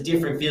 it's a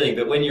different feeling.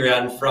 But when you're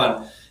out in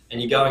front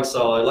and you're going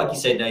solo, like you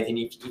said, Nathan,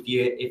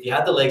 if you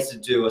had the legs to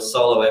do a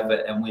solo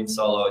effort and win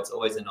solo, it's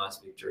always a nice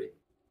victory.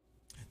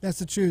 That's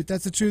the truth.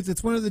 That's the truth.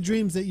 It's one of the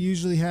dreams that you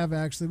usually have,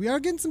 actually. We are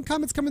getting some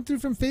comments coming through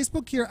from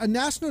Facebook here. A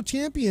national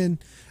champion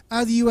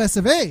out of the US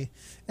of A,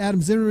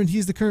 Adam Zimmerman,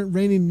 he's the current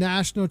reigning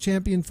national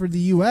champion for the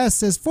U.S.,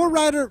 says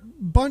 4-rider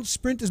bunch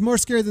sprint is more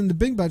scary than the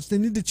big bunch. They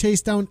need to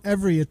chase down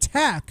every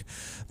attack.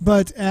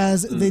 But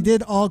as they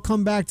did all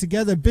come back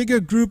together, bigger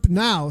group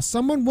now.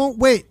 Someone won't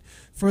wait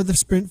for the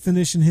sprint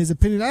finish, in his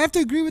opinion. I have to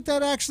agree with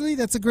that, actually.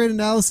 That's a great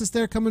analysis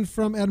there coming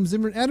from Adam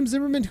Zimmerman. Adam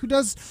Zimmerman, who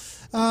does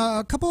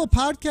a couple of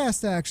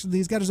podcasts, actually.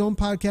 He's got his own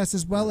podcast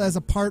as well as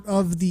a part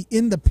of the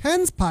In the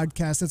Pens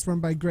podcast that's run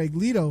by Greg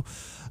Leto,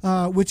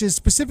 which is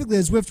specifically a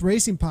Zwift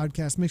racing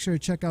podcast. Make sure to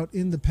check out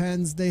In the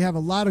Pens. They have a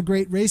lot of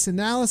great race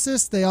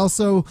analysis. They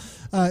also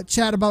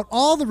chat about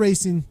all the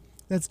racing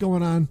that's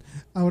going on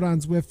out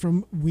on Zwift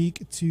from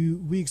week to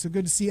week. So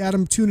good to see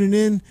Adam tuning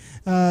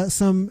in.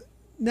 Some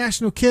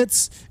national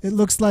kits, it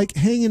looks like,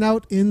 hanging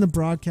out in the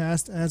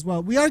broadcast as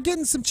well. We are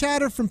getting some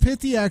chatter from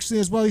Pithy actually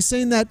as well. He's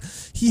saying that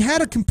he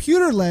had a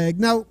computer lag.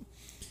 Now,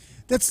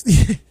 that's,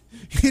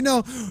 you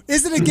know,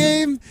 is it a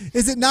game?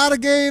 Is it not a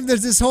game?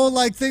 There's this whole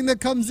like thing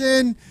that comes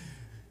in.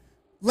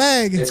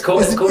 Lag. It's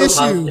called a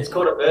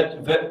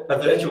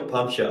virtual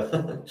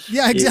puncture.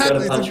 Yeah,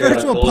 exactly. It's a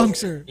virtual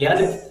puncture.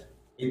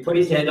 He put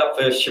his hand up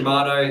for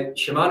Shimano.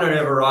 Shimano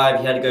never arrived.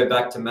 He had to go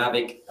back to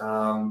Mavic.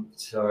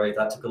 So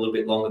that took a little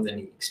bit longer than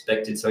he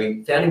expected. So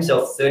he found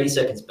himself 30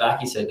 seconds back,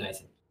 he said,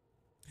 Nathan.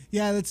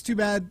 Yeah, that's too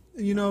bad.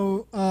 You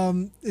know,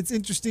 it's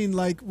interesting,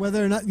 like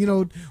whether or not, you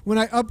know, when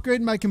I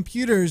upgrade my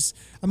computers,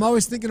 I'm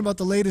always thinking about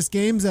the latest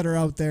games that are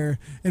out there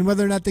and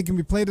whether or not they can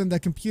be played on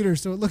that computer.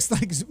 So it looks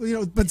like, you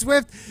know, but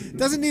Zwift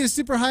doesn't need a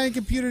super high-end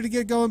computer to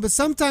get going. But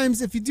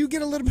sometimes if you do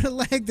get a little bit of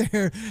lag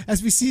there,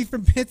 as we see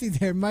from Pithy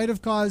there, might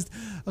have caused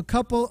a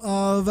couple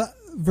of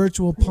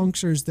virtual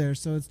punctures there.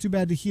 So it's too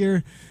bad to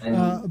hear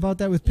about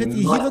that with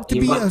Pithy. He looked to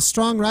be a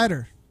strong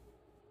rider.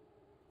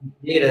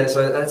 Yeah,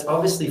 so that's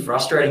obviously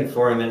frustrating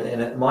for him,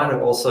 and it might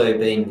have also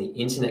been the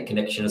internet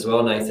connection as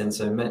well, Nathan.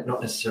 So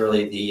not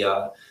necessarily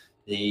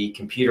the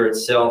computer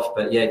itself,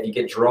 but yeah, if you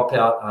get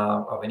dropout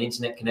of an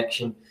internet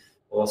connection,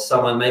 or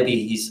someone,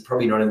 maybe he's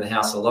probably not in the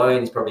house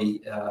alone. He's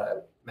probably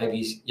maybe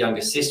his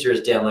younger sister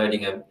is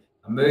downloading a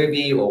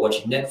movie or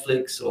watching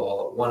Netflix,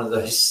 or one of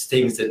those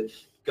things that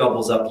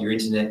gobbles up your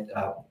internet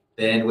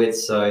bandwidth.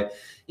 So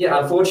yeah,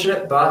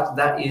 unfortunate, but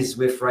that is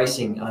with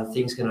racing.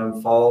 Things can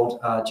unfold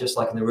just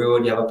like in the real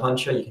world. You have a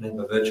puncher, you can have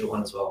a virtual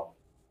one as well.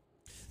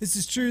 This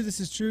is true. This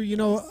is true. You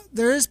know,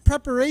 there is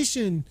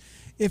preparation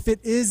if it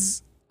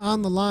is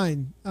on the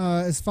line,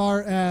 as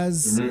far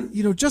as,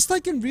 you know, just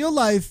like in real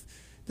life,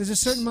 there's a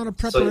certain amount of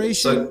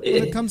preparation when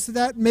it comes to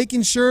that,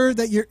 making sure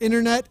that your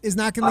internet is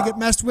not going to get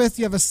messed with.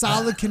 You have a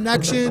solid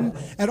connection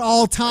at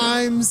all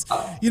times.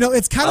 You know,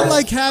 it's kind of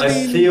like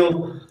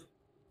having...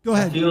 Go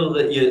ahead. I feel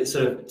that you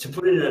sort of, to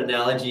put it in an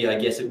analogy, I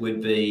guess it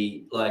would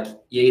be like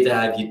you either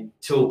have your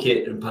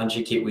toolkit and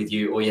puncher kit with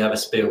you, or you have a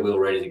spare wheel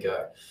ready to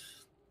go.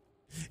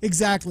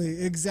 Exactly.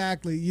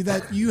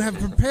 That you have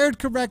prepared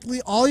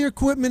correctly. All your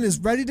equipment is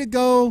ready to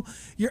go.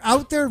 You're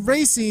out there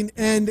racing,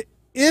 and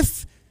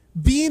if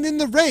being in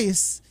the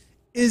race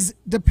is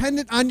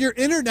dependent on your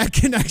internet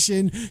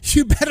connection,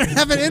 you better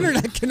have an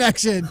internet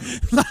connection.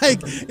 Like,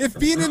 if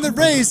being in the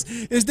race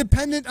is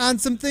dependent on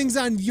some things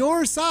on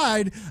your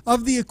side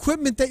of the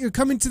equipment that you're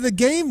coming to the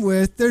game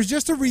with, there's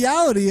just a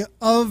reality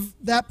of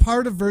that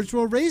part of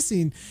virtual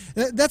racing.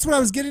 That's what I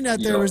was getting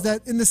at there, was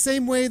that in the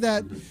same way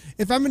that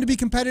if I'm going to be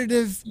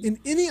competitive in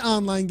any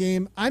online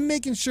game, I'm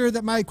making sure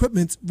that my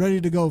equipment's ready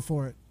to go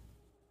for it.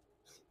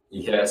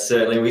 Yeah,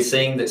 certainly. We're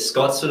seeing that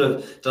Scott's sort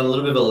of done a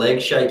little bit of a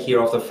leg shake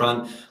here off the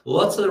front.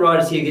 Lots of the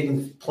riders here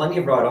getting plenty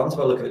of ride-ons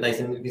by the look of it,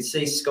 Nathan. You can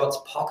see Scott's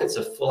pockets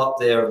are full up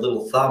there of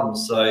little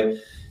thumbs, so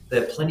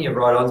there are plenty of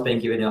ride-ons being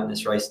given out in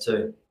this race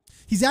too.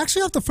 He's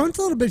actually off the front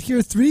a little bit here.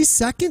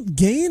 3-second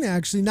gain,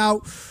 actually.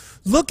 Now,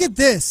 look at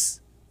this.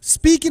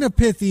 Speaking of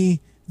Pithy,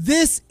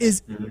 this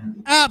is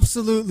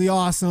absolutely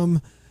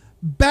awesome.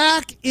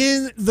 Back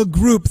in the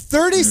group,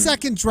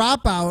 30-second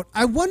dropout.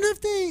 I wonder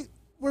if they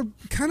were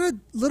kind of a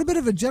little bit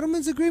of a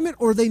gentleman's agreement,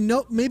 or they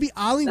know maybe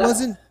Ollie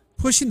wasn't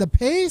pushing the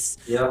pace,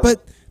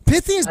 but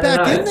Pithy is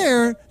back in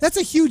there. That's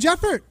a huge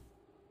effort.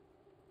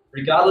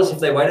 Regardless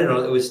if they waited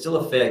on it, it was still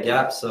a fair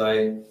gap. So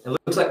it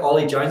looks like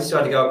Ollie Jones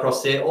tried to go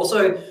across there.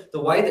 Also, the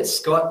way that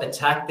Scott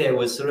attacked there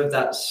was sort of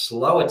that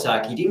slow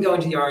attack. He didn't go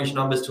into the orange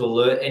numbers to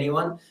alert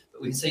anyone,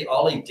 but we can see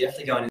Ollie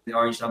definitely going into the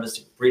orange numbers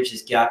to bridge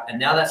this gap. And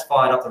now that's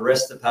fired up the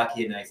rest of the pack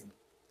here, Nathan.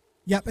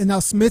 Yep, and now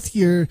Smith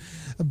here,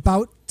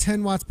 about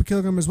 10 watts per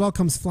kilogram as well,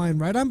 comes flying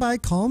right on by,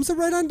 calms it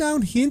right on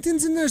down.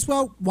 Hinton's in there as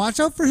well. Watch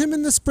out for him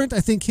in the sprint. I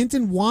think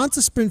Hinton wants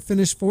a sprint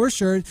finish for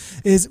sure,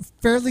 is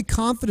fairly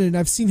confident.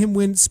 I've seen him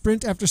win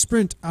sprint after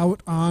sprint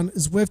out on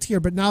Zwift here.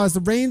 But now as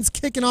the rain's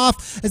kicking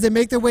off, as they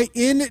make their way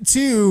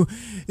into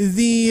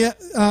the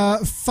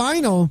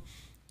final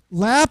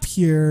lap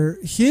here,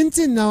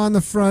 Hinton now on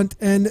the front,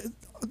 and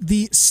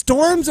the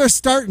storms are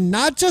starting,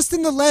 not just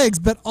in the legs,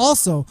 but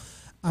also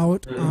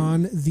out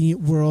on the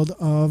world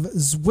of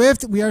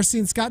Zwift. We are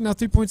seeing Scott now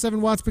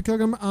 3.7 watts per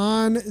kilogram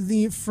on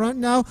the front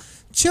now,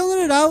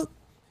 chilling it out.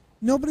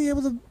 Nobody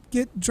able to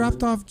get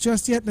dropped off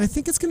just yet, and I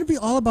think it's going to be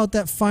all about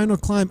that final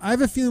climb. I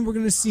have a feeling we're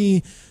going to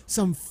see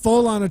some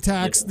full-on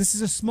attacks. This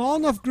is a small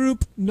enough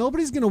group.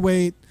 Nobody's going to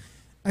wait.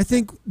 I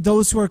think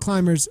those who are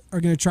climbers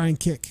are going to try and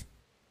kick.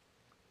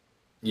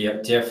 Yeah,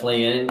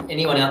 definitely. And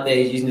anyone out there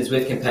who's using the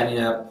Zwift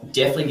Companion app,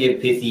 definitely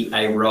give Pithy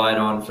a ride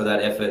on for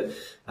that effort.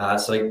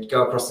 So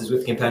go across the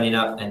Zwift Companion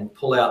app and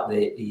pull out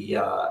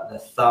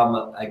the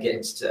thumb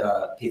against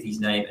Pithy's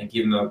name and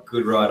give him a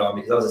good ride on,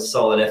 because that was a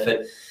solid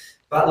effort.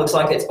 But it looks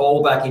like it's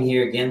all back in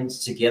here again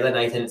together,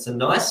 Nathan. It's a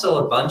nice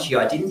solid bunch here.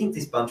 I didn't think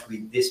this bunch would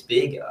be this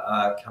big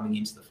coming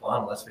into the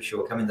final, that's for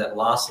sure. Coming that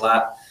last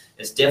lap,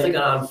 it's definitely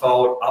going to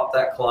unfold up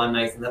that climb,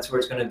 Nathan. That's where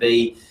it's going to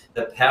be.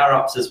 The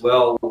power-ups as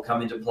well will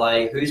come into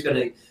play. Who's going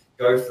to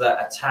go for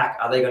that attack?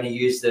 Are they going to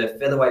use the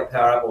featherweight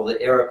power-up or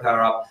the aero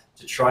power-up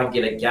to try and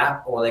get a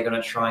gap, or are they going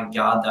to try and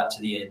guard that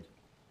to the end?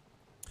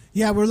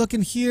 Yeah, we're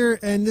looking here,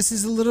 and this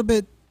is a little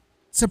bit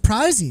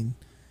surprising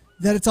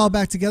that it's all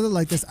back together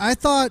like this. I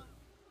thought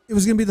it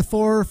was going to be the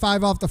 4 or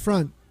 5 off the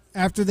front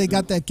after they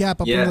got that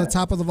gap up on the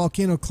top of the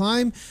volcano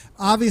climb.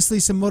 Obviously,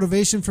 some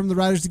motivation from the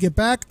riders to get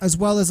back, as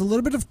well as a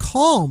little bit of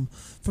calm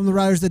from the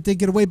riders that did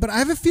get away. But I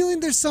have a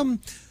feeling there's some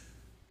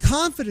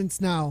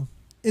confidence now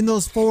in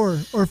those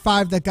 4 or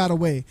 5 that got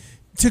away.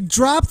 To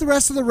drop the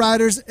rest of the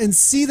riders and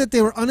see that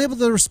they were unable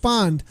to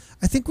respond,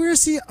 I think we're going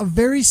to see a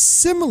very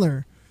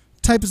similar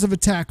types of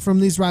attack from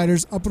these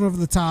riders up and over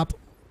the top.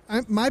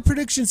 My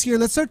predictions here,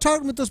 let's start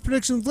talking with those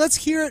predictions. Let's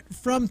hear it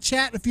from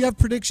chat if you have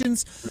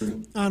predictions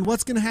on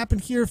what's going to happen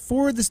here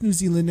for this New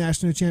Zealand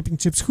National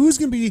Championships. Who's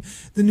going to be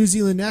the New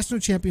Zealand National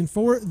Champion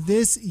for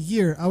this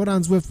year out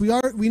on Zwift?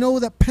 We know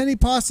that Penny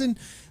Pawson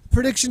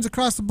predictions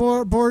across the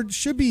board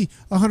should be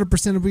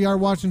 100%. We are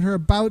watching her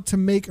about to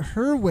make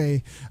her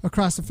way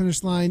across the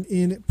finish line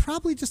in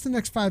probably just the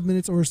next 5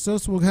 minutes or so.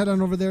 So we'll head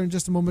on over there in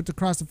just a moment to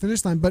cross the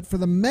finish line. But for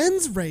the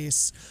men's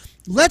race,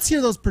 let's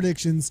hear those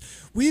predictions.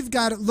 We've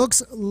got, it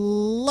looks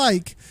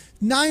like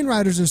 9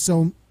 riders or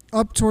so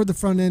up toward the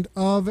front end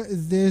of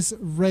this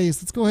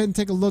race. Let's go ahead and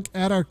take a look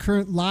at our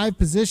current live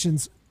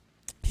positions.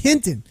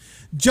 Hinton,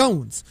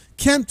 Jones,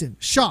 Kempton,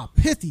 Shaw,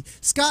 Pithy,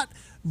 Scott,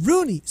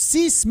 Rooney,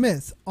 C.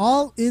 Smith,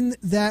 all in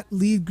that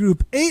lead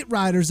group. 8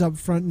 riders up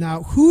front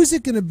now. Who's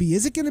it going to be?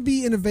 Is it going to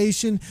be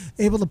Innovation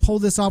able to pull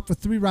this off with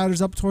 3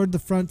 riders up toward the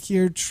front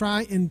here?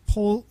 Try and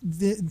pull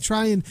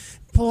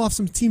off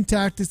some team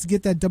tactics to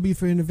get that W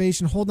for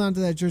Innovation. Hold on to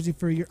that jersey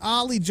for a year.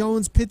 Ollie,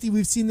 Jones, Pithy,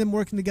 we've seen them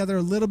working together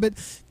a little bit.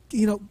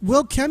 You know,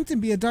 will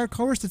Kempton be a dark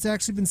horse that's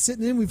actually been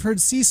sitting in? We've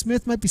heard C.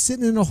 Smith might be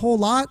sitting in a whole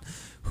lot.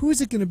 Who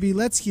is it going to be?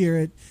 Let's hear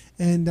it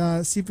and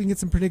see if we can get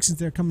some predictions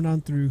there coming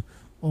on through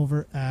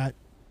over at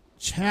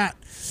chat.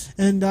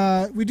 And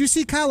we do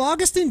see Kyle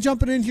Augustine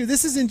jumping in here.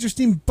 This is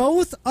interesting.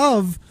 Both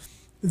of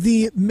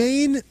the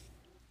main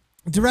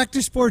director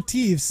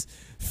sportifs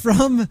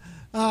from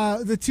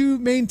the 2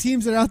 main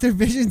teams that are out there.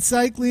 Vision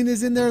Cycling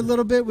is in there a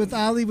little bit with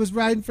Ali was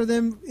riding for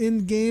them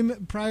in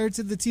game prior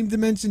to the Team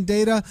Dimension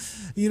data.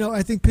 You know,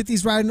 I think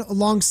Pithy's riding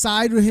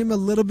alongside with him a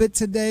little bit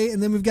today.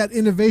 And then we've got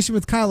Innovation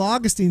with Kyle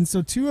Augustine.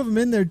 So 2 of them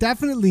in there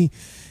definitely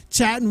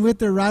chatting with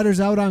their riders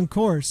out on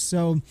course.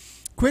 So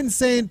Quentin's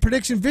saying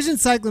prediction Vision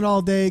Cycling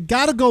all day.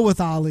 Got to go with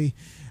Ali.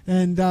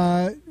 And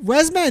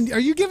Wesman, are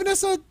you giving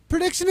us a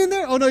prediction in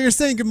there? Oh, no, you're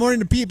saying good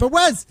morning to Pete. But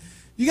Wes,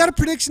 you got a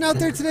prediction out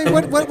there today?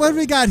 What do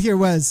we got here,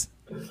 Wes?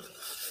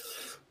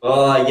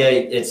 Oh, yeah,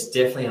 it's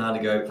definitely hard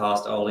to go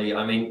past Oli.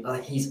 I mean,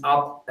 he's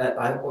up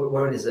at,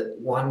 what is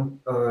it,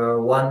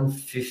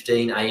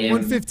 1:15 a.m.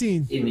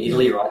 1:15 in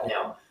Italy right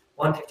now.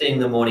 1:15 in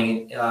the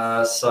morning.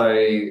 So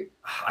I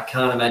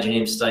can't imagine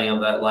him staying up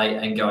that late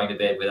and going to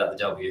bed without the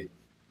W.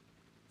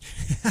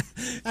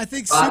 I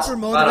think super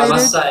motivated. But I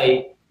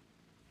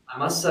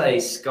must say,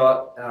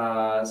 Scott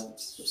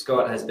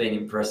has been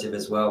impressive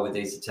as well with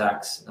these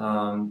attacks.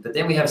 But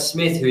then we have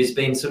Smith, who's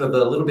been sort of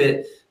a little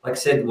bit, like I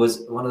said,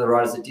 was one of the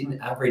riders that didn't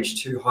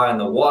average too high on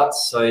the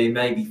watts, so he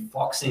may be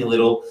foxing a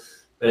little,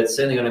 but it's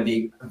certainly going to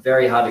be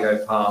very hard to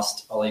go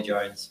past Ollie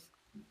Jones.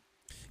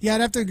 Yeah, I'd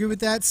have to agree with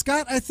that.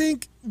 Scott, I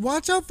think,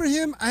 watch out for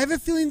him. I have a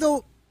feeling,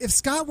 though, if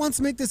Scott wants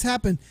to make this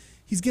happen,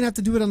 he's going to have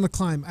to do it on the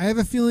climb. I have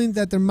a feeling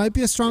that there might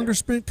be a stronger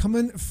sprint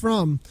coming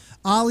from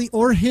Ollie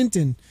or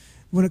Hinton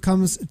when it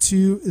comes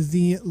to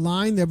the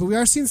line there. But we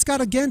are seeing Scott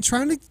again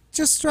trying to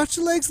just stretch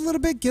the legs a little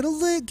bit, get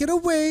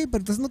away,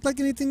 but it doesn't look like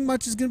anything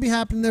much is going to be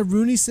happening there.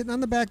 Rooney sitting on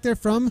the back there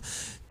from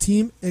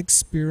Team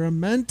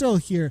Experimental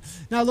here.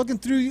 Now looking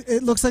through,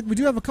 it looks like we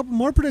do have a couple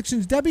more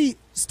predictions. Debbie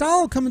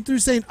Stahl coming through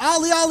saying,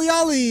 Ollie, Ollie,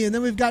 Ollie. And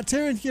then we've got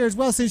Taryn here as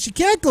well saying she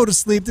can't go to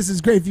sleep. This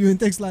is great viewing.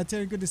 Thanks a lot,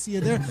 Taryn. Good to see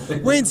you there.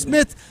 Wayne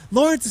Smith,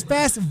 Lawrence is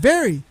fast,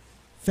 very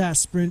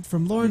fast sprint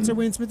from Lawrence or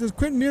Wayne Smith.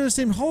 Quentin Mueller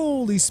saying,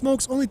 holy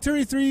smokes, only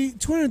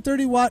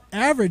 230 watt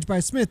average by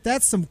Smith.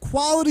 That's some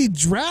quality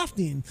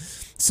drafting.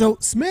 So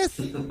Smith,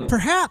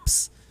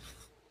 perhaps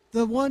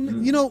the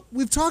one, you know,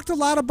 we've talked a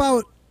lot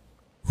about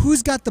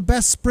who's got the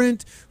best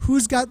sprint,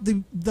 who's got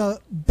the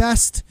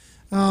best,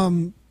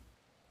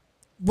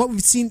 what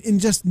we've seen in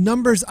just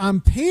numbers on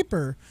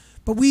paper.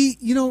 But we,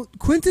 you know,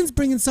 Quentin's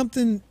bringing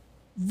something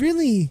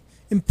really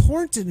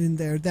important in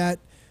there, that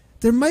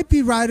there might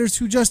be riders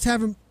who just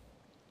haven't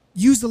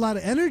used a lot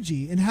of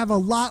energy and have a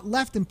lot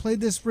left and played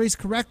this race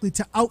correctly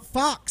to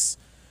outfox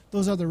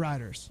those other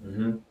riders.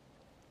 Mm-hmm.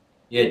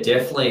 Yeah,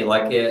 definitely.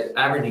 Like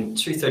averaging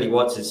 230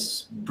 watts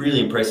is really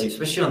impressive,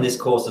 especially on this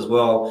course as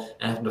well,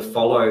 and having to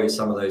follow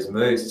some of those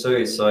moves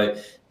too. So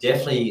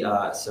definitely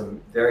some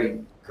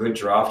very good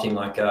drafting.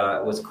 Like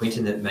it was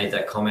Quentin that made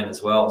that comment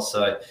as well.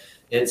 So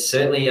it's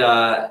certainly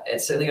going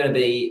to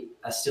be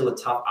still a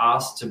tough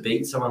ask to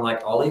beat someone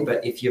like Ollie.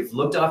 But if you've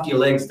looked after your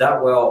legs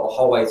that well the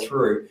whole way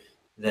through,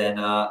 then,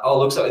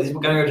 looks like we're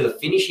going to go to the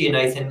finish here,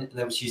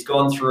 Nathan. She's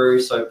gone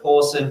through. So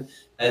Pawson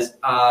has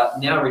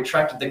now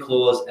retracted the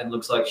clause and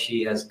looks like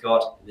she has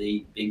got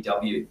the big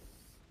W.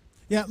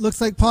 Yeah,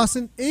 looks like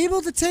Pawson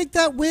able to take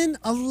that win.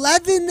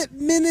 11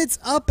 minutes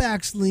up,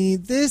 actually.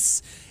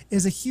 This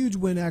is a huge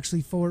win,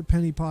 actually, for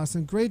Penny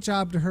Pawson. Great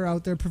job to her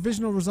out there.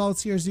 Provisional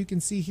results here, as you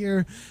can see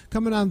here,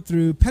 coming on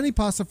through. Penny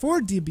Pawson for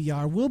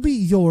DBR will be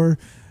your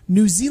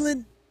New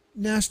Zealand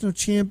national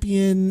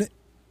champion.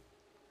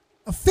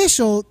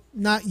 Official,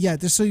 not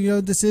yet. Just so you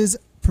know, this is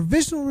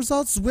provisional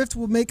results. Zwift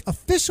will make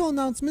official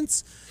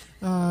announcements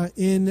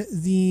in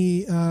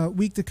the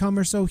week to come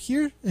or so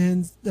here.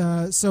 And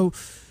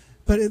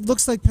but it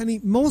looks like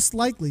Penny most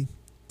likely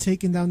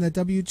taking down that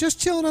W. Just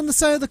chilling on the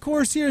side of the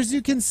course here, as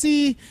you can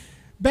see,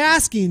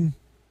 basking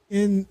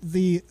in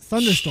the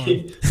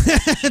thunderstorm.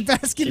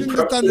 Basking in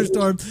the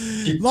thunderstorm.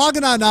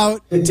 Logging on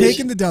out,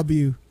 taking the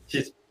W.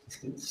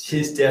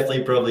 She's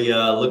definitely probably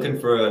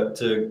looking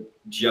to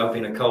jump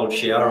in a cold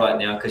shower right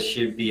now, because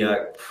she'd be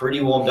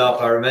pretty warmed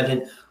up. I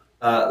imagine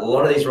a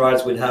lot of these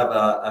riders would have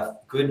a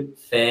good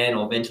fan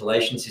or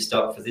ventilation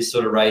system for this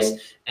sort of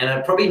race,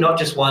 and probably not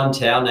just one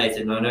towel,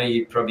 Nathan. I know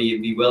you'd probably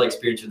be well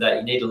experienced with that.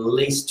 You need at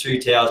least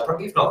 2 towels,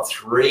 probably if not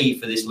 3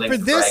 for this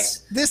length of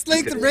race. This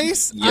length of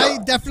race, I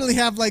definitely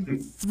have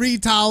like 3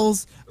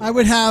 towels. I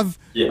would have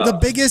the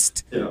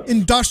biggest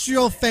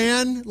industrial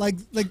fan, like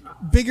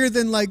bigger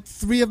than like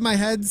 3 of my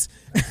heads,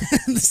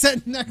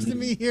 sitting next to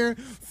me here,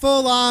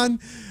 full on.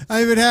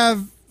 I would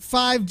have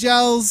 5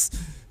 gels,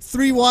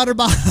 3 water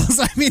bottles.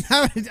 I mean,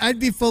 I'd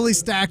be fully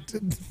stacked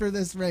for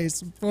this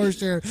race for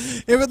sure.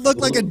 It would look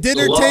like a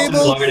dinner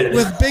table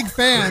with big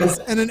fans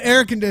and an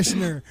air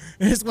conditioner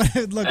is what it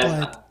would look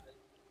like.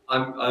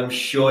 I'm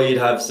sure you'd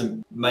have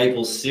some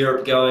maple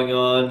syrup going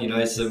on. You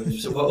know,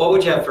 what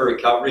would you have for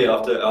recovery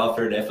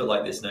after an effort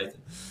like this, Nathan?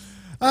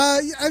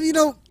 You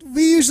know,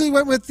 we usually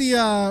went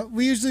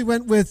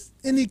with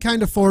any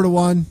kind of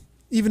 4-to-1.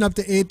 Even up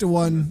to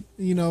 8-to-1,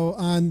 you know,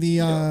 on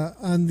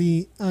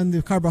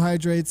the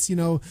carbohydrates, you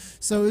know.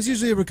 So it was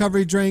usually a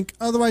recovery drink.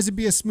 Otherwise, it'd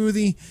be a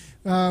smoothie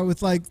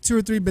with like 2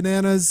 or 3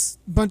 bananas,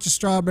 a bunch of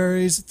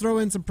strawberries, throw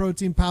in some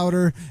protein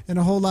powder, and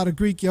a whole lot of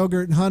Greek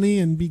yogurt and honey,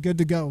 and be good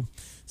to go.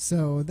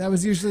 So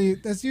that's usually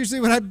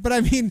what but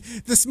I mean,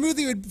 the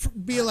smoothie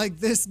would be like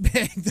this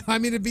big. I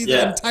mean, it'd be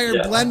the entire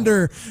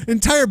blender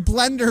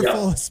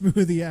full of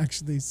smoothie,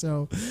 actually.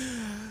 So.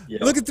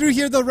 Yep. Looking through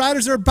here, the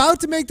riders are about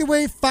to make their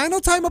way. Final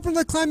time up on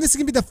the climb. This is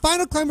going to be the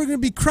final climb. We're going to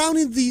be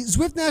crowning the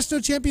Zwift National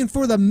Champion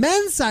for the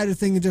men's side of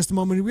thing in just a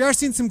moment. We are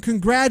seeing some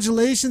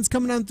congratulations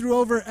coming on through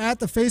over at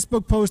the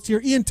Facebook post here.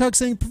 Ian Tuck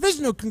saying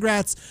provisional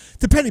congrats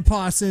to Penny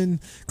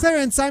Pawson.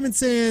 Clara and Simon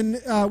saying,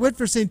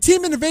 Whitford saying,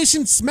 Team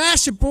Innovation,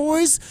 smash it,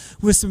 boys,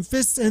 with some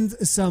fists and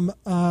some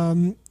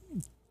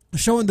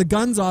showing the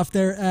guns off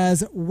there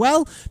as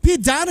well.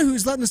 Pete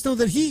Donahue's letting us know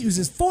that he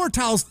uses 4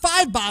 towels,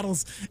 5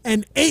 bottles,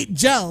 and 8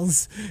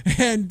 gels,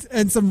 and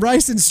some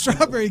rice and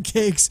strawberry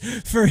cakes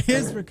for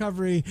his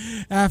recovery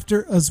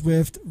after a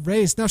Zwift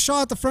race. Now,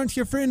 Shaw at the front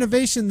here for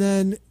Innovation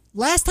then.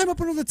 Last time up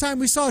another the time,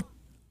 we saw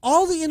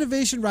all the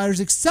Innovation riders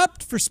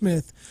except for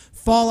Smith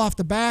fall off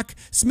the back.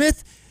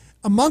 Smith,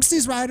 amongst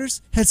these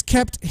riders, has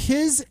kept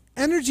his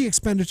energy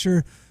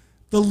expenditure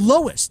the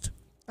lowest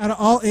out of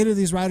all 8 of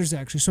these riders,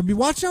 actually. So be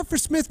watching out for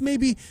Smith,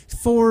 maybe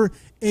for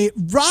a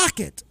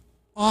rocket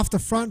off the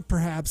front,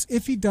 perhaps,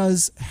 if he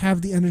does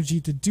have the energy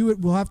to do it.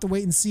 We'll have to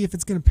wait and see if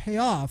it's going to pay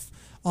off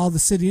all the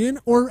sitting in,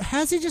 or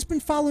has he just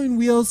been following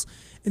wheels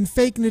and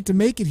faking it to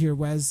make it here,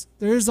 Wes?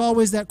 There is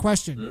always that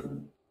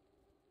question.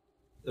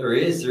 There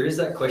is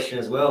that question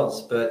as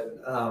well,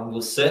 but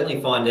we'll certainly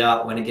find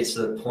out when it gets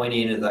to the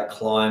pointy end of that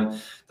climb.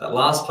 That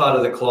last part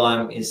of the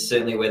climb is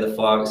certainly where the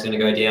fireworks going to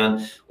go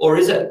down. Or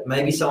is it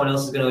maybe someone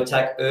else is going to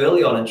attack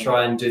early on and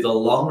try and do the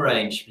long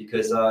range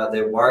because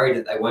they're worried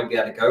that they won't be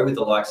able to go with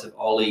the likes of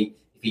Ollie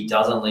if he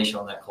does unleash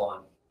on that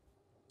climb?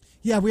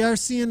 Yeah, we are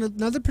seeing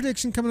another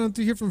prediction coming on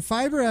through here from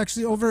Fiber,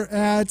 actually, over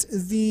at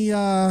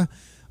the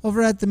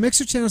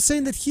Mixer channel,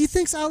 saying that he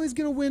thinks Ollie's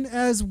going to win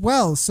as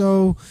well.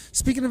 So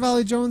speaking of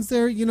Ollie Jones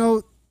there, you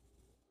know,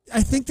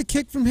 I think the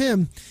kick from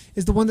him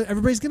is the one that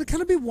everybody's going to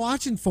kind of be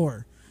watching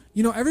for.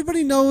 You know,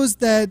 everybody knows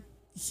that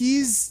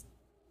he's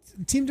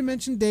Team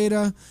Dimension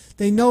data.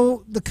 They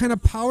know the kind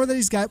of power that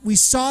he's got. We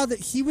saw that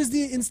he was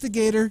the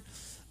instigator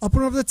up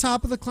and over the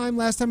top of the climb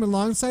last time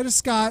alongside of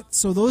Scott.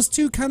 So those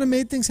two kind of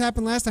made things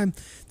happen last time.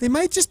 They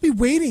might just be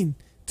waiting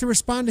to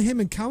respond to him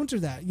and counter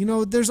that. You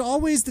know, there's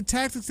always the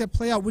tactics that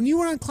play out. When you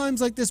were on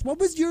climbs like this, what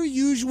was your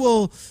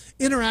usual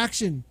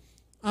interaction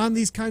on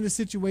these kind of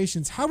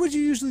situations? How would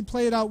you usually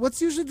play it out?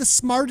 What's usually the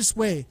smartest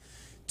way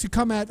to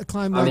come at a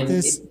climb like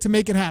this to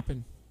make it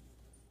happen?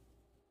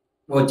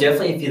 Well,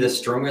 definitely if you're the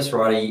strongest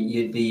rider,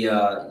 you'd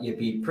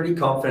be pretty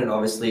confident,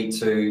 obviously,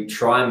 to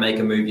try and make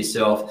a move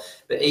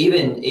yourself. But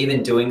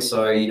even doing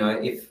so, you know,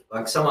 if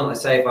like someone,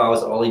 let's say if I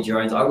was Ollie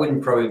Jones, I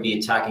wouldn't probably be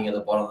attacking at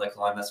the bottom of the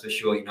climb, that's for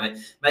sure. You know,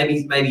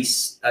 maybe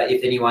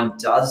if anyone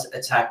does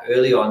attack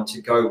early on,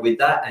 to go with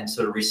that and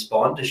sort of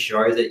respond to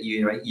show that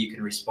you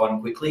can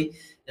respond quickly.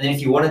 And then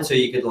if you wanted to,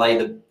 you could lay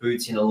the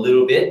boots in a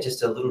little bit,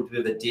 just a little bit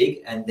of a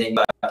dig, and then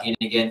back in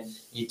again.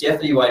 You're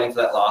definitely waiting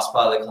for that last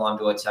part of the climb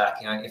to attack.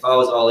 You know, if I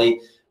was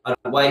Ollie, I'd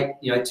wait,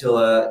 you know, till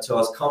I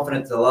was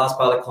confident to the last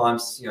part of the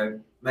climbs, you know,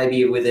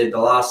 maybe within the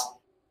last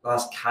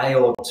K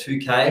or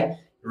 2K,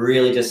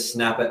 really just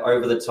snap it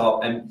over the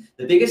top. And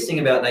the biggest thing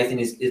about Nathan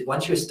is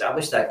once you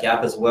establish that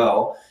gap as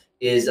well,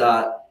 is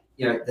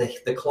you know,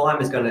 the climb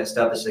is going to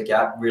establish the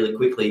gap really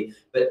quickly.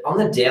 But on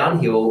the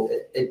downhill,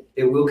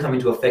 it will come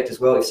into effect as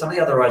well. If some of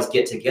the other riders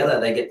get together,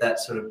 they get that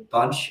sort of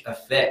bunch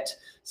effect.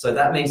 So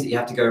that means that you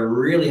have to go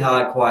really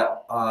hard quite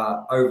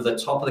over the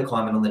top of the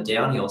climb and on the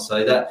downhill.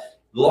 So that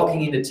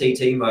locking into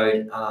TT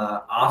mode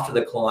after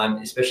the climb,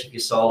 especially if you're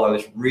solo,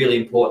 is really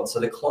important. So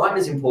the climb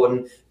is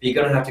important, but you're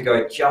going to have to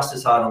go just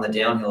as hard on the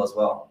downhill as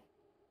well.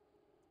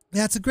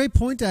 Yeah, it's a great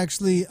point,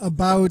 actually,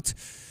 about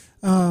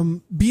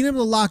being able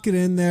to lock it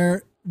in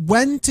there,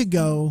 when to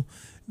go.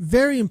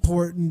 Very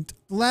important.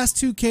 The last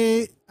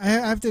 2K, I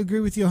have to agree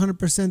with you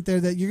 100% there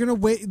that you're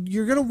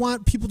going to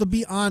want people to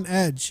be on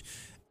edge.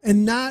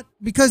 And not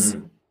because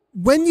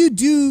when you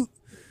do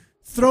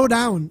throw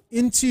down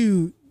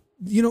into,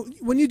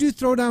 when you do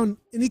throw down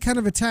any kind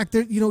of attack,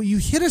 there, you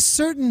hit a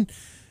certain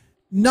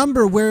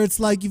number where it's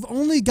like you've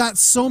only got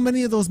so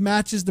many of those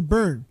matches to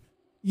burn.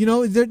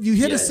 You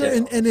hit a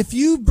certain, and if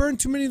you burn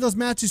too many of those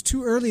matches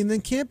too early and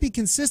then can't be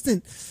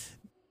consistent,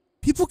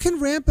 people can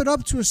ramp it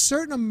up to a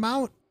certain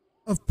amount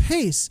of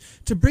pace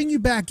to bring you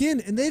back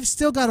in, and they've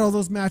still got all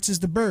those matches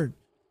to burn.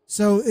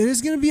 So it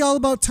is going to be all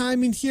about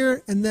timing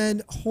here and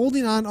then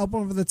holding on up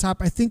over the top.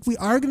 I think we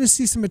are going to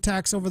see some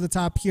attacks over the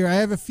top here. I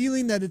have a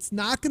feeling that it's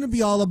not going to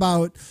be all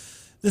about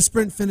the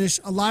sprint finish.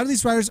 A lot of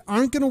these riders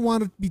aren't going to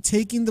want to be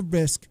taking the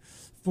risk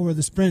for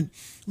the sprint.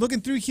 Looking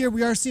through here,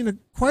 we are seeing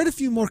quite a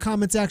few more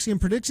comments actually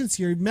and predictions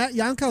here. Matt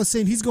Yankow is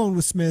saying he's going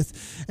with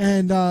Smith,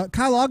 and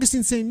Kyle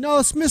Augustine saying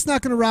no, Smith's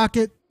not going to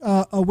rocket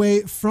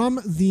away from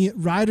the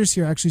riders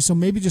here actually, so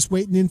maybe just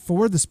waiting in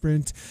for the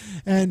sprint.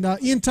 And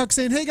Ian Tuck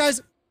saying, hey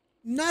guys,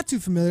 not too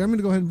familiar. I'm going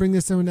to go ahead and bring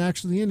this one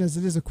actually in as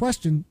it is a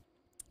question.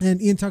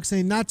 And Ian Tuck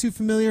saying not too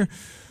familiar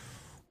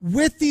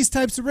with these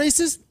types of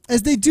races.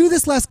 As they do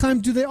this last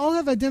climb, do they all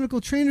have identical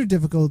trainer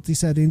difficulty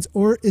settings,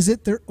 or is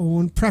it their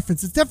own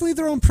preference? It's definitely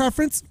their own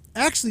preference.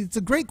 Actually, it's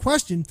a great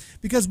question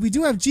because we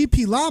do have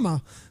GP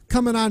Llama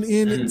coming on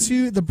in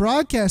to the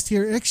broadcast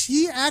here.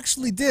 He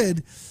actually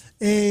did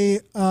a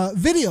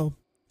video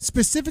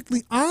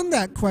specifically on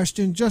that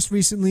question just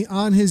recently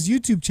on his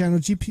YouTube channel,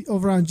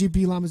 over on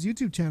GP Llama's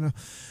YouTube channel,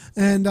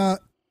 and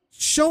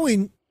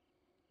showing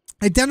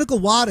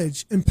identical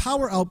wattage and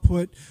power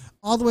output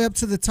all the way up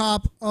to the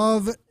top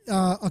of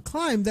a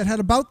climb that had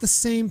about the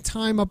same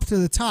time up to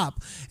the top,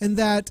 and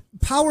that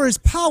power is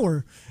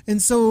power.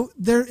 And so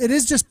it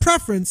is just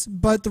preference,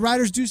 but the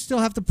riders do still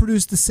have to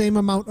produce the same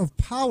amount of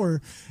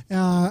power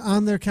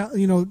on their,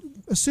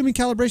 assuming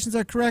calibrations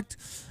are correct.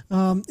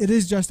 It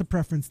is just a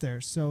preference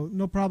there. So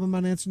no problem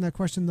on answering that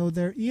question though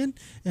there, Ian.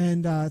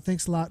 And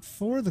thanks a lot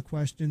for the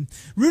question.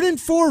 Rooting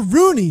for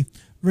Rooney,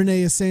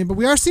 Renee is saying, but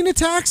we are seeing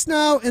attacks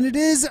now, and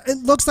it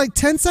looks like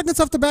 10 seconds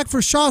off the back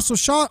for Shaw. So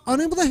Shaw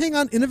unable to hang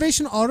on.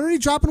 Innovation already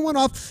dropping one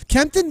off.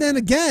 Kempton then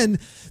again.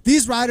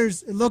 These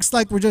riders, it looks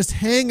like we're just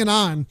hanging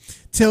on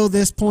till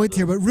this point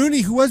here. But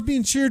Rooney, who was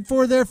being cheered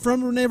for there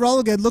from Renee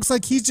Rolligad, looks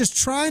like he's just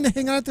trying to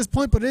hang on at this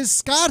point. But it is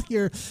Scott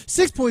here,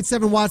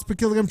 6.7 watts per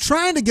kilogram,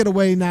 trying to get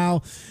away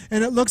now.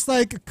 And it looks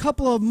like a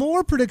couple of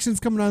more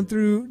predictions coming on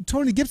through.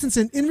 Tony Gibson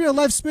saying, in real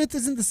life, Smith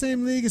isn't the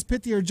same league as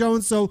Pitty or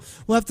Jones. So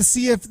we'll have to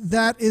see if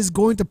that is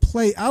going to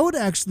play out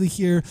actually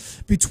here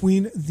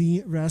between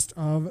the rest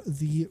of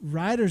the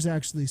riders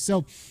actually.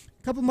 So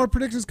a couple more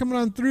predictions coming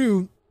on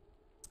through.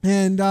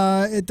 And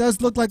it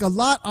does look like a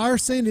lot are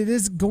saying it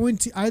is going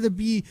to either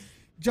be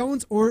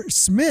Jones or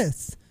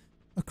Smith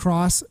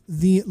across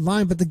the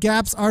line. But the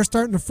gaps are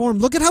starting to form.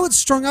 Look at how it's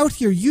strung out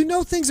here.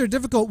 Things are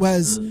difficult,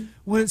 Wes,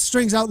 when it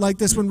strings out like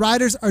this, when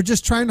riders are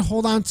just trying to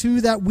hold on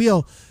to that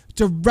wheel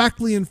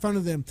directly in front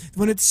of them.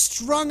 When it's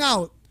strung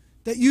out,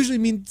 that usually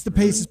means the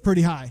pace is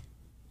pretty high.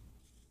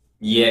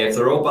 Yeah, if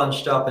they're all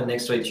bunched up and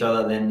next to each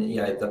other, then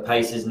the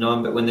pace is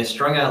none. But when they're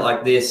strung out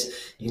like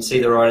this, you can see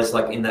the riders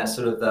like in that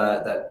sort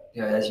of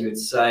as you would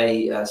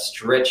say,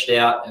 stretched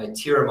out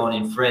tirament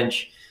in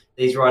French.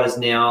 These riders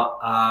now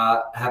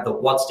have the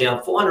watts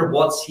down, 400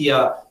 watts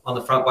here on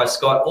the front by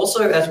Scott.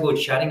 Also, as we were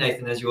chatting,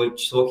 Nathan, as you were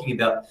talking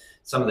about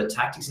some of the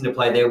tactics into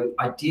play there,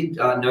 I did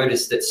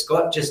notice that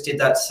Scott just did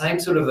that same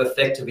sort of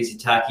effect of his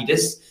attack. He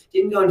just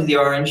didn't go into the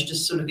orange,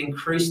 just sort of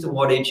increased the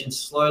wattage and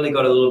slowly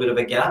got a little bit of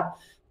a gap.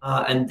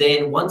 And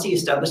then once he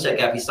established that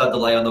gap, he started to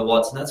lay on the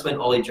watts, and that's when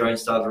Ollie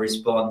Jones started to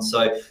respond.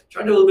 So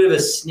trying to do a little bit of a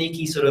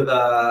sneaky sort of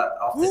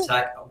off the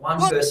attack.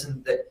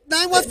 Person that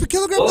 9 watts per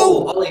kilogram.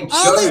 Ollie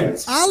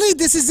Jones. Ollie,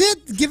 this is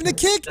it. Giving a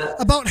kick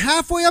about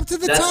halfway up to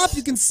the top.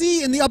 You can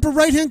see in the upper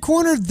right-hand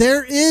corner,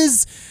 there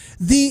is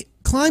the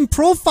climb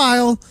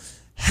profile.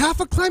 Half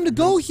a climb to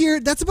go here.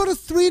 That's about a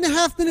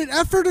 3.5 minute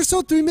effort or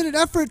so, 3 minute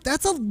effort.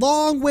 That's a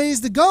long ways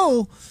to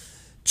go.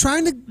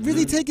 Trying to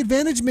really take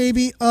advantage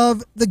maybe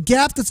of the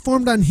gap that's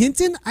formed on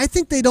Hinton. I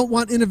think they don't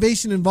want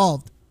innovation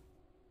involved.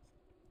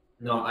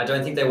 No, I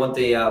don't think they want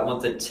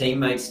the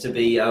teammates to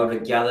be able to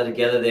gather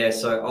together there.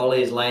 So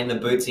Ollie is laying the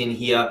boots in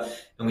here,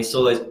 and we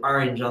saw those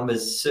orange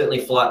numbers certainly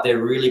fly up there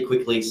really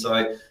quickly.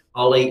 So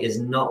Ollie is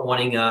not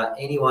wanting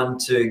anyone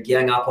to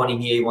gang up on him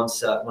here. He wants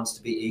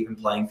to be even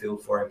playing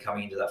field for him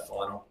coming into that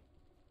final.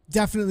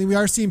 Definitely. We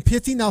are seeing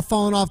Pithy now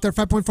falling off there,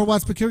 5.4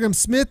 watts per kilogram.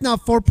 Smith now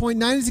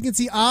 4.9. As you can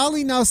see,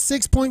 Ollie now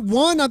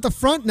 6.1 at the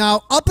front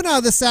now. Up and out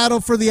of the saddle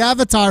for the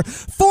Avatar.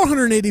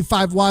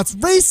 485 watts.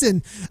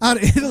 Racing out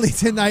of Italy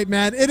tonight,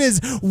 man. It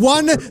is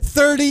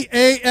 1:30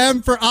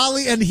 a.m. for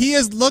Ollie, and he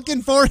is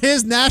looking for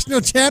his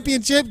national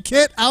championship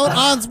kit out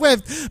on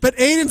Zwift. But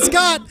Aiden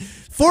Scott,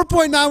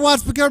 4.9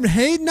 watts per kilogram.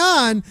 Hayden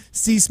on.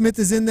 C. Smith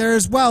is in there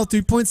as well,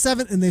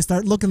 3.7. And they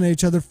start looking at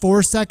each other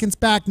 4 seconds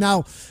back.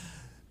 Now,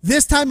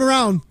 this time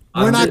around,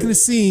 we're not going to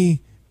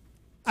see,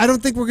 I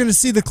don't think we're going to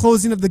see the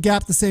closing of the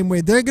gap the same way.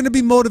 They're going to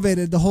be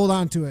motivated to hold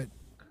on to it.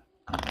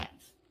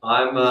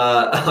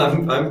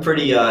 I'm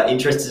pretty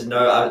interested to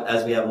know,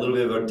 as we have a little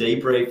bit of a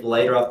debrief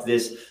later after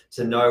this,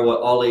 to know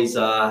what Ollie's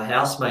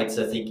housemates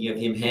are thinking of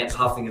him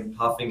huffing and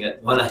puffing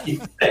at 1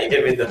 a.m.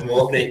 in the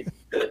morning.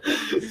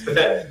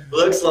 But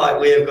looks like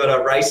we have got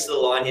a race to the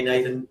line here,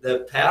 Nathan.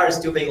 The power is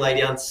still being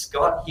laid down.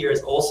 Scott here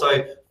is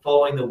also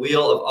following the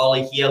wheel of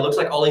Ollie here. Looks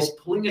like Ollie's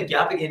pulling a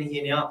gap again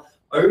here now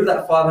over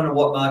that 500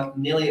 watt mark,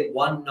 nearly at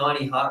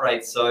 190 heart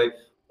rate. So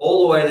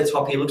all the way to the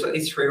top here. Looks like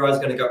these three riders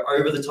are going to go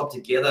over the top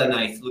together,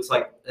 Nath. Looks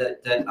like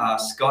that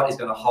Scott is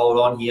going to hold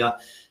on here,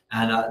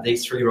 and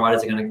these three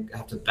riders are going to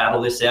have to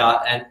battle this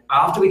out. And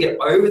after we get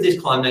over this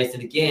climb,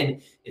 Nathan,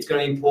 again, it's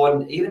going to be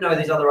important, even though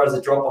these other riders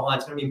are dropped behind,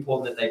 it's going to be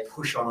important that they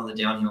push on the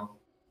downhill.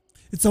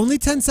 It's only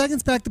 10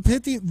 seconds back to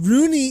Pithy.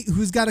 Rooney,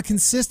 who's got a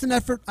consistent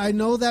effort, I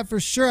know that for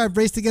sure. I've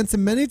raced against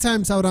him many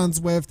times out on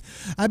Zwift.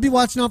 I'd be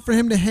watching out for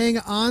him to hang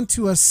on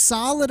to a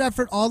solid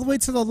effort all the way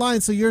to the line,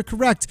 so you're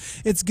correct.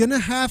 It's going to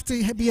have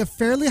to be a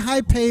fairly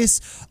high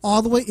pace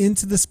all the way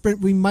into the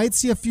sprint. We might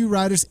see a few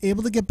riders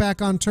able to get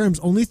back on terms.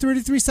 Only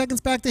 33 seconds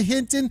back to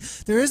Hinton.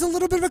 There is a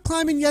little bit of a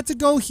climbing yet to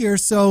go here,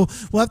 so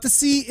we'll have to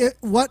see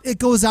what it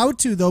goes out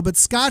to, though. But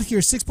Scott here,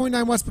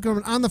 6.9 watts per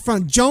kilometer on the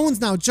front.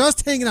 Jones now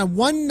just hanging on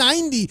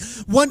 190.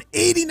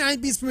 189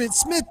 beats per minute.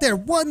 Smith there,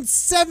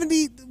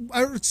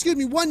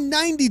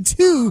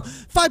 192,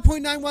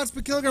 5.9 watts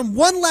per kilogram.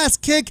 One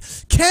last kick.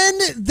 Can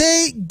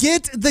they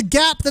get the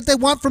gap that they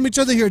want from each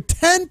other here?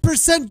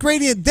 10%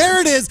 gradient. There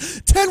it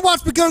is. 10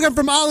 watts per kilogram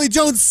from Ollie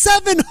Jones.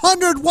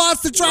 700 watts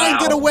to try and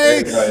get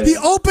away. He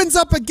opens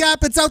up a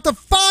gap. It's out to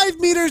 5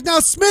 meters. Now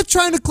Smith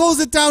trying to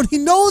close it down. He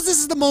knows this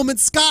is the moment.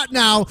 Scott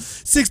now,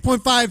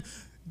 6.5.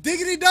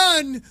 Diggity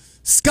done.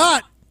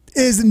 Scott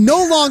is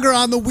no longer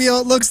on the wheel,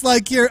 it looks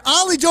like here.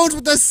 Ollie Jones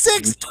with the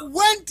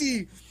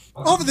 620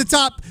 over the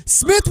top.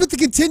 Smith with the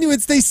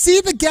continuance. They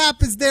see the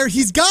gap is there.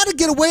 He's got to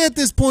get away at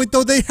this point,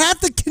 though. They have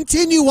to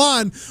continue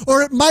on,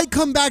 or it might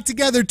come back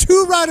together.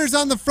 Two riders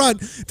on the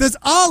front. Does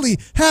Ollie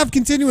have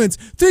continuance?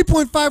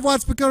 3.5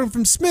 watts per kilogram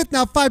from Smith,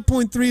 now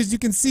 5.3, as you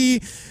can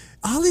see.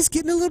 Ollie's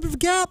getting a little bit of a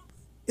gap.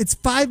 It's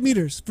 5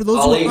 meters for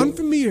those who are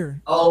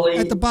unfamiliar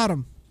at the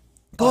bottom.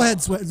 Go ahead,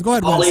 Go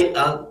ahead, Ollie,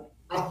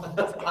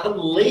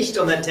 unleashed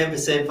on that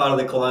 10% part of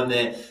the climb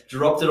there,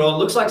 dropped it on.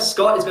 Looks like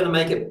Scott is going to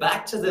make it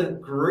back to the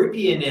group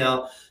here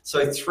now.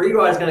 So three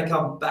riders going to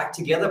come back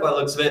together by the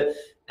looks of it.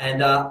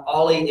 And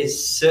Ollie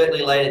is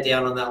certainly laid it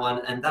down on that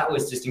one. And that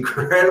was just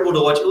incredible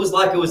to watch. It was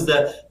like it was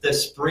the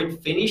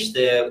sprint finish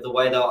there, the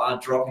way they are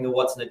dropping the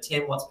watts in the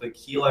 10 watts per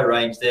kilo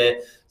range there.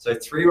 So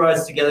three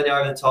riders together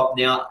now over the top.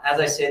 Now, as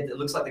I said, it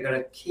looks like they're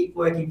going to keep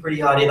working pretty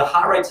hard here. The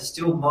heart rates are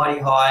still mighty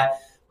high.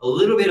 A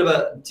little bit of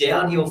a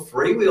downhill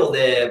freewheel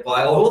there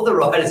by all of the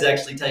riders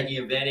actually taking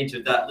advantage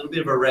of that. A little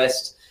bit of a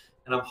rest.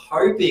 And I'm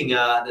hoping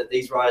that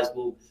these riders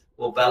will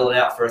battle it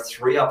out for a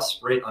 3-up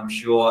sprint. I'm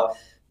sure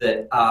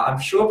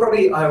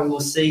probably I will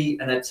see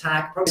an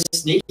attack, probably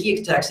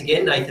sneaky attacks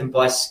again, Nathan,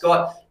 by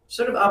Scott,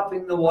 sort of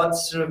upping the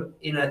watts sort of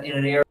in an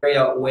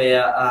area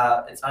where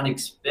it's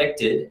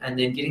unexpected, and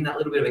then getting that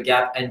little bit of a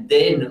gap and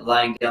then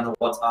laying down the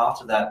watts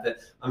after that. But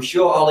I'm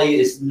sure Ollie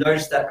has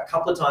noticed that a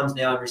couple of times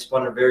now and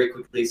responded very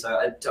quickly. So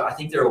I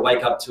think they're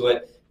awake up to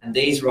it. And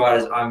these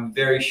riders, I'm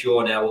very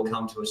sure now, will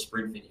come to a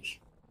sprint finish.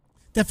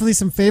 Definitely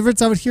some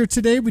favorites out here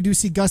today. We do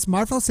see Gus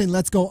Marfell saying,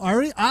 let's go,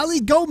 Ari. Ollie,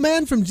 go,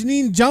 man, from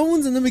Janine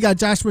Jones. And then we got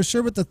Joshua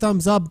Sher with the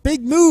thumbs up.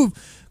 Big move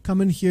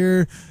coming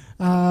here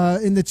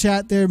in the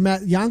chat there,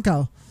 Matt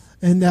Yankow.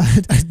 And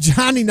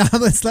Johnny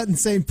Novelist letting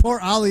say, poor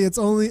Ollie, it's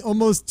only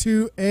almost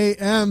 2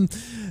 a.m.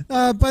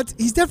 But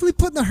he's definitely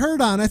putting the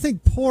hurt on. I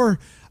think poor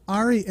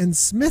Ari and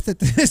Smith at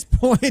this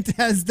point,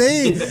 as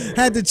they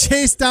had to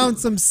chase down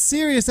some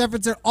serious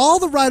efforts there. All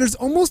the riders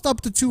almost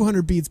up to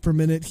 200 beats per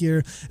minute here.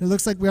 It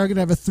looks like we are going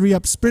to have a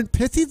 3-up sprint.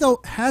 Pithy,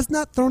 though, has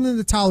not thrown in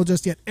the towel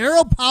just yet.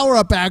 Arrow Power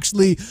Up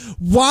actually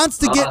wants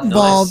to get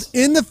involved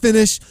in the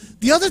finish.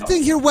 The other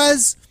thing here,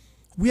 Wes,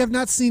 we have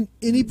not seen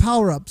any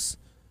power-ups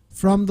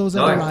from those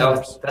other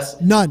riders.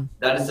 None.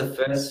 That's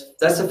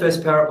the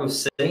first power up we've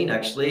seen,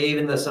 actually.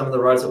 Even some of the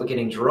riders that were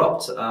getting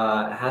dropped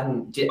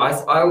hadn't. If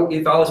I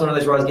was one of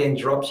those riders getting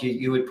dropped,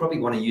 you would probably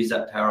want to use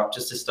that power up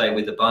just to stay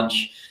with the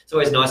bunch. It's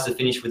always nice to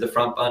finish with the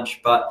front bunch,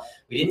 but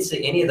we didn't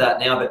see any of that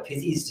now. But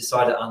Pithy's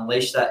decided to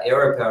unleash that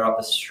aero power up,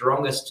 the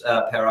strongest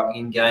power up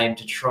in game,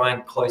 to try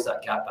and close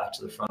that gap back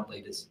to the front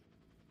leaders.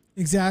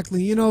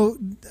 Exactly. You know,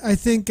 I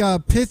think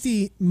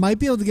Pithy might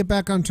be able to get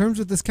back on terms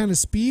with this kind of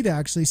speed,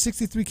 actually.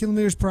 63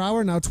 kilometers per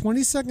hour now,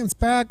 20 seconds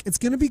back. It's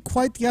going to be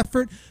quite the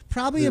effort.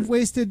 Probably have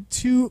wasted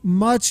too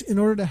much in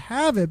order to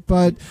have it,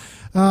 but,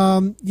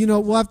 you know,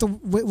 we'll have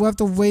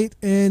to wait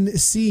and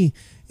see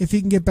if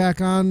he can get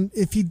back on.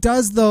 If he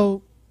does,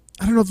 though,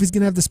 I don't know if he's going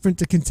to have the sprint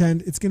to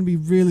contend. It's going to be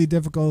really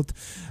difficult.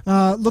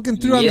 Looking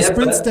through on the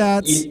sprint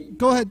stats.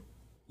 Go ahead.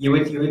 You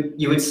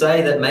would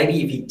say that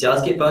maybe if he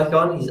does get back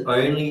on, his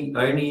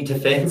only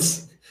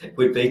defense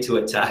would be to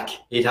attack.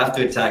 He'd have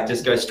to attack,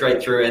 just go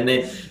straight through. And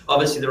then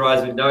obviously the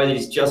riders would know that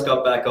he's just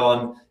got back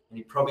on. and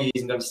he probably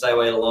isn't going to stay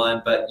away the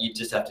line, but you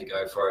just have to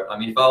go for it. I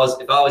mean, if I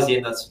was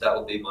in, that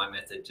would be my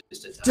method.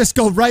 Just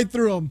go right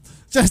through him.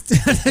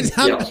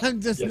 I'm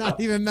just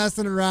not even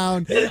messing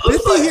around.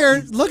 Pithy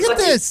here, look at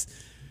this.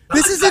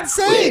 This is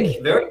insane.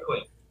 Quick, very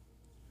quick.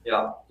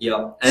 Yeah.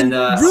 And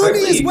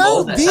Rooney as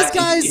well. These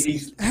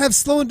guys have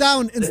slowed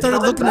down and started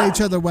looking at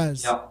each other,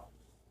 Wes.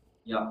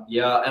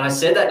 Yeah. And I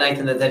said that,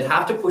 Nathan, that they'd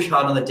have to push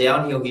hard on the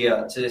downhill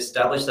here to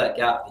establish that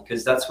gap,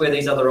 because that's where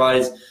these other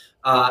riders,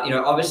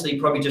 obviously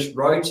probably just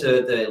rode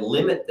to the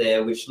limit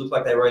there, which looked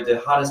like they rode the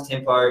hardest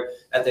tempo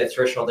at their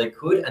threshold they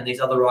could. And these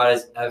other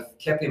riders have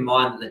kept in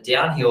mind that the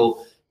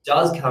downhill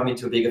does come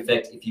into a big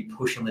effect if you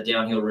push on the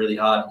downhill really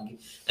hard.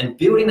 And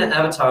building that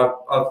avatar,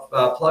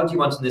 I've plugged you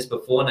once on this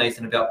before,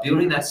 Nathan, about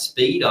building that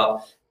speed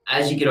up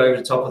as you get over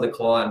the top of the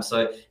climb.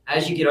 So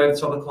as you get over the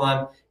top of the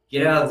climb,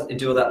 get out and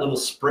do that little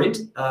sprint,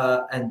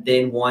 and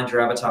then wind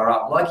your avatar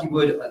up like you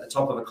would at the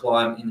top of a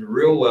climb in the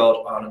real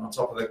world, on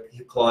top of a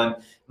climb.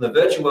 In the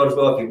virtual world as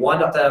well, if you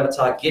wind up the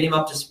avatar, get him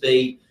up to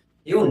speed,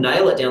 he'll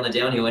nail it down the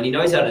downhill. And he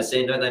knows how to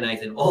descend, don't they,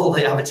 Nathan? All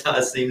the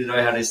avatars seem to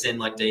know how to descend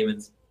like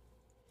demons.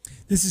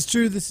 This is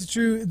true.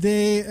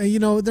 They,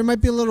 there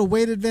might be a little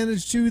weight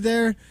advantage too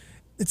there.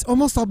 It's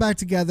almost all back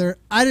together.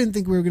 I didn't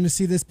think we were going to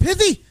see this.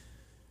 Pithy,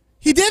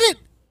 he did it.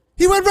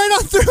 He went right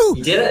on through.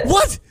 He did it.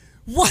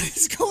 What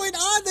is going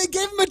on? They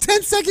gave him a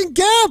 10-second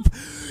gap.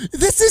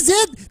 This is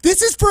it.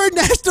 This is for a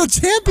national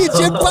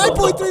championship,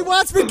 5.3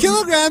 watts per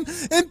kilogram,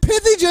 and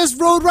Pithy just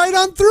rode right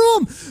on through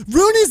him.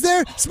 Rooney's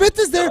there. Smith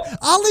is there.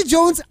 Ollie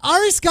Jones,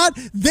 Ari Scott,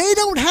 they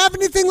don't have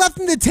anything left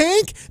in the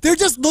tank. They're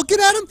just looking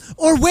at him.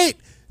 Or wait,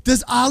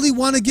 does Ollie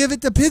want to give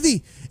it to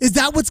Pithy? Is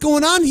that what's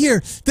going on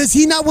here? Does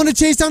he not want to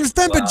chase down his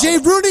friend? Wow. But Jay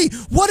Rooney,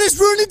 what is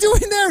Rooney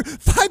doing there?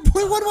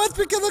 5.1 watts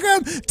per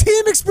kilogram.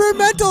 Team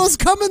Experimental is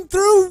coming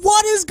through.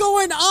 What is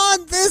going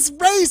on? This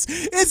race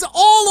is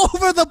all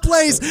over the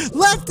place.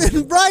 Left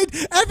and right.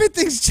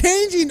 Everything's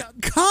changing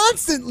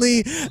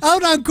constantly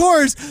out on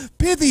course.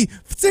 Pithy,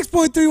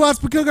 6.3 watts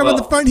per kilogram on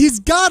the front.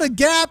 He's got a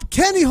gap.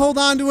 Can he hold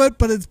on to it?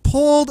 But it's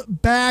pulled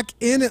back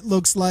in, it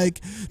looks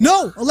like.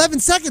 No,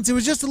 11 seconds. It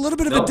was just a little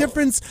bit of a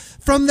difference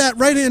from that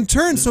right-hand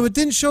turn, so it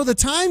didn't show the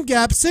time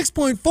gap.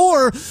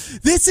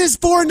 6.4. This is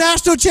for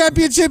national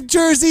championship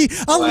jersey.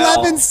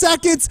 11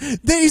 seconds.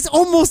 He's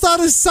almost out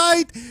of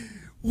sight.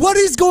 What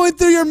is going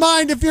through your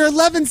mind if you're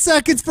 11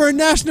 seconds for a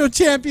national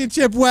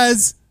championship,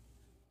 Wes?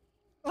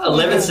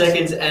 11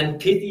 seconds, and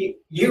Pithy,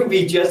 you'll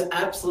be just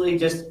absolutely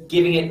just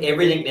giving it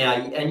everything now,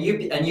 and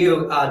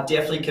you are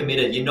definitely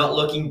committed. You're not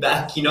looking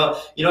back. You're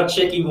not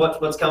checking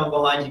what's coming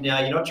behind you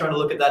now. You're not trying to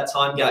look at that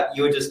time gap.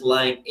 You're just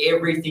laying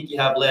everything you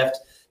have left.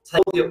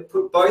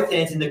 Put both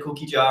hands in the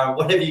cookie jar, and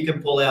whatever you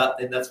can pull out,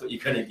 then that's what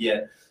you're going to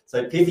get.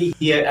 So Pithy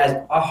here, as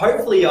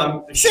hopefully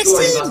I'm 16.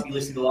 Sure he must be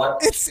listening to live.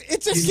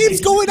 It just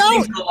keeps going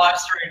out. The live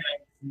stream.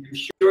 I'm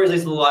sure he's listening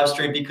to the live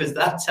stream, because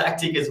that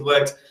tactic has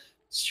worked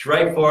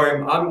straight for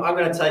him. I'm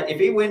going to take, if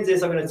he wins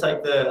this, I'm going to take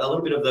a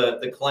little bit of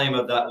the claim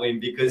of that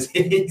win, because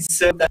he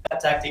served that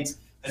tactics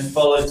and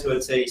followed to a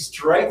T,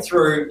 straight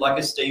through like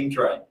a steam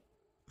train.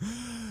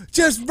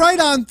 Just right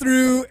on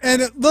through,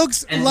 and it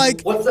looks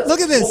like, look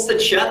at this. What's the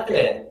chat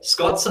there?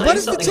 Scott's saying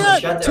something in the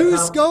chat there. 2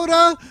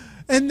 Skoda,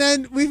 and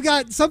then we've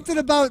got something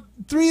about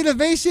 3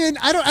 Innovation.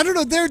 I don't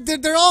know.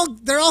 They're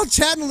all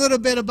chatting a little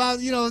bit about,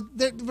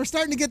 we're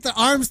starting to get the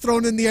arms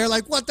thrown in the air,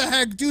 like, what the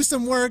heck? Do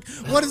some work.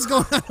 What is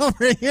going on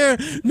over here?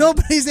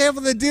 Nobody's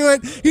able to do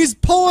it. He's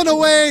pulling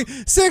away.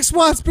 6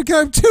 watts per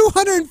kilogram,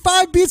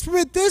 205 beats per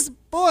minute. This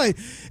boy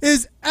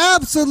is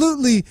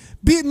absolutely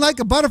beaten like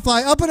a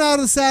butterfly, up and out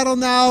of the saddle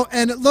now,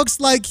 and it looks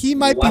like he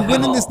might be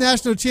winning this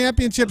national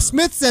championship.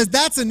 Smith says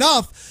that's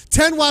enough.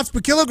 10 watts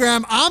per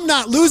kilogram. I'm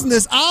not losing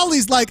this.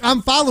 Ollie's like,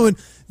 I'm following.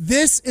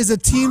 This is a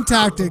team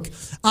tactic.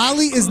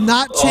 Ollie is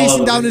not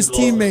chasing down his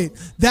teammate.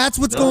 That's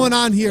what's going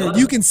on here.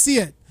 You can see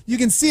it. You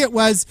can see it,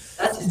 Wes.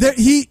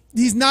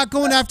 He's not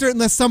going after it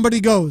unless somebody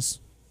goes.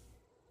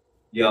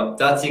 Yeah,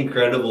 that's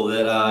incredible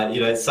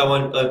that,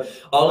 someone,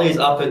 Ollie's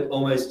up at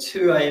almost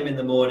 2 a.m. in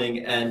the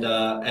morning and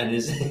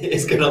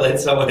is going to let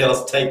someone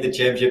else take the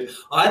championship.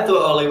 I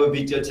thought Ollie would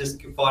be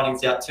just fighting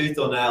it out tooth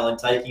or nail and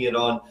taking it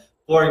on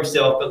for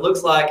himself, but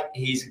looks like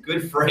he's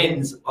good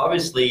friends,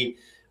 obviously,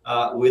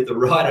 with the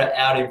rider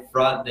out in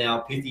front now.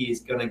 Pithy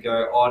is going to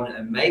go on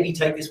and maybe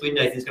take this win.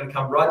 Nathan's going to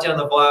come right down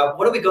the wire.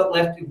 What have we got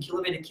left in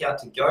kilometre count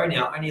to go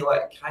now? Only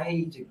like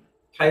K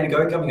to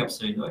go coming up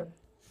soon, though.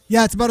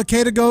 Yeah, it's about a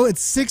K to go.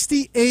 It's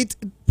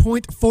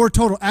 68.4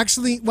 total.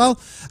 Actually, well,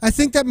 I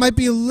think that might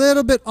be a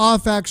little bit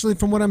off, actually,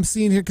 from what I'm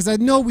seeing here, because I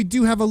know we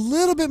do have a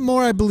little bit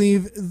more, I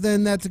believe,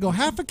 than that to go.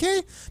 Half a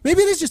K?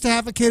 Maybe it is just a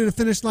half a K to the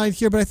finish line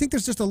here, but I think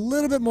there's just a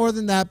little bit more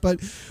than that.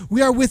 But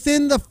we are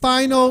within the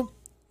final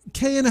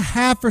K and a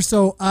half or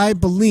so, I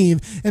believe.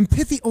 And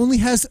Pithy only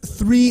has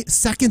 3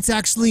 seconds,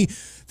 actually.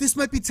 This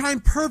might be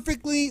timed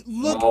perfectly.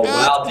 Look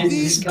at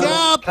the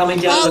gap.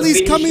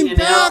 Ollie's coming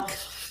back.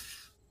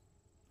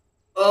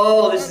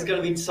 Oh, this is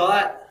going to be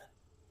tight.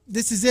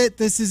 This is it.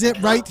 This is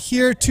it right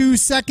here. 2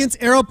 seconds.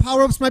 Arrow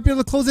power-ups might be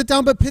able to close it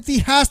down, but Pithy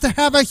has to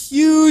have a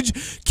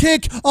huge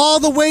kick all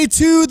the way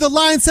to the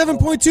line.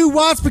 7.2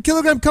 watts per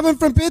kilogram coming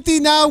from Pithy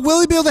now.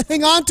 Will he be able to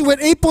hang on to it?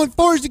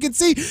 8.4 as you can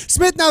see.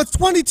 Smith now it's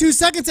 22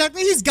 seconds.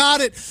 He's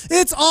got it.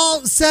 It's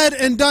all said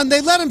and done.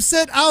 They let him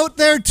sit out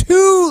there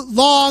too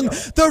long.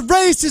 The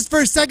race is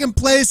for second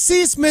place.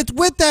 C. Smith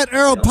with that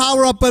arrow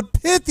power-up, but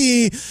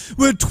Pithy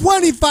with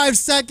 25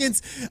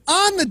 seconds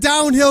on the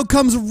downhill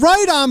comes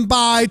right on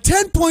by.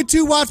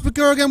 10.2 watts per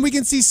kilogram. We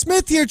can see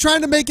Smith here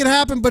trying to make it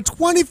happen, but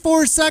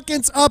 24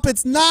 seconds up.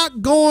 It's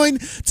not going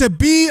to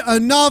be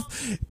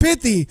enough.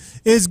 Pithy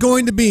is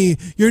going to be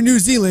your New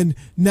Zealand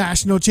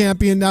national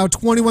champion now.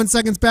 21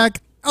 seconds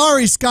back.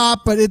 Ari Scott,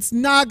 but it's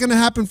not going to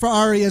happen for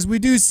Ari, as we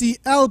do see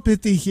El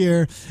Pithy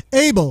here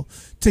able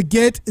to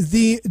get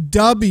the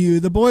W.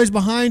 The boys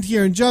behind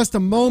here in just a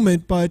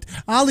moment, but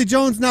Ollie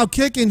Jones now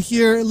kicking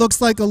here. It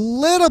looks like a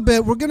little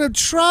bit. We're going to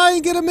try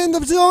and get him in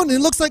the zone.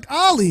 It looks like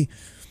Ollie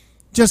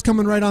just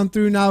coming right on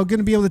through now, going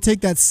to be able to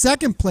take that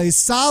second place.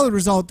 Solid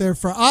result there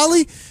for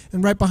Ollie.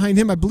 And right behind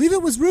him, I believe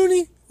it was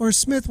Rooney or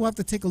Smith. We'll have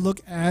to take a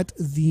look at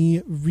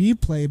the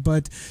replay,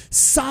 but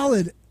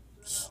solid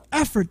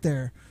effort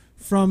there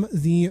from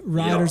the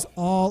riders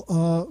all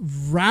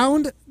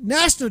around.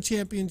 National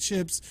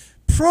championships,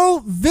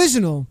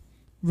 provisional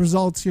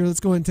results here. Let's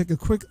go ahead and take a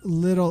quick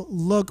little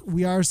look.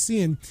 We are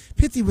seeing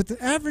Pithy with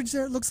the average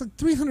there. It looks like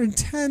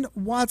 310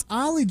 watts.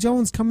 Ollie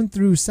Jones coming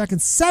through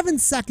second, 7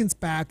 seconds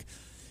back.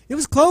 It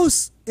was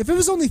close. If it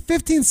was only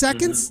 15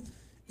 seconds,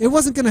 it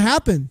wasn't going to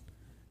happen.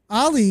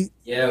 Ollie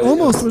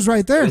almost was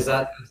right there. It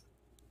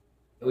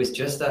was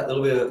just that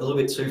little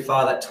bit too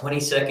far. That 20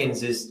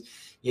 seconds is,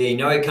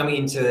 coming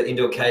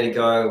into a K to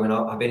go. When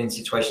I've been in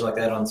situations like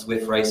that on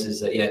Zwift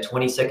races, that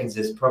 20 seconds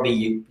is probably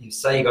you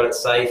say you got it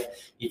safe.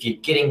 If you're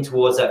getting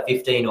towards that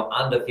 15 or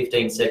under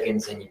 15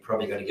 seconds, then you're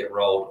probably going to get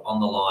rolled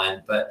on the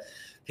line. But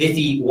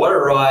Pithy, what a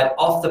ride,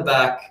 off the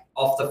back,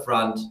 off the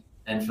front,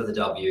 and for the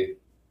W.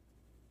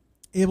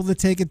 Able to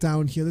take it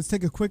down here. Let's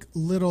take a quick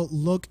little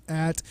look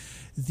at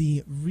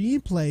the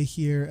replay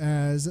here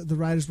as the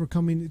riders were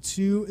coming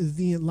to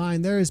the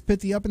line. There is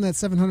Pithy up in that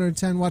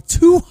 710 watt,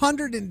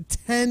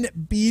 210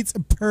 beats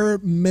per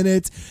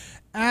minute.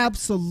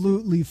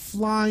 Absolutely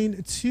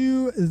flying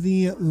to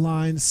the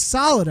line.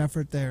 Solid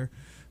effort there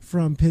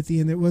from Pithy,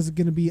 and it was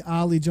going to be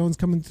Ollie Jones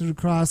coming through the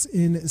cross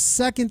in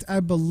second, I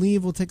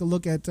believe. We'll take a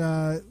look at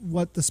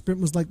what the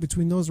sprint was like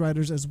between those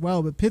riders as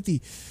well. But Pithy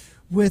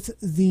with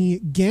the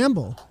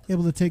gamble,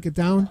 able to take it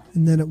down,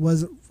 and then it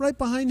was right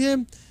behind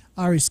him,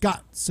 Ari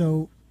Scott.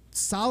 So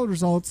solid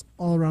results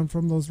all around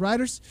from those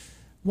riders.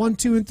 1,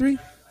 2, and 3,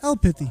 El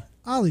Pithy,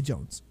 Ollie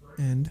Jones,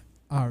 and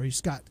Ari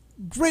Scott.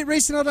 Great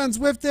racing out on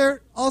Zwift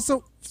there.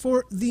 Also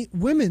for the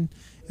women,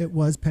 it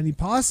was Penny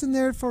Pawson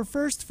there for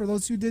first, for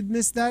those who did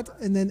miss that,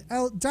 and then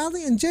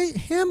Dolly and Jay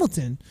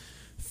Hamilton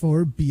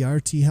for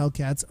BRT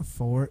Hellcats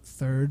for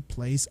third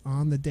place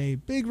on the day.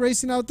 Big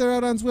racing out there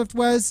out on Zwift,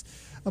 Wes.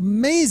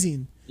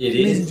 Amazing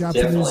job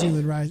for New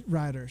Zealand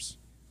riders.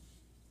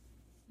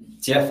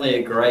 Definitely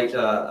a great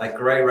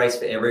race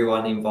for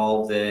everyone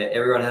involved there.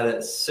 Everyone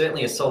had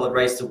certainly a solid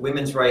race. The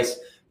women's race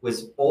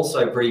was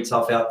also pretty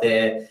tough out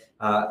there.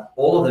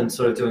 All of them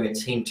sort of doing a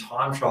team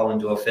time trial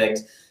into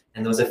effect.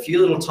 And there was a few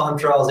little time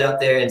trials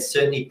out there, and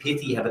certainly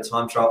Pithy had a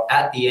time trial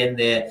at the end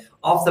there,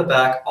 off the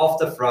back, off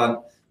the front.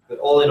 But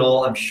all in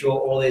all, I'm sure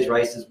all these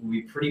races will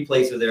be pretty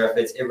pleased with their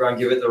efforts. Everyone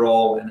give it their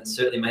all, and it's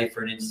certainly made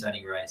for an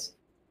entertaining race.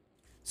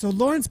 So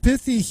Lawrence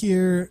Pithy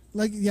here,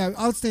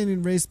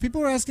 outstanding race.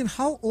 People are asking,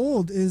 how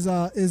old is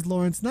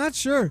Lawrence? Not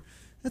sure.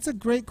 That's a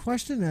great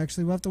question,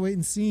 actually. We'll have to wait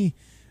and see.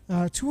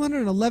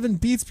 211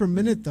 beats per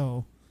minute,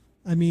 though.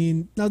 I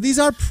mean, now these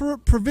are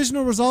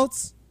provisional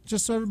results,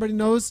 just so everybody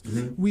knows.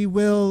 We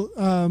will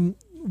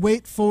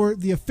wait for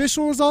the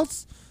official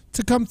results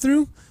to come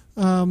through.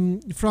 From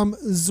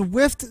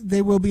Zwift,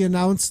 they will be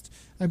announced,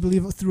 I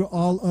believe, through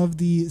all of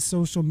the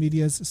social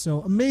medias.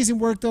 So amazing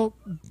work, though.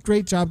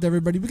 Great job to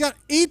everybody. We got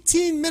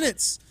 18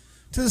 minutes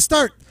to the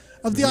start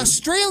of the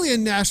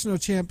Australian National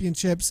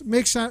Championships.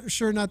 Make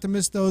sure not to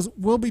miss those.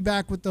 We'll be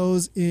back with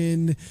those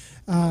in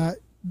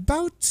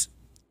about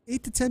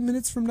 8 to 10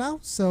 minutes from now.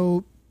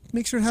 So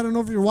make sure to head on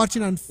over. If you're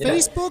watching on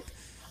Facebook,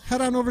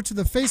 head on over to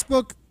the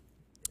Facebook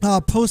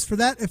post for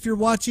that. If you're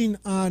watching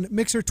on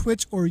Mixer,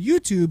 Twitch, or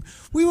YouTube,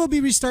 we will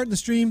be restarting the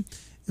stream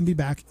and be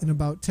back in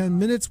about 10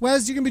 minutes.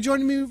 Wes, you're going to be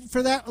joining me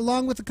for that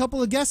along with a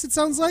couple of guests, it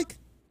sounds like?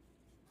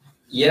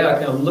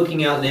 Yeah, I'm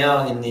looking out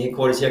now in the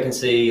headquarters here. I can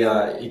see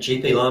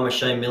GP Lama,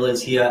 Shane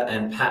Miller's here,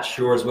 and Pat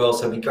Shaw as well.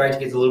 So it'd be great to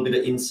get a little bit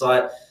of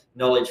insight,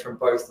 knowledge from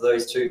both of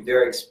those two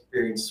very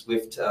experienced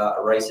Zwift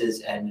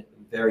racers and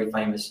very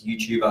famous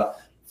YouTuber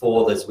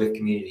for the Zwift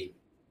community.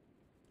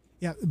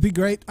 Yeah, it'd be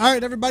great. All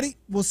right, everybody.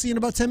 We'll see you in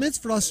about 10 minutes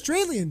for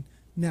Australian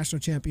National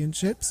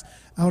Championships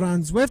out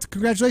on Zwift.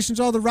 Congratulations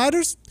to all the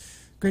riders.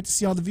 Great to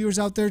see all the viewers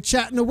out there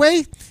chatting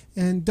away.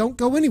 And don't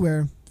go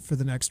anywhere for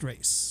the next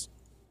race.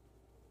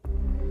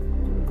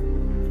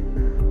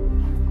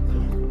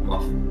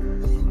 Off.